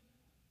think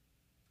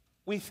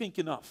we think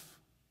enough.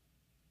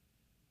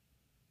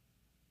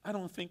 I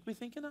don't think we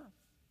think enough.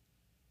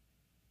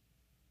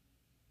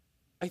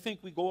 I think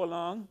we go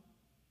along,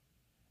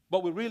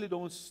 but we really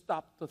don't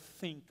stop to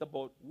think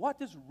about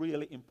what is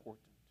really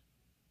important.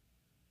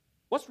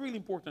 What's really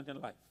important in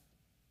life?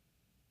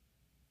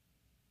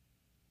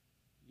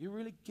 You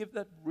really give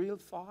that real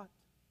thought?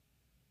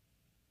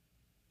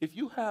 If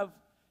you have,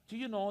 do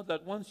you know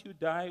that once you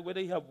die, whether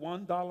you have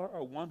 $1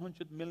 or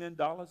 $100 million,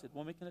 it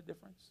won't make any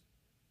difference?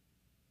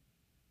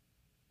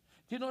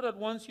 Do you know that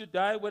once you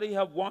die, whether you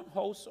have one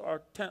house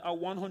or 10 or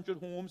 100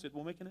 homes, it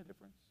won't make any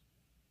difference?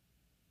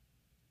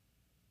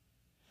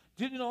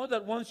 Do you know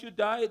that once you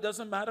die, it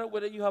doesn't matter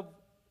whether you have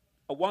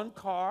one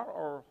car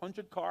or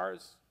 100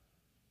 cars?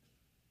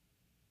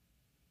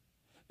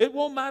 It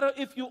won't matter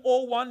if you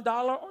owe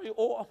 $1 or you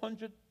owe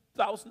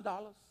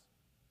 $100,000.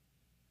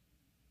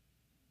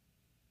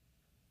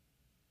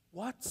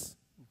 What's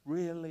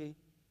really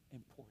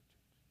important?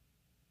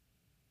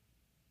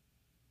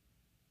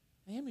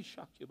 Now, let me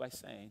shock you by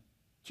saying,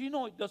 do you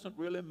know it doesn't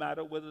really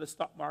matter whether the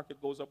stock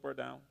market goes up or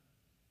down?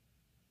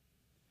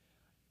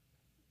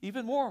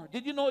 Even more,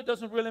 did you know it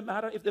doesn't really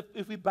matter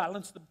if we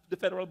balance the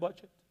federal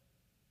budget?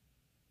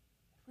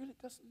 It really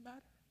doesn't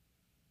matter.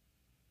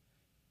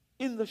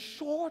 In the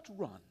short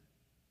run,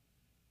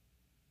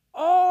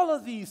 all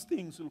of these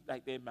things look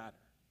like they matter.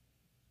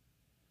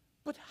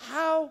 But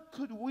how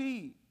could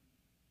we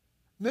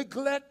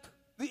neglect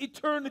the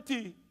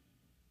eternity,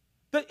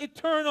 the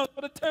eternal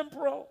or the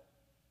temporal?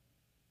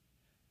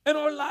 And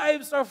our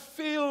lives are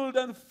filled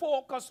and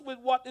focused with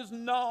what is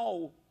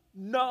now.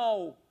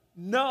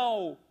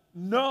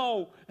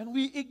 And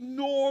we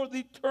ignore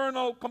the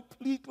eternal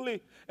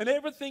completely. And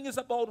everything is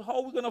about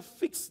how we're going to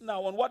fix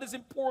now and what is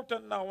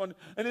important now. And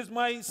is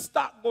my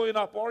stock going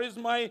up? Or is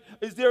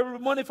there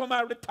money for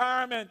my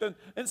retirement?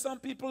 And some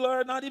people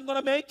are not even going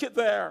to make it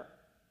there.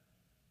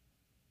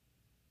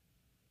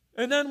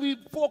 And then we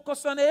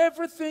focus on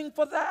everything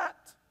for that.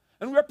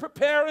 And we're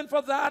preparing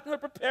for that, and we're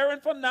preparing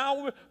for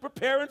now, we're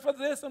preparing for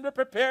this, and we're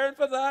preparing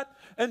for that.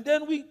 And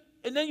then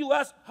you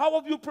ask, how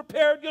have you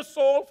prepared your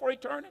soul for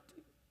eternity?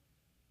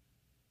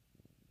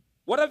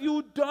 What have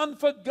you done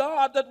for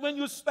God that when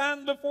you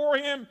stand before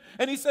Him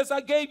and He says,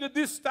 I gave you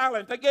this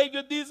talent, I gave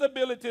you these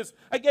abilities,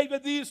 I gave you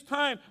this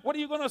time, what are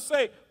you going to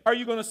say? Are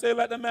you going to say,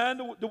 like the man,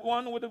 the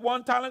one with the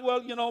one talent,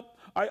 well, you know,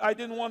 I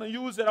didn't want to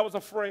use it, I was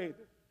afraid.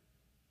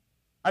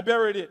 I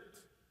buried it.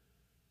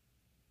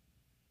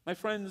 My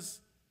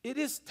friends, it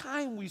is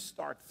time we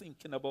start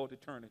thinking about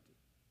eternity.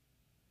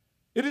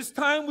 It is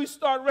time we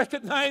start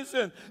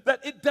recognizing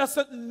that it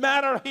doesn't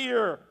matter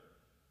here.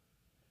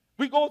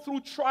 We go through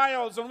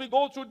trials and we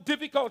go through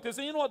difficulties.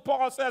 And you know what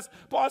Paul says?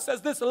 Paul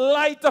says this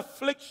light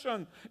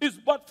affliction is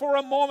but for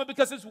a moment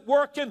because it's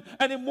working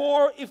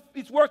anymore. If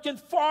it's working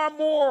far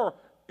more,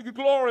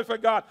 glory for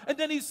God. And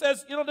then he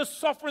says, you know, the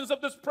sufferings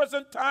of this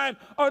present time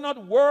are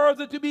not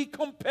worthy to be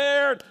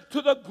compared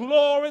to the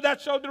glory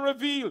that shall be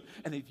revealed.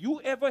 And if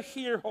you ever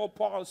hear how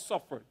Paul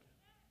suffered,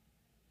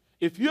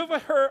 if you ever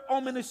heard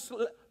how many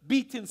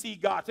beatings he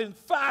got in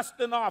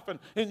fasting often,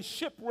 in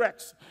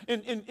shipwrecks,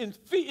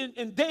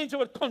 in danger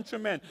with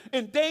countrymen,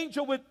 in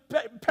danger with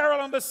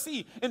peril on the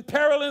sea, in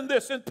peril in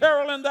this, in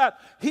peril in that.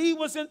 He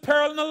was in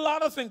peril in a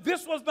lot of things.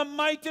 This was the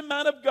mighty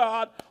man of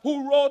God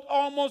who wrote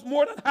almost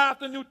more than half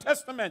the New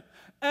Testament.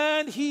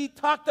 And he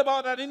talked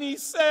about that, and he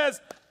says,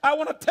 I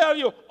want to tell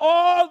you,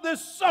 all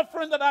this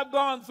suffering that I've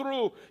gone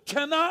through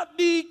cannot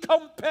be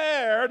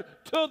compared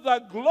to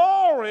the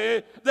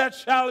glory that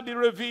shall be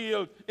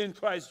revealed in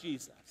Christ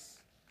Jesus.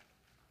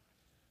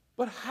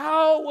 But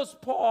how was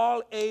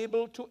Paul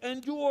able to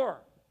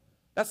endure?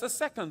 That's the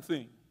second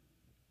thing.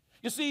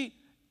 You see,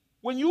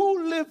 when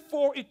you live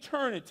for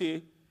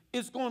eternity,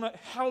 it's going to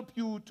help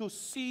you to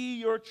see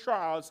your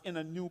trials in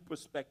a new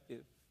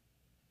perspective.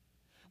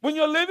 When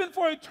you're living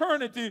for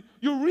eternity,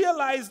 you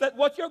realize that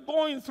what you're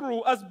going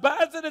through, as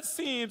bad as it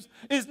seems,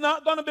 is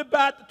not going to be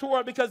bad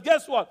toward, because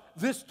guess what?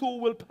 This too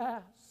will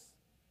pass.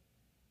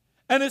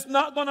 And it's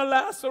not going to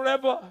last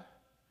forever.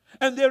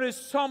 And there is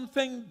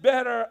something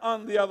better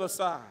on the other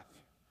side.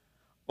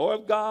 Oh,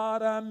 I've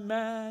got a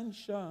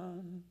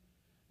mansion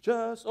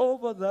just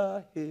over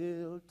the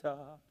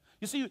hilltop.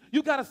 You see,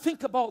 you got to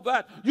think about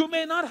that. You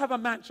may not have a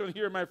mansion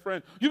here, my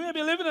friend. You may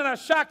be living in a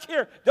shack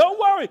here. Don't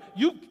worry.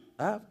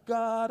 I've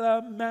got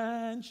a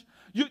mansion.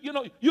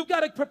 You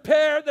got to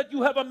prepare that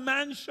you have a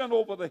mansion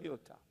over the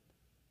hilltop.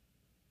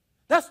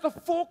 That's the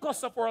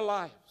focus of our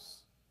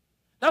lives.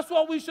 That's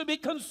what we should be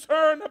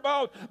concerned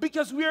about,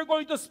 because we are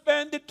going to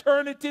spend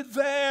eternity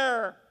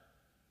there.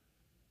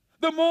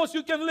 The most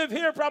you can live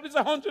here probably is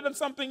 100 and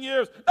something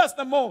years. That's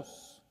the most.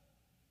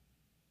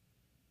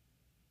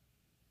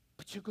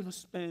 But you're going to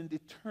spend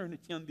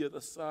eternity on the other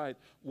side.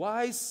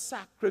 Why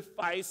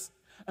sacrifice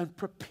and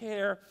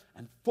prepare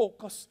and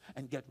focus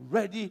and get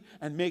ready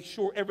and make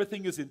sure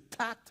everything is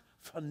intact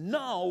for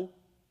now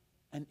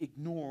and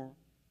ignore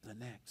the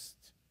next?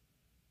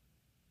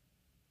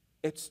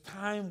 It's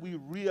time we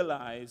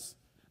realize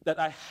that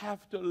I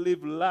have to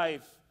live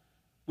life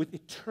with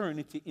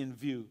eternity in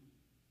view.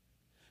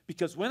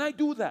 Because when I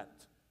do that,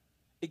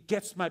 it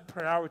gets my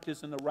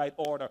priorities in the right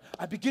order.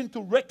 I begin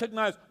to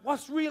recognize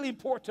what's really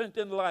important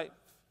in life.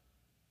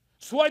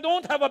 So I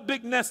don't have a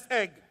big nest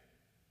egg.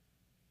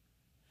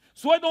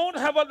 So I don't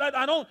have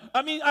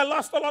I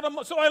lost a lot of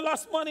money. So I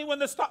lost money when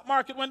the stock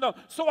market went down.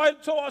 So I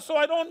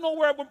don't know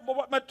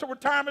what my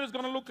retirement is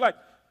going to look like.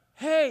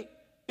 Hey,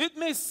 it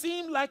may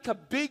seem like a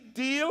big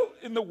deal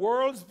in the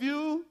world's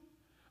view,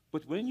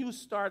 but when you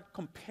start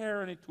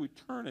comparing it to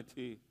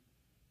eternity,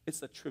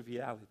 it's a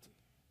triviality.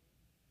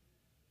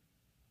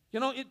 You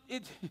know,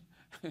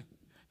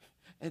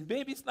 and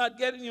maybe it's not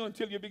getting you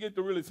until you begin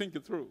to really think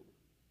it through.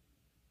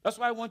 That's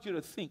why I want you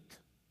to think.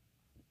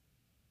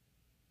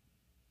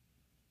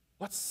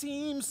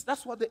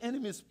 That's what the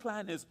enemy's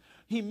plan is.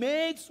 He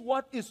makes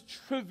what is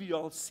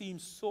trivial seem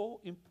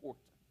so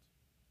important.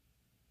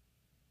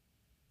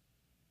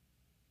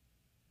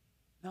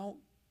 Now,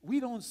 we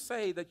don't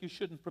say that you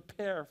shouldn't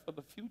prepare for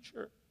the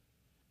future,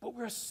 but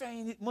we're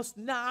saying it must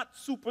not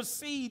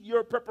supersede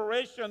your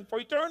preparation for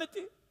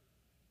eternity.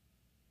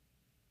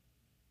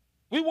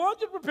 We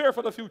want you to prepare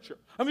for the future,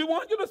 and we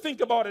want you to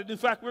think about it. In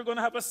fact, we're going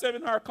to have a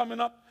seminar coming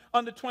up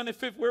on the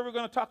 25th where we're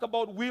going to talk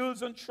about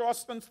wills and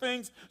trust and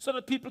things so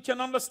that people can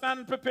understand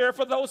and prepare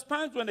for those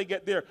times when they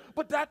get there.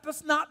 But that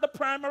is not the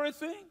primary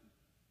thing.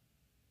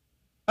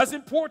 As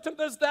important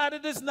as that,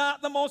 it is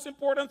not the most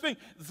important thing.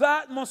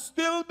 That must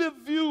still be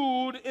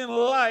viewed in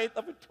light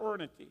of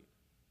eternity.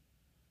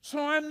 So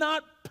I'm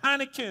not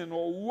panicking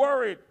or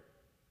worried.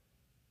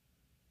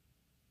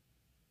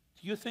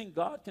 Do you think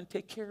God can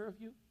take care of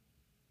you?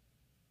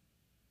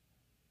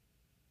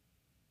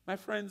 My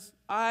friends,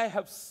 I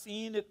have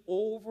seen it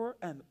over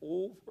and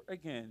over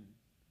again.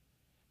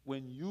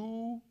 When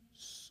you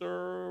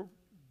serve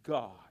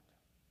God,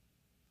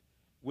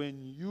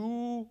 when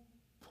you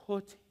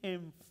put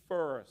Him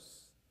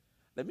first,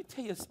 let me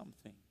tell you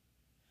something.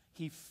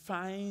 He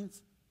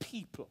finds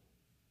people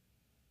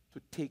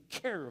to take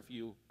care of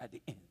you at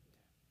the end.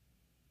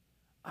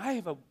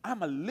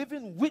 I'm a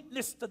living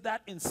witness to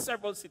that in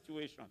several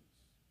situations.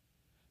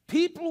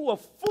 People who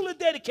have fully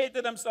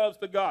dedicated themselves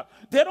to God.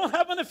 They don't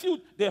have any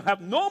future. They have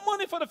no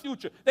money for the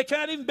future. They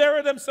can't even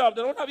bury themselves.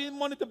 They don't have even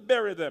money to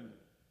bury them.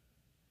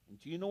 And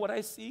do you know what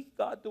I see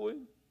God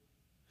doing?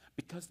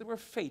 Because they were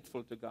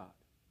faithful to God.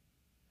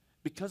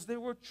 Because they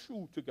were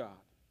true to God.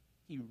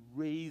 He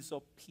raised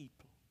up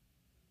people.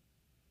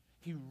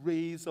 He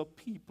raised up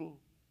people.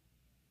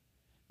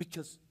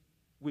 Because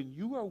when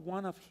you are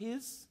one of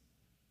His,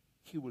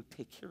 He will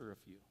take care of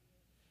you.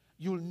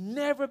 You'll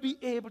never be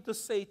able to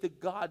say to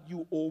God,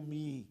 you owe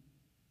me.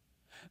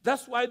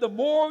 That's why the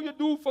more you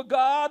do for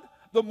God,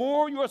 the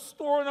more you are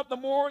storing up, the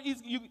more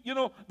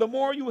the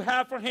more you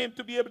have for Him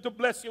to be able to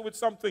bless you with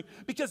something.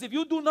 Because if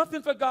you do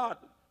nothing for God,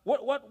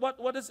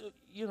 what is it?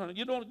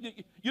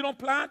 You don't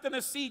plant in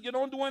a seed, you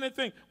don't do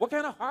anything. What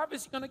kind of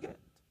harvest are you going to get?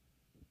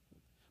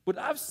 But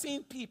I've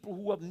seen people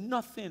who have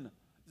nothing,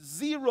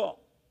 zero.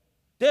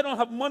 They don't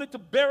have money to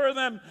bury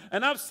them.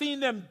 And I've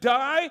seen them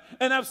die.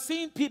 And I've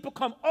seen people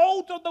come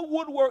out of the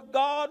woodwork.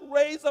 God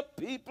raise up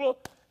people.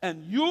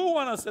 And you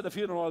want to say the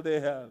funeral they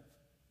have.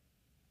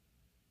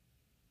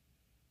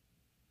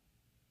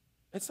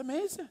 It's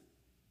amazing.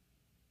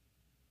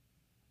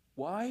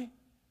 Why?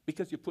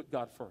 Because you put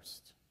God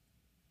first.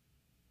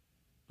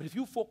 But if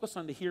you focus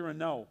on the here and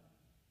now,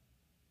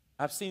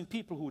 I've seen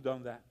people who've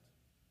done that.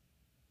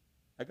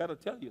 I got to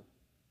tell you.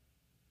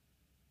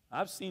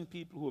 I've seen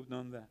people who have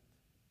done that.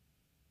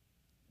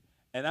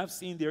 And I've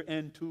seen their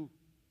end too.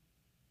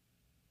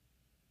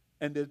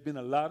 And there's been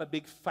a lot of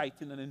big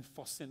fighting and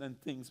fussing and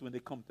things when they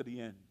come to the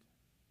end.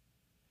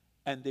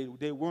 And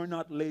they were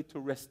not laid to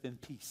rest in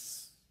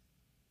peace.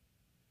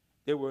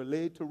 They were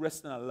laid to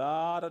rest in a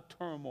lot of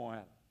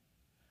turmoil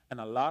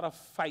and a lot of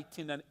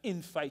fighting and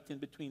infighting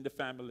between the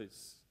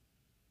families.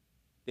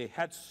 They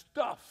had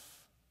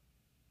stuff,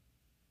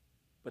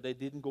 but they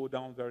didn't go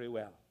down very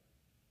well.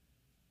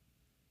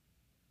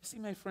 You see,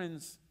 my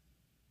friends,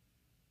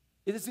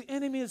 it is the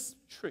enemy's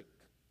trick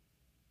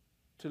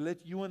to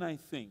let you and I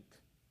think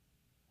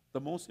the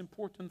most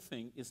important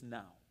thing is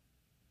now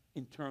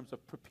in terms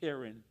of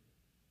preparing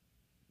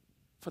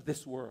for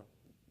this world.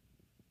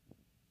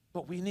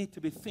 But we need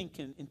to be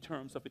thinking in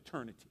terms of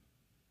eternity.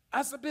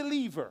 As a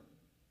believer,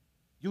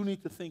 you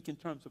need to think in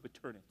terms of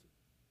eternity.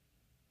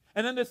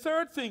 And then the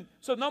third thing,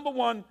 so number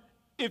one,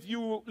 if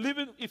you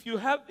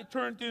have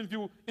eternity in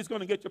view, it's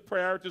going to get your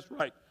priorities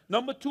right.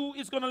 Number two,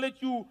 it's going to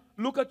let you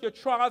look at your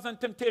trials and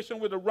temptation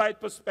with the right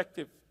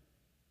perspective.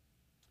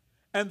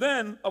 And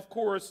then, of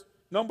course,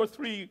 number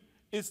three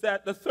is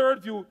that the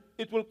third view,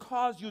 it will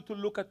cause you to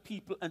look at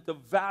people and to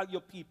value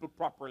people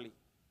properly.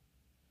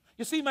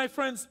 You see, my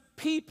friends,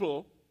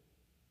 people,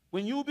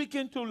 when you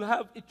begin to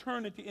have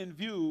eternity in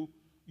view,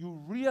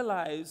 you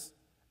realize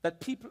that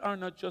people are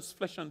not just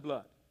flesh and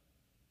blood.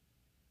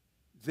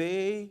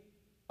 They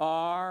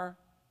are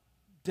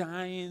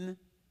dying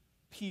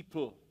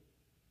people.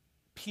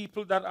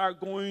 people that are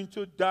going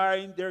to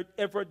die, they're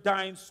ever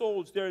dying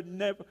souls. They're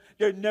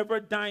never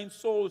dying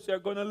souls. They're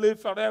going to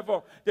live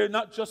forever. They're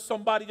not just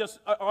somebody, just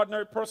an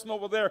ordinary person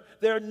over there.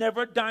 They're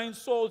never dying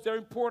souls. They're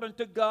important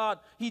to God.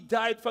 He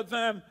died for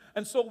them.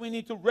 And so we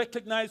need to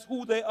recognize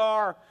who they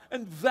are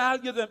and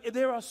value them.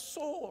 They're a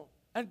soul.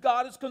 And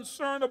God is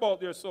concerned about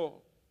their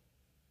soul.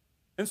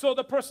 And so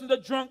the person, the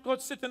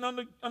drunkard sitting on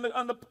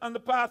the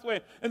pathway,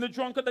 and the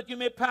drunkard that you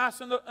may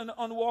pass on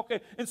the walkway,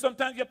 and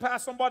sometimes you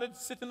pass somebody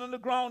sitting on the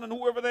ground, and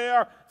whoever they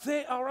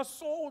are a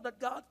soul that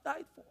God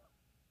died for.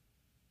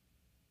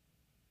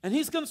 And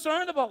He's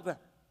concerned about them.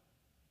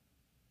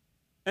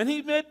 And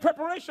He made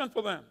preparation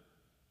for them.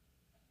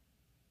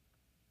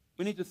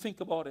 We need to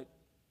think about it.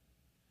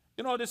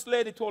 You know, this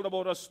lady told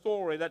about a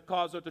story that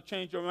caused her to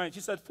change her mind.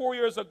 She said, 4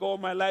 years ago,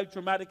 my life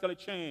dramatically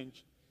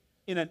changed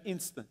in an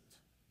instant.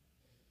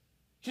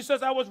 She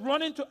says, I was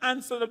running to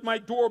answer my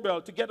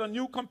doorbell to get a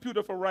new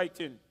computer for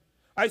writing.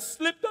 I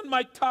slipped on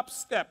my top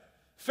step,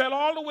 fell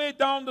all the way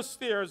down the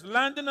stairs,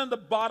 landing on the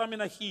bottom in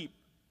a heap.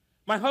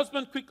 My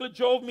husband quickly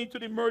drove me to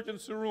the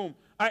emergency room.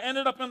 I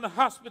ended up in the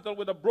hospital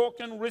with a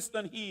broken wrist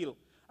and heel.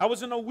 I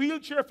was in a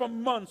wheelchair for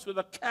months with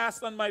a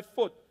cast on my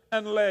foot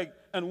and leg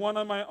and one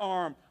on my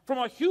arm. From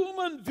a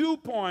human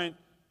viewpoint,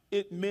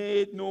 it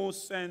made no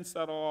sense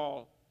at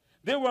all.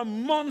 There were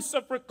months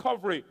of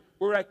recovery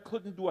where I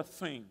couldn't do a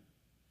thing.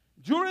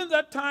 During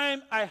that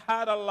time, I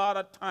had a lot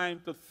of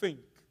time to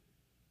think.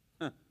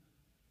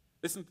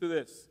 Listen to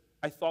this.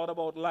 I thought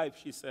about life,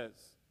 she says.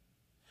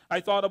 I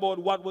thought about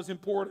what was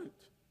important.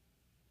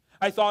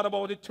 I thought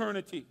about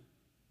eternity.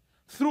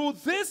 Through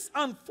this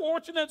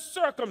unfortunate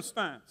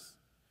circumstance,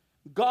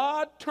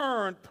 God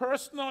turned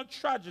personal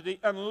tragedy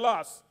and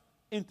loss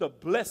into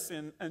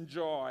blessing and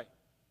joy.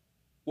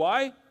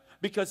 Why?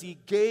 Because He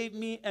gave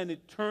me an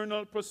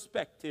eternal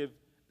perspective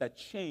that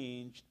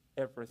changed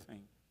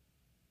everything.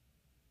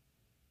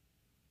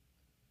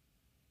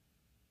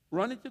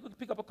 Running to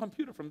pick up a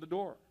computer from the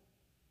door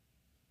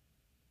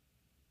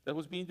that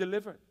was being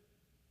delivered.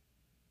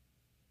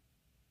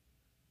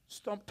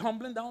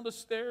 Tumbling down the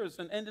stairs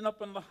and ending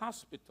up in the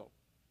hospital.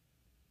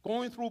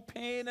 Going through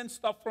pain and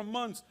stuff for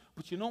months.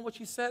 But you know what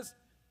she says?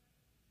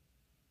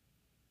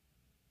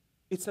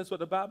 It says what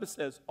the Bible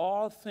says.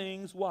 All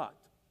things what?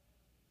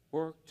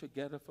 Work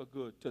together for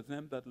good to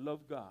them that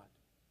love God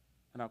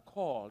and are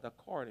called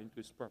according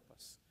to His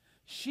purpose.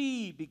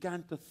 She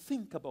began to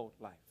think about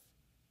life.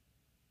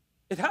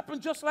 It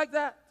happened just like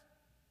that.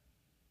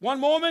 One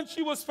moment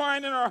she was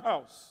fine in her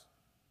house.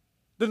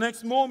 The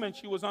next moment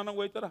she was on her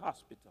way to the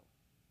hospital.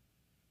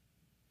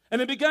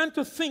 And I began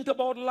to think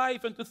about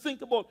life and to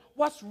think about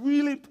what's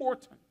really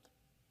important.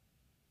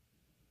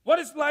 What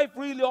is life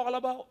really all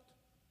about?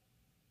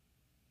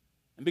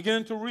 And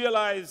began to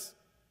realize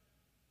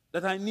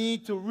that I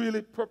need to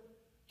really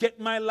get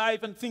my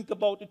life and think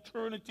about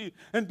eternity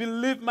and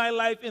live my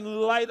life in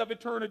light of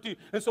eternity.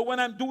 And so when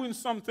I'm doing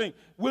something,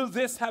 will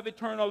this have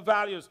eternal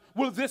values?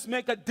 Will this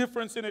make a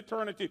difference in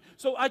eternity?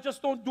 So I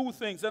just don't do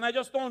things and I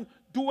just don't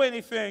do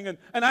anything.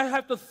 And I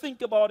have to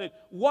think about it.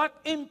 What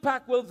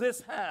impact will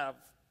this have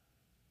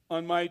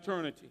on my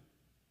eternity?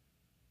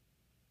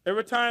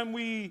 Every time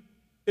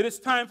it is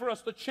time for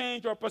us to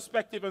change our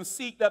perspective and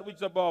seek that which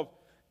is above.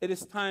 It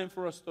is time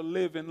for us to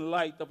live in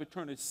light of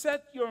eternity.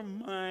 Set your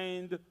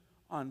mind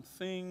on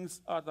things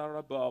that are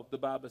above, the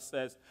Bible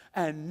says,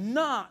 and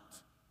not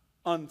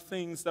on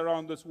things that are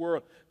on this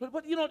world.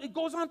 But you know, it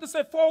goes on to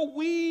say,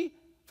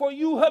 for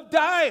you have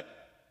died,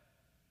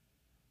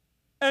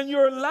 and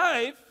your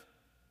life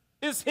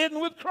is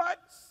hidden with Christ.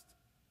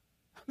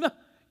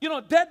 You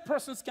know, dead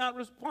persons can't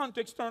respond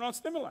to external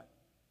stimuli.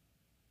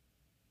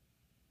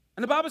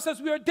 And the Bible says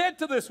we are dead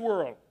to this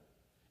world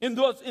in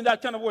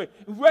that kind of way.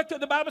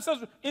 The Bible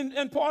says,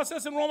 and Paul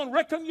says in Romans,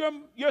 reckon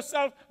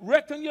yourself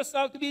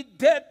to be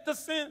dead to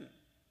sin.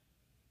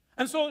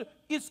 And so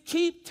it's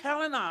keep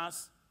telling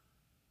us,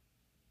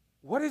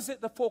 what is it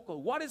the focus?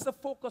 What is the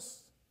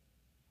focus?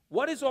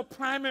 What is our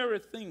primary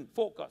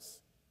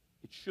focus?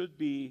 It should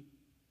be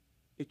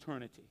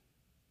eternity.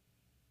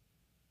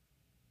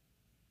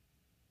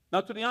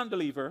 Now to the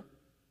unbeliever,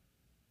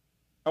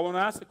 I want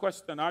to ask the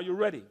question, are you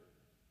ready?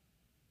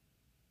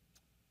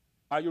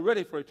 Are you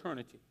ready for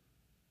eternity?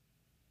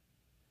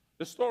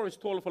 The story is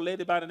told of a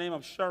lady by the name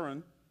of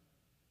Sharon.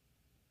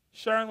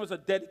 Sharon was a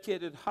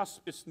dedicated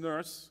hospice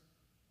nurse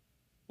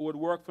who had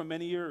worked for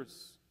many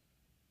years.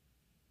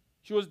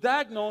 She was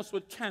diagnosed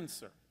with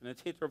cancer, and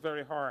it hit her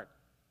very hard.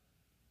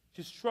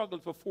 She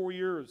struggled for 4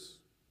 years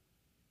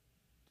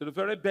to the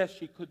very best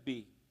she could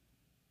be.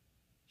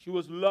 She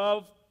was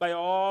loved by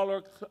all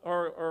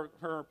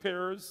her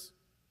peers,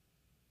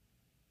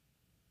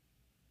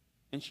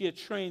 and she had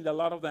trained a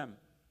lot of them.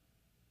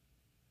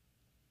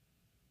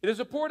 It is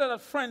reported that a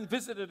friend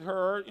visited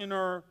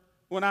her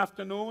one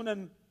afternoon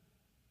and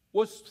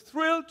was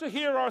thrilled to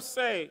hear her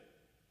say,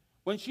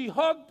 when she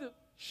hugged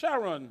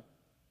Sharon,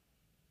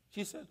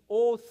 she said,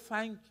 "Oh,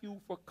 thank you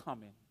for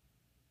coming.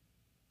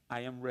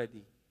 I am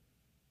ready."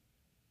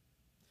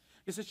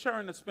 You see,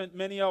 Sharon had spent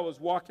many hours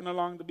walking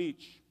along the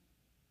beach,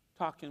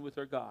 talking with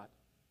her God.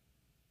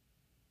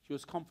 She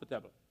was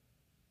comfortable.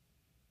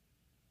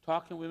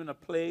 Talking with him in a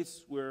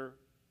place where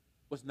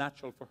was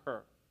natural for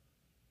her.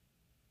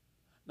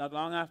 Not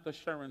long after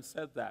Sharon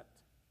said that,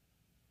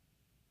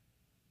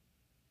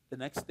 the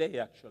next day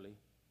actually,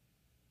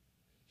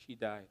 she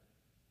died.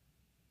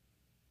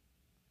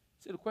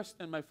 See, the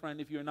question, my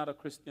friend, if you're not a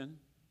Christian,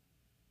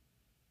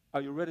 are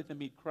you ready to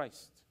meet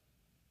Christ?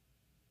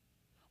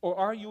 Or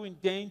are you in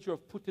danger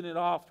of putting it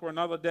off for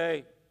another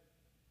day?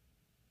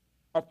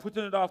 Or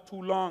putting it off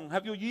too long?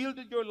 Have you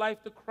yielded your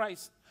life to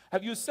Christ?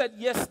 Have you said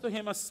yes to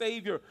him as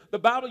Savior? The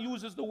Bible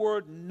uses the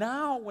word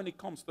now when it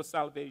comes to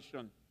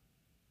salvation.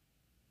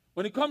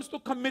 When it comes to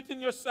committing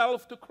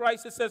yourself to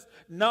Christ, it says,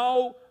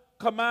 now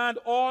command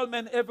all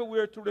men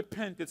everywhere to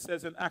repent, it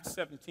says in Acts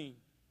 17.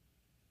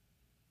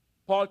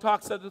 Paul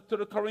talks to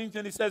the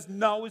Corinthians, he says,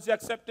 now is the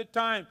accepted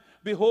time.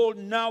 Behold,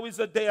 now is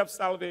the day of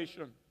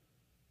salvation.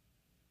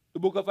 The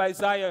book of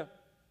Isaiah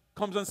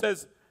comes and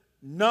says,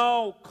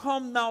 now,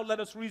 come now,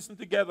 let us reason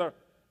together.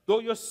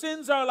 Though your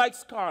sins are like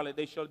scarlet,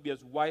 they shall be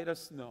as white as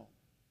snow.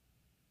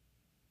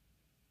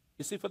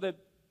 You see, for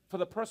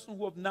the person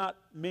who have not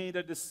made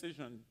a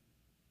decision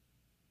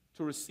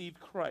to receive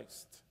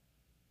Christ,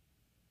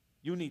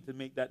 you need to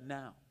make that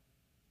now.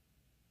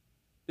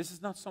 This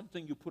is not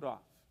something you put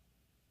off.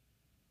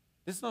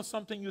 This is not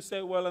something you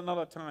say, well,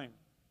 another time.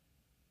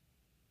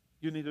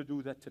 You need to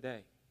do that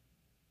today.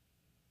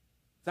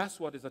 That's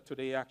what is a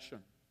today action.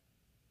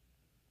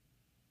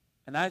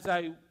 And as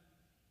I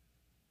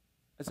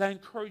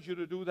encourage you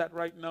to do that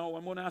right now,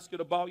 I'm going to ask you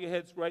to bow your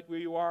heads right where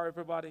you are,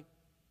 everybody.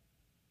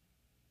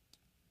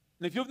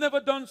 And if you've never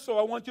done so,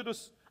 I'm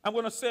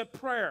going to say a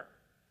prayer.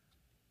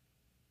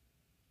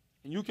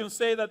 And you can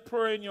say that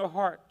prayer in your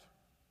heart.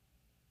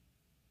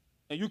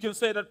 And you can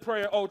say that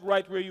prayer out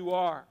right where you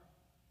are.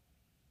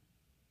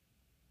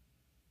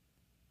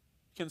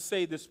 You can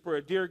say this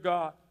prayer. Dear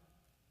God,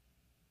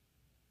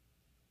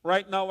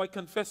 right now I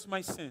confess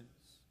my sins.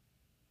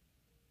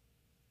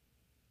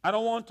 I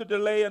don't want to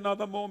delay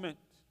another moment.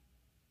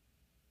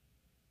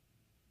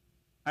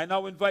 I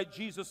now invite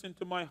Jesus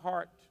into my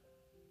heart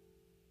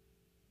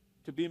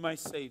to be my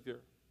Savior.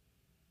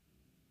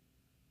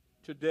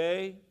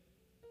 Today,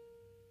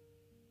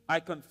 I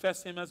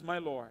confess him as my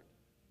Lord.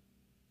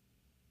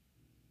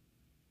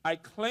 I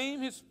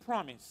claim his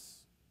promise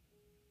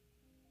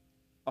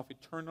of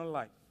eternal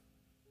life.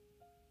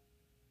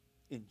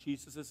 In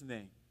Jesus'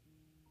 name,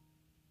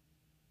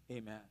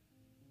 amen.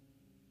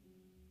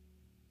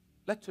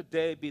 Let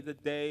today be the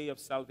day of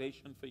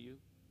salvation for you.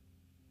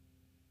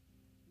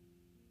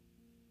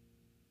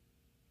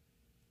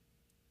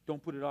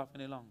 Don't put it off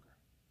any longer.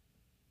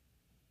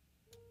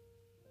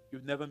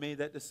 You've never made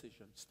that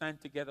decision. Stand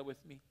together with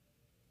me.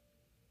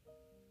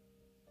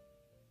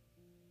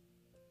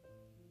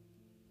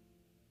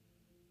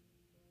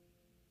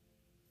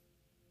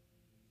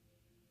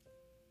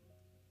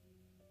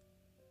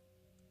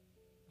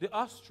 The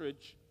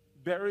ostrich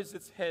buries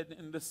its head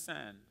in the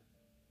sand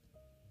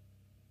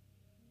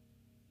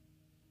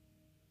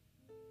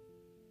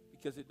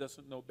because it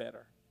doesn't know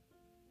better.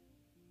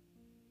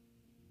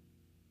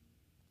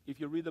 If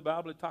you read the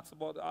Bible, it talks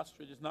about the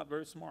ostrich is not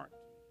very smart.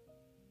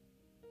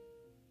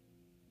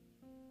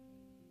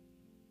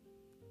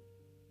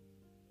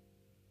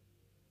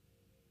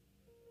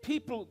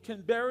 People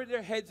can bury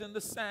their heads in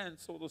the sand,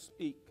 so to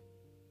speak,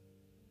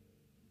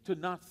 to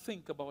not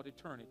think about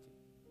eternity,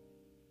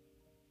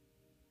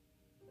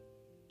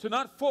 to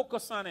not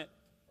focus on it.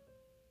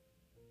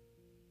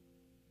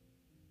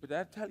 But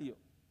I tell you,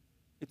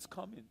 it's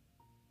coming.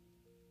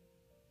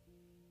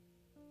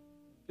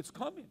 It's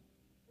coming.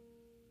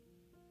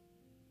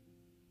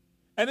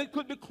 And it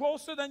could be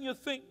closer than you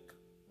think.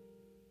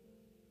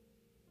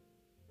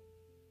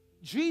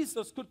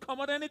 Jesus could come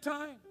at any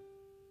time.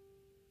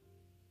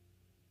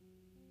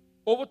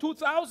 Over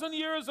 2,000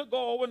 years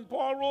ago, when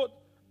Paul wrote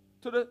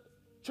to the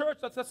church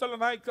at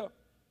Thessalonica,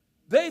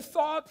 they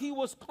thought he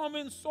was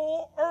coming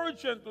so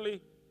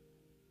urgently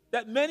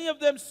that many of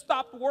them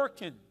stopped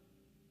working.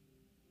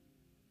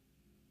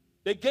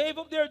 They gave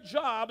up their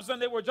jobs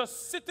and they were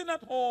just sitting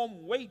at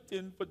home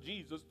waiting for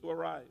Jesus to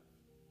arrive.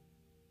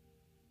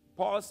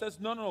 Paul says,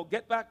 no,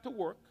 get back to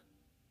work,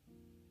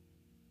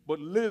 but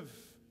live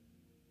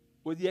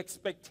with the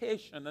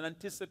expectation and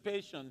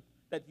anticipation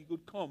that he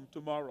could come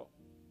tomorrow.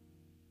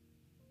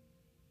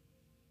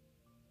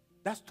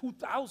 That's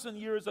 2,000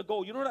 years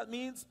ago. You know what that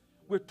means?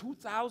 We're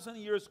 2,000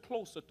 years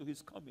closer to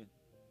his coming.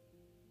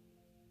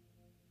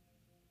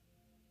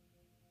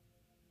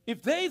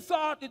 If they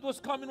thought it was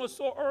coming was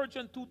so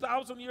urgent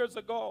 2,000 years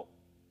ago,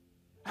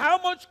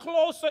 how much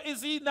closer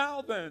is he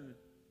now then?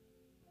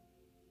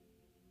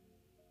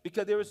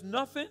 Because there is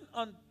nothing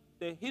on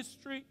the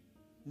history,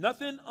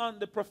 nothing on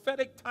the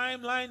prophetic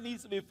timeline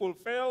needs to be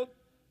fulfilled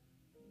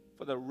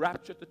for the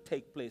rapture to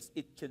take place.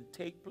 It can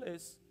take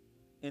place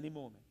any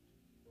moment.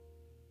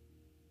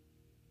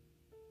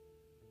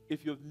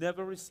 If you've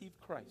never received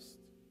Christ,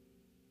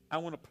 I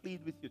want to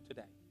plead with you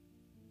today.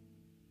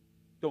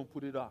 Don't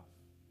put it off.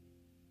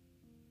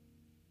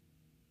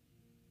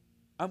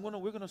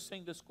 We're going to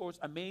sing this chorus,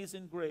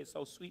 Amazing Grace,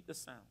 how sweet the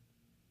sound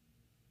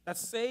that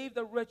saved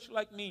a wretch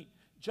like me.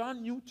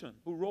 John Newton,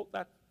 who wrote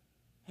that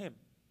hymn,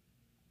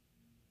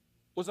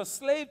 was a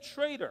slave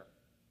trader.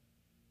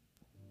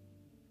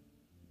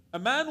 A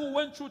man who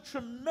went through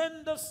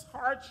tremendous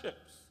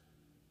hardships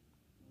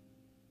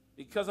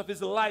because of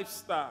his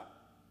lifestyle.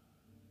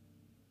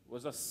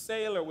 Was a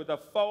sailor with a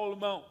foul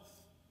mouth.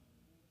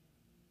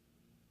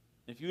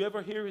 If you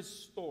ever hear his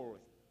story,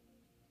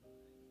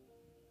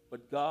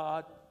 but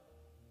God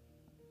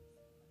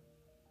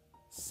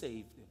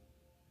saved him.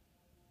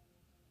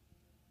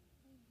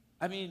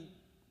 I mean,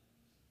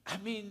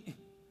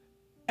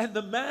 and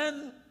the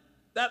man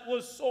that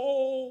was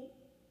so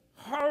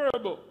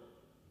horrible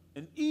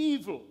and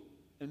evil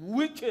and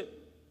wicked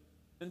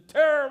and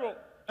terrible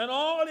and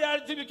all the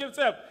attitude you can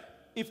say.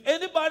 If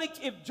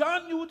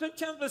John Newton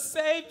can be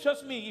saved,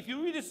 trust me, if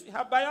you read his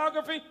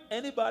biography,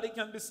 anybody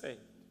can be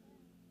saved.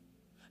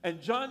 And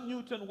John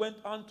Newton went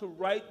on to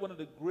write one of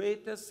the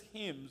greatest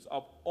hymns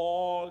of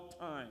all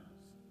times.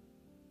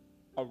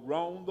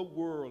 Around the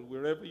world,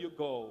 wherever you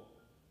go,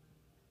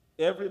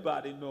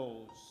 everybody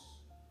knows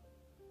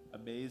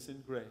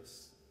Amazing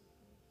Grace.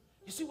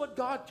 You see what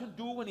God can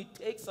do when He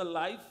takes a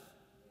life?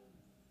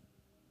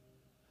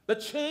 The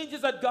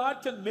changes that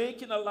God can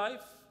make in a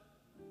life.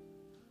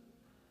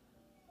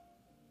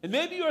 And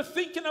maybe you're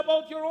thinking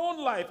about your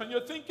own life and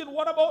you're thinking,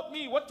 what about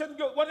me?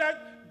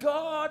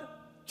 God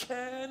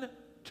can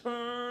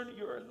turn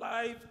your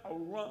life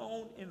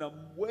around in a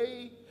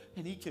way,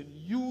 and He can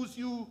use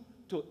you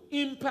to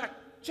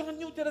impact. John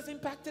Newton has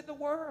impacted the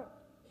world.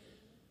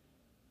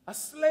 A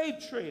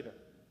slave trader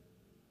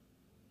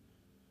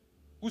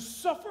who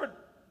suffered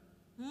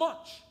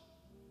much,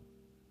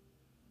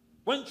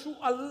 went through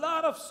a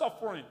lot of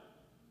suffering.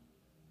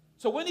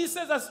 So when he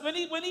says, when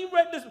he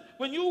read this,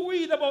 when you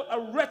read about a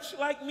wretch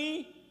like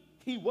me,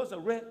 he was a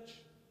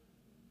wretch.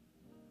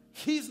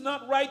 He's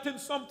not writing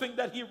something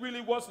that he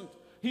really wasn't.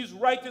 He's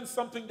writing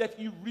something that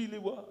he really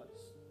was.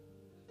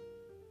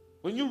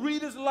 When you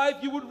read his life,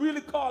 you would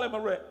really call him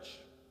a wretch.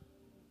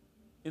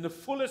 In the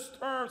fullest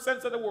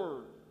sense of the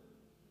word.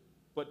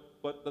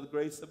 But the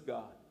grace of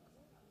God.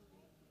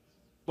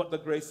 But the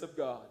grace of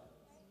God.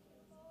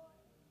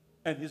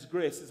 And His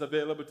grace is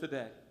available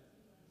today.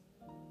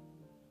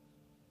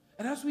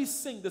 And as we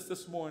sing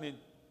this morning,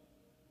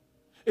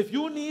 if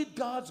you need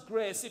God's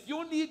grace, if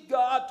you need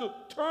God to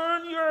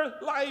turn your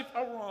life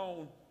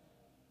around,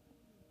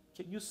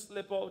 can you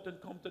slip out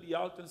and come to the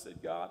altar and say,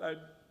 God,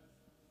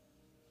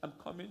 I'm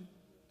coming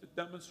to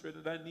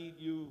demonstrate that I need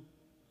you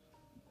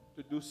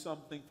to do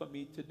something for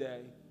me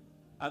today.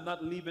 I'm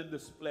not leaving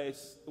this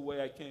place the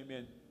way I came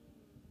in.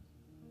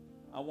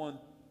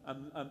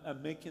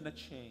 I'm making a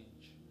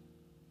change.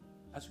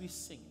 As we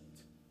sing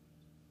it,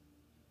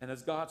 and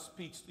as God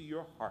speaks to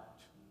your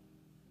heart,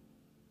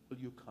 will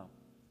you come?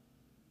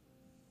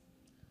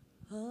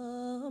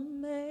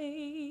 Amazing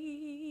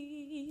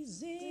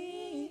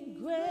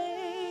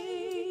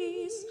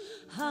grace,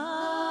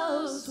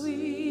 how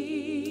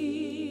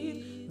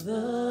sweet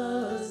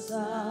the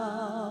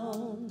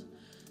sound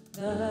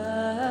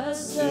that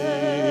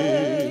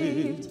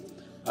saved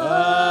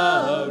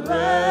a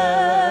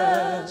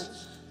wretch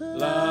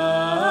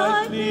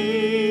like me.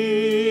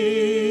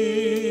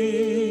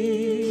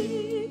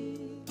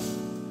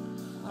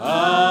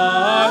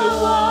 I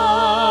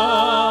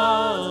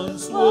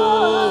once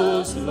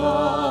was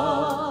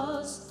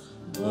lost,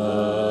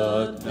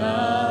 but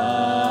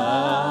now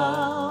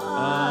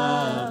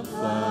I'm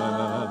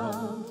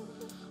found.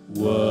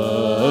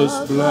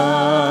 Was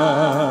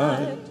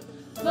blind,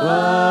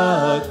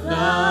 but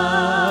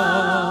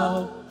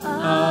now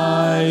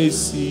I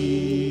see.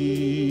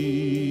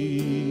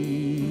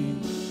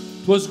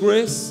 'Twas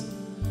grace,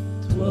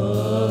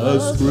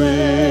 'twas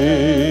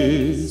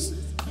grace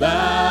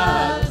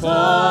that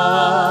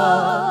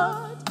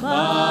taught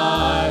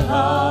my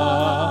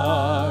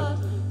heart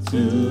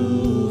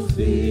to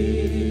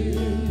fear,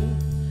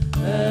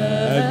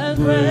 and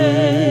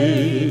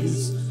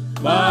grace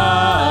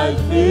my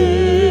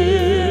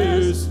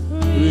fears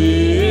relieved.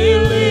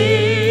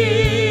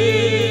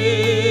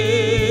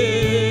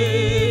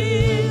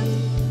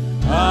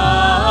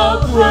 How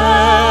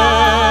precious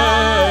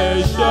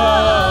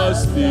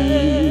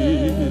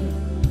did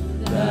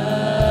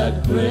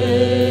that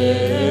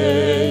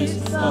grace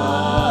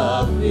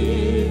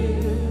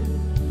appear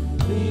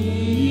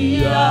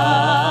the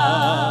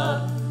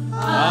hour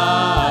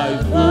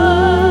I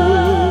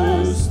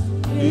first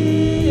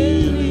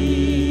believed.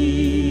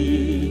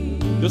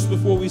 Just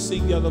before we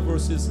sing the other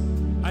verses,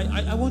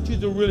 I want you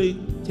to really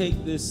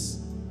take this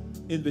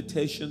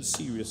invitation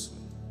seriously.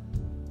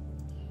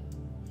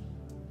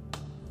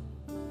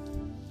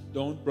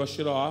 Don't brush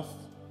it off.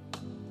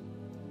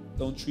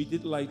 Don't treat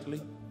it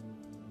lightly.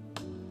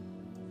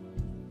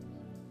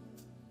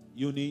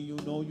 You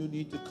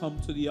need to come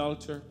to the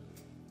altar.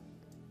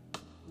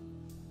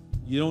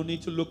 You don't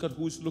need to look at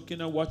who's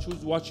looking or watch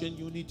who's watching.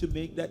 You need to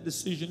make that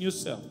decision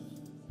yourself.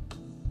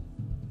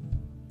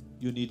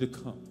 You need to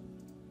come.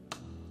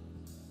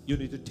 You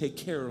need to take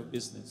care of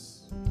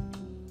business.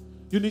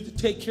 You need to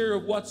take care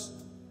of what's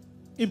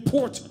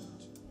important.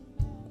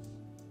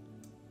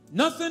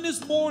 Nothing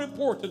is more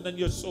important than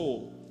your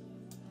soul.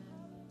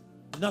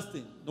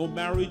 Nothing. No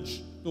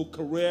marriage, no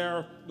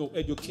career, no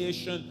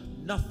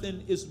education.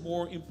 Nothing is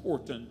more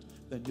important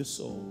than your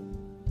soul.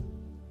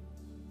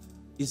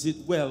 Is it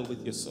well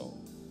with your soul?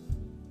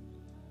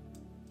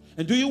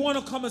 And do you want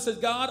to come and say,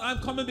 God, I'm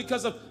coming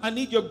because I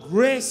need your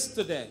grace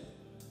today.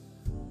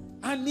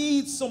 I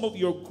need some of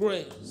your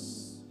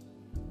grace.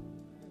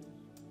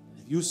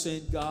 If you say,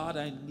 God,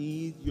 I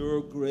need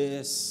your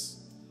grace,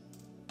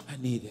 I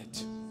need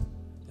it,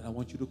 then I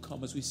want you to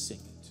come as we sing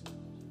it.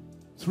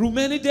 Through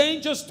many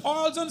dangers,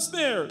 toils, and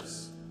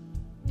snares.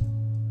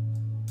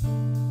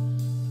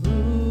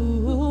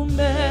 Through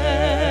many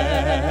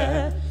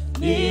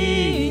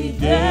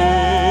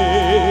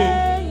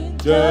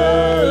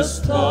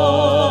dangers,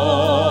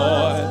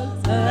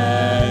 toils,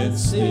 and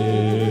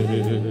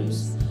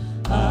snares,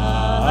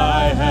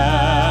 I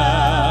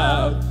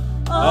have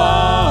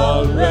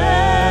already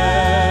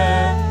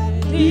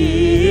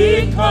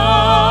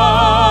come.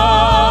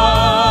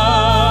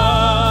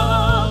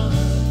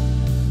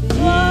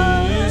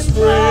 His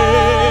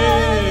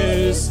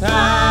grace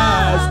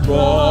has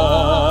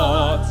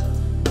brought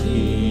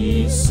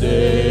me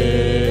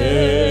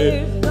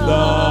safe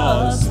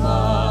thus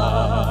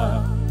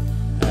far,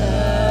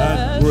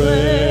 and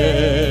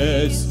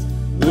grace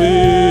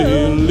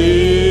will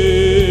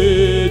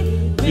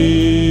lead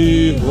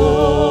me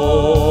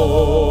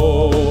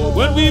home.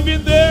 When we've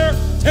been there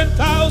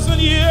 10,000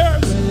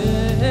 years.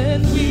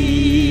 And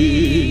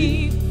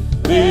we've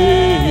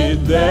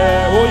been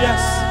there. Oh,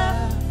 yes.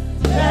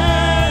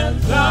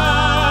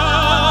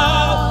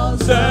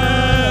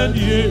 10,000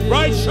 years.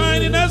 Bright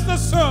shining as the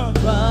sun.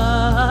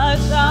 Bright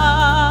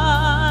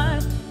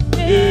shining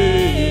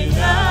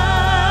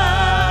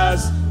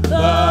as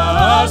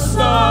the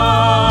sun.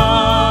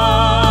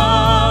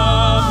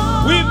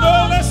 We've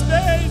no less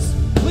days.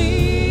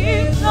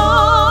 We've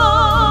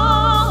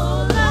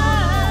no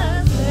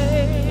less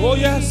days. Oh,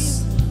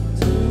 yes.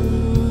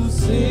 To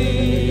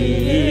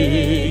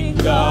sing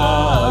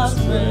God's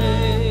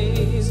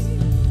praise.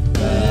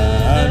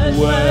 And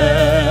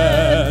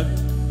when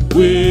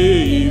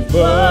we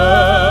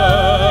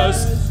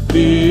first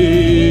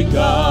begun.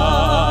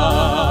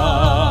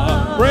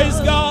 Praise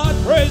God,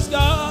 praise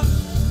God.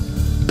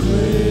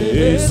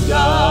 Praise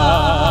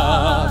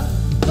God,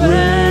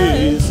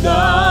 praise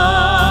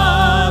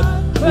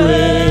God,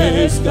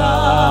 praise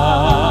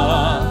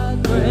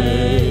God,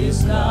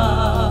 praise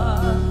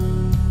God,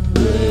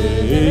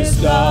 praise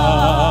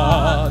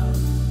God,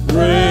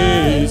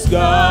 praise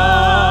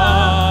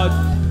God,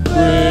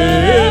 praise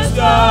God, praise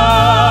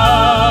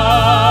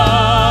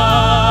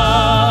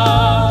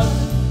God,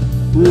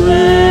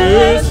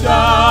 praise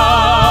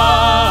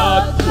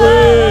God,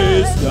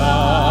 praise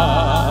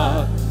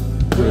God,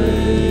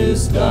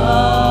 praise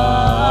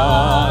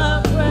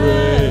God,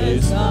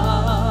 praise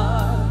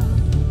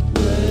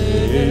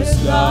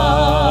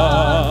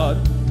God,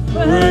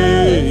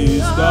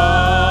 praise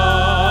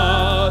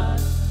God,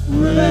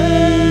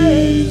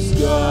 praise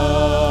God.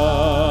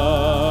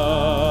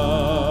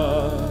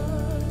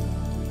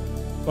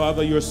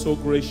 Father, you're so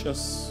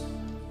gracious.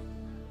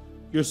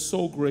 You're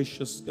so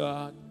gracious,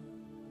 God.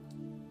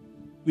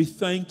 We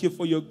thank you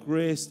for your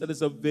grace that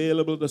is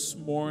available this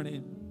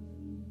morning.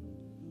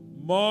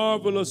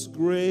 Marvelous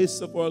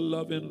grace of our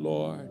loving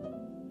Lord.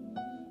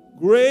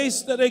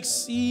 Grace that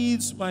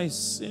exceeds my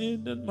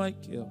sin and my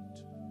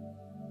guilt.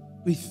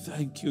 We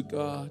thank you,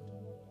 God.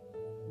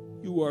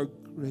 You are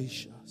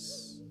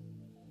gracious.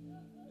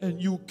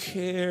 And you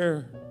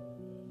care.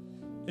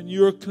 And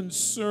you're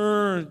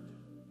concerned.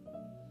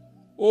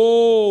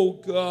 Oh,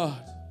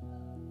 God.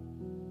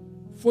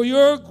 For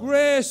your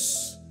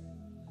grace.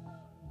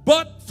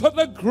 But for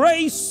the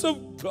grace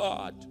of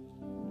God,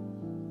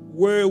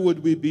 where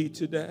would we be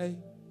today?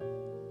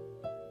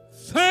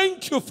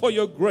 Thank you for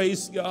your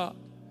grace, God.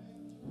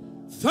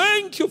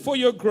 Thank you for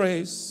your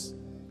grace.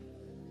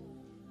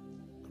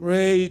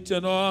 Great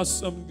and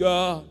awesome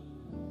God.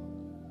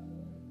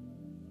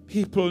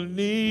 People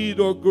need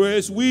your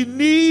grace. We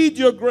need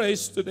your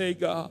grace today,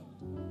 God.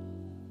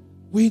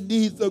 We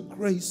need the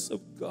grace of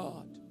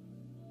God.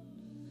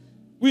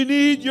 We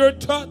need your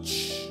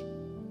touch.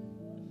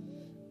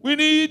 We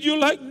need you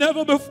like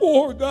never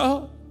before,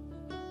 God.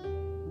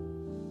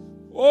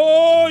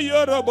 Oh,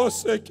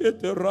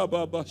 Yarabasekete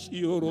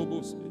Rababashi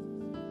Orobose.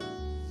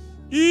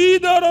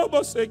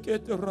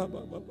 Idarabasekete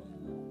Rabababa.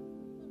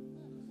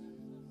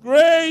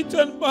 Great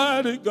and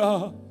mighty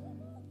God.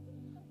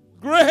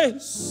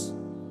 Grace.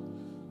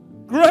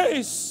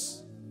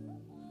 Grace.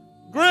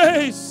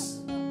 Grace.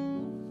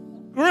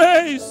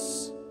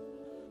 Grace.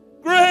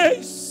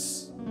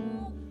 Grace.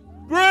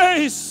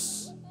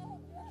 Grace.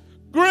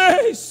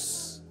 Grace.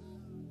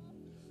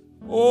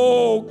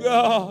 Oh,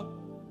 God.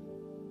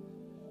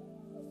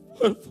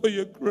 But for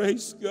your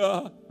grace,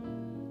 God.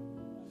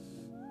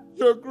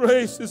 Your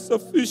grace is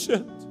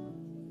sufficient.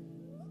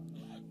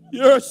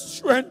 Your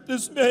strength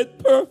is made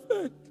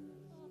perfect.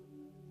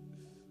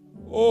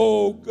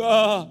 Oh,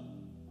 God.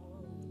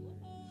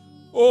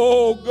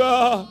 Oh,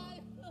 God.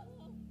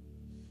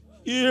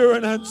 Hear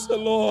and answer,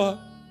 Lord.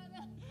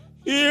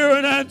 Hear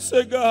and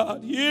answer,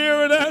 God.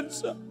 Hear and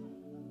answer.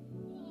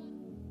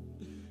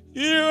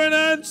 Hear and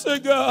answer,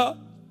 God.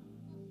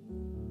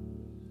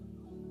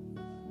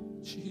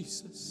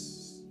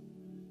 Jesus.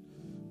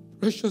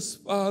 Precious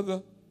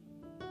Father.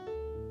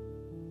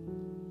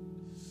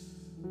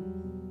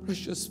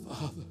 Precious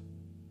Father.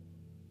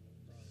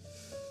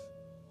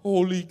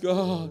 Holy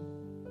God.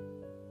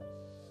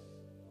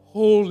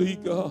 Holy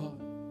God.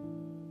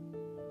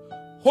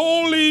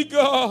 Holy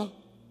God.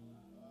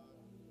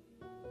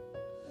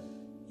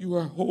 You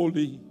are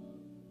holy.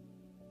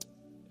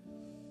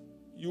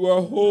 You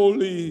are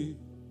holy.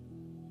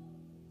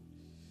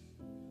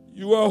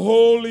 You are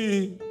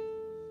holy.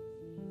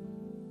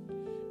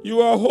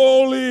 You are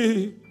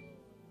holy.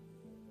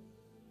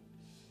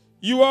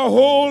 You are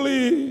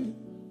holy.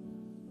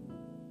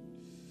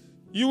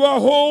 You are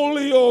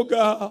holy, oh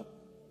God.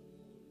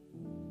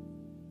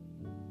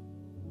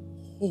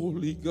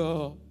 Holy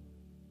God.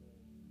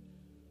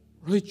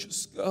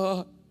 Righteous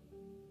God.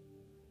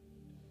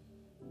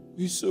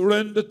 We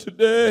surrender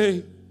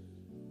today.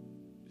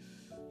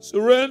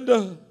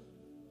 Surrender.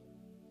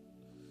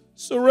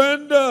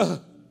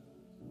 Surrender.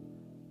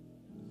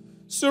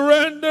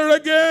 Surrender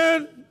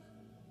again.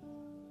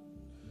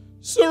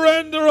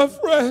 Surrender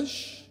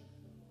afresh.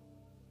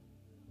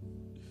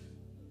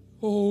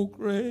 Oh,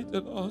 great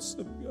and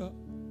awesome God.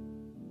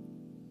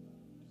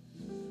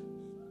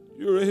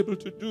 You're able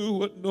to do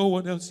what no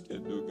one else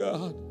can do,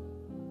 God.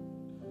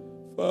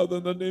 Father,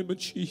 in the name of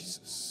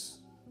Jesus,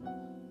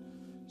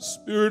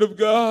 Spirit of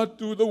God,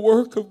 do the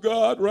work of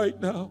God right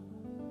now.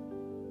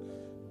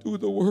 Do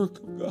the work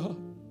of God.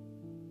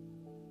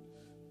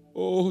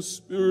 Oh,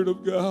 Spirit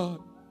of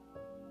God,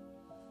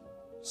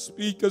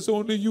 speak as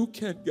only you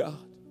can, God.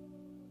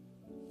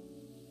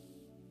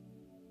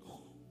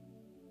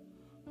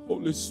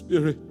 Holy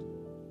Spirit,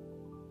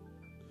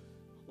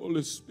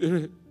 Holy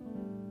Spirit,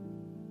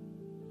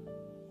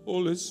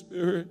 Holy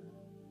Spirit,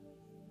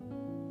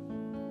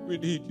 we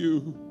need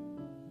you.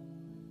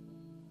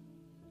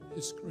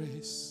 His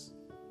grace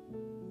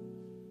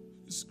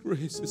is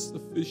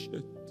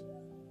sufficient.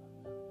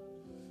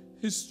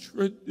 His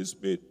strength is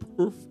made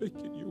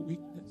perfect in your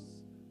weakness.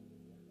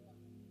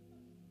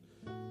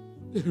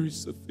 There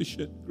is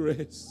sufficient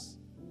grace.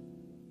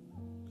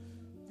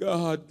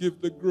 God,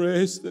 give the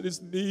grace that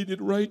is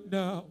needed right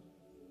now.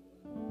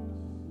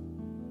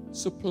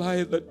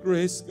 Supply that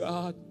grace,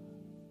 God.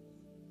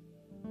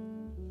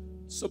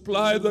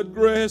 Supply that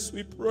grace,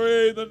 we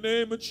pray in the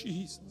name of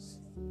Jesus.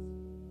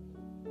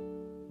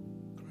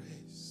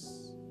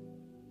 Grace.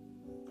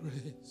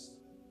 Grace.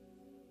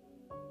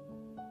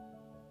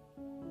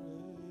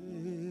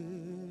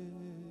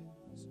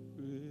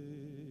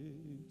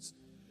 Grace.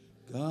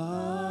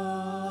 God's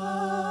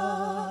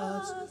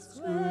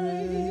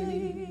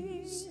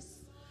grace.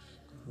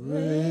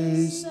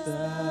 Grace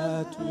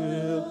that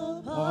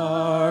will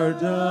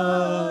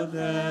pardon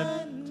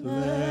and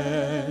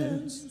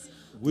cleanse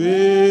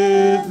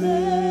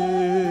within.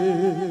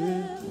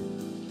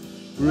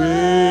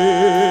 Grace,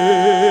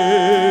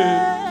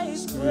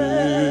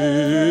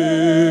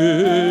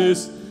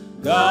 grace,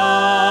 God's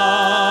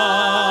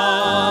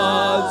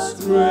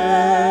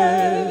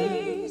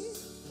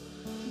grace,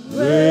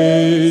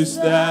 grace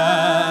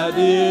that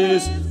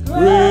is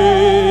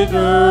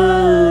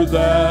greater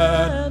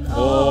than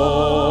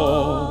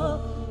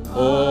all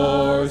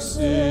our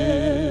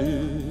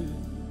sin.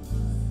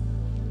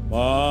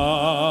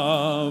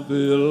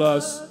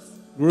 Marvelous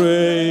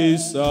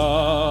grace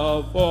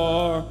of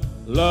our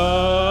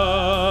loving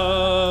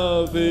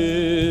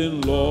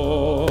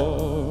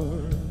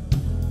Lord,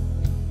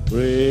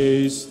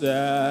 grace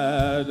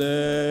that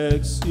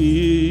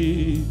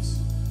exceeds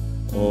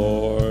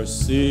our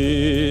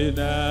sin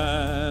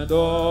and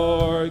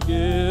our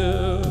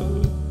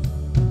guilt.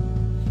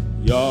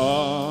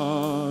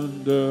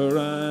 Yonder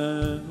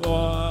and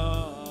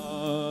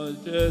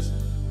largest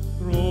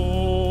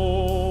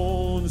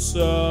throne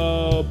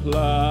supply,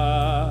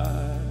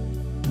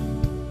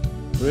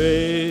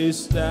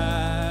 grace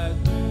that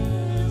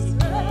is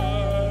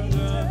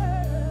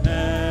pardon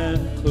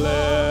and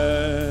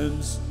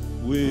cleanse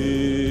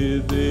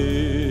within.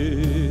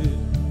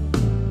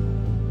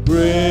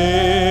 Grace,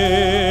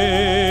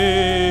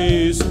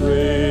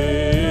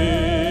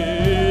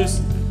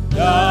 grace,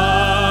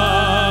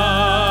 God's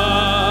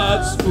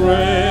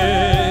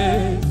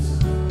grace,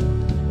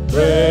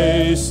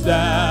 grace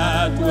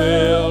that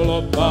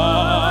will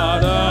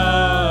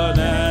pardon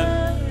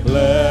and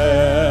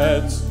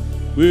cleanse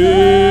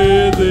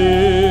within.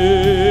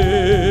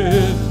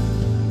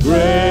 Grace,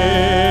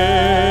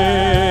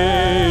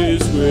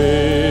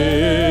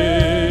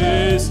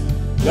 grace,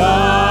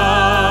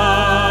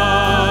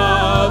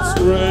 God's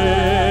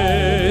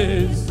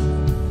grace,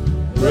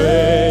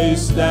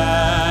 grace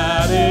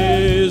that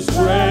is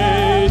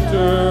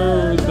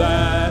greater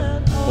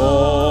than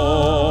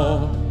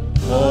all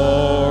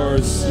our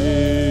sin.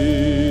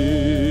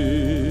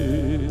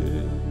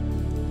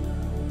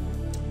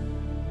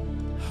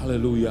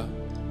 Hallelujah.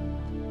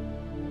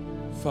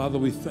 Father,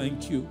 we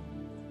thank you.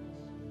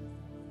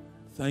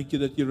 Thank you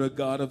that you're a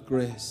God of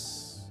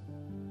grace.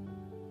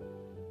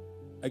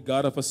 a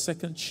God of a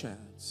second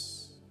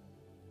chance.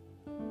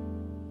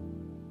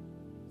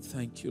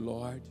 Thank you,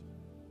 Lord.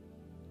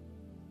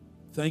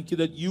 Thank you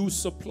that you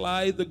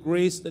supply the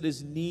grace that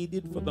is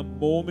needed for the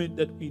moment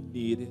that we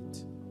need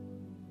it.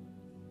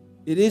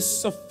 It is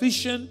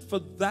sufficient for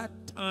that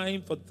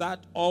time, for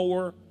that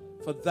hour,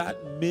 for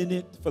that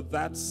minute, for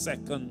that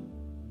second.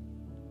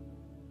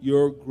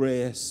 Your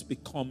grace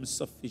becomes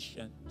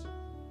sufficient.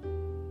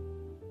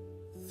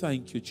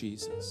 Thank you,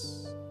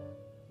 Jesus.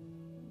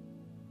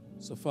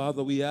 So,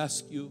 Father, we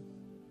ask you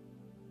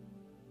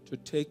to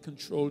take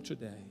control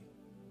today.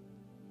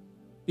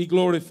 Be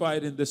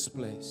glorified in this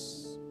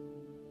place.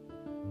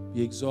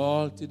 Be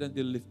exalted and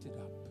be lifted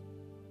up.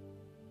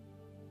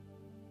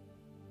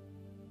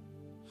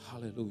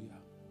 Hallelujah.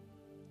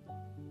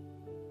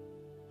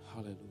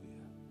 Hallelujah.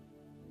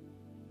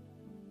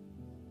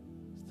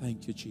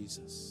 Thank you,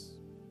 Jesus.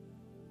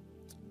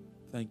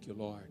 Thank you,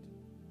 Lord.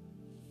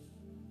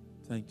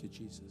 Thank you,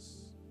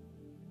 Jesus.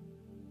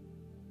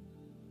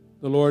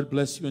 The Lord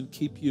bless you and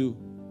keep you.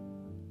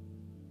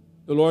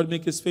 The Lord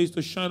make his face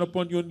to shine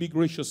upon you and be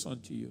gracious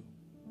unto you.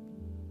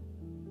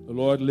 The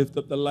Lord lift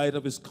up the light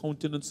of his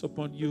countenance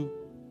upon you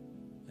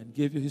and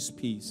give you his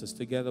peace. As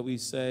together we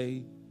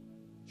say,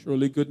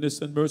 surely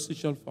goodness and mercy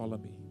shall follow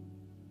me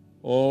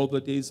all the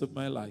days of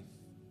my life,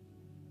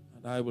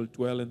 and I will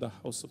dwell in the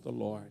house of the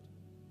Lord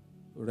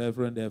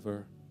forever and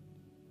ever.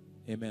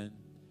 Amen.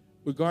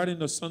 Regarding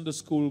the Sunday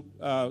school,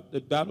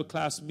 the Bible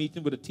class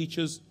meeting with the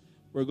teachers,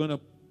 we're going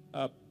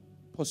to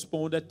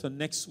postpone that to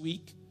next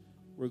week.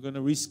 We're going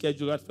to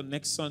reschedule that for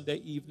next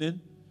Sunday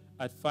evening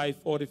at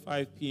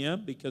 5:45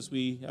 p.m. because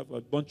we have a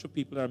bunch of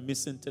people that are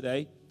missing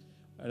today.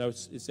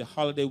 It's a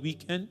holiday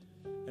weekend.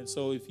 And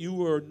so if you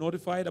were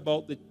notified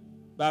about the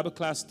Bible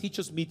class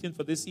teachers meeting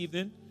for this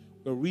evening,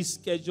 we're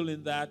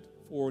rescheduling that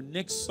for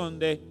next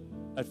Sunday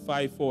at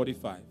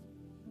 5:45.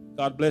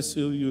 God bless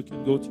you. You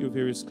can go to your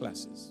various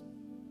classes.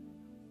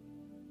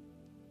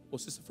 Oh,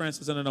 Sister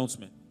Francis, an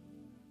announcement.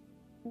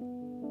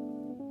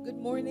 Good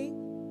morning.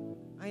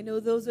 I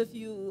know those of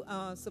you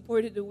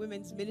supported the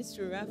women's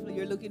ministry raffle.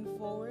 You're looking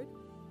forward.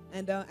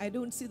 And I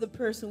don't see the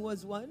person who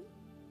was won.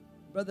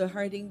 Brother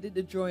Harding did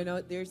the drawing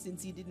out there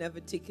since he didn't have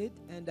a ticket.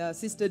 And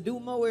Sister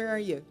Duma, where are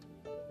you?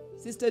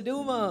 Sister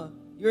Duma,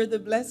 you're the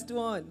blessed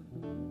one.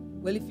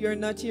 Well, if you're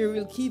not here,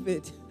 we'll keep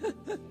it.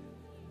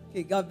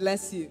 Okay, God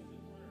bless you.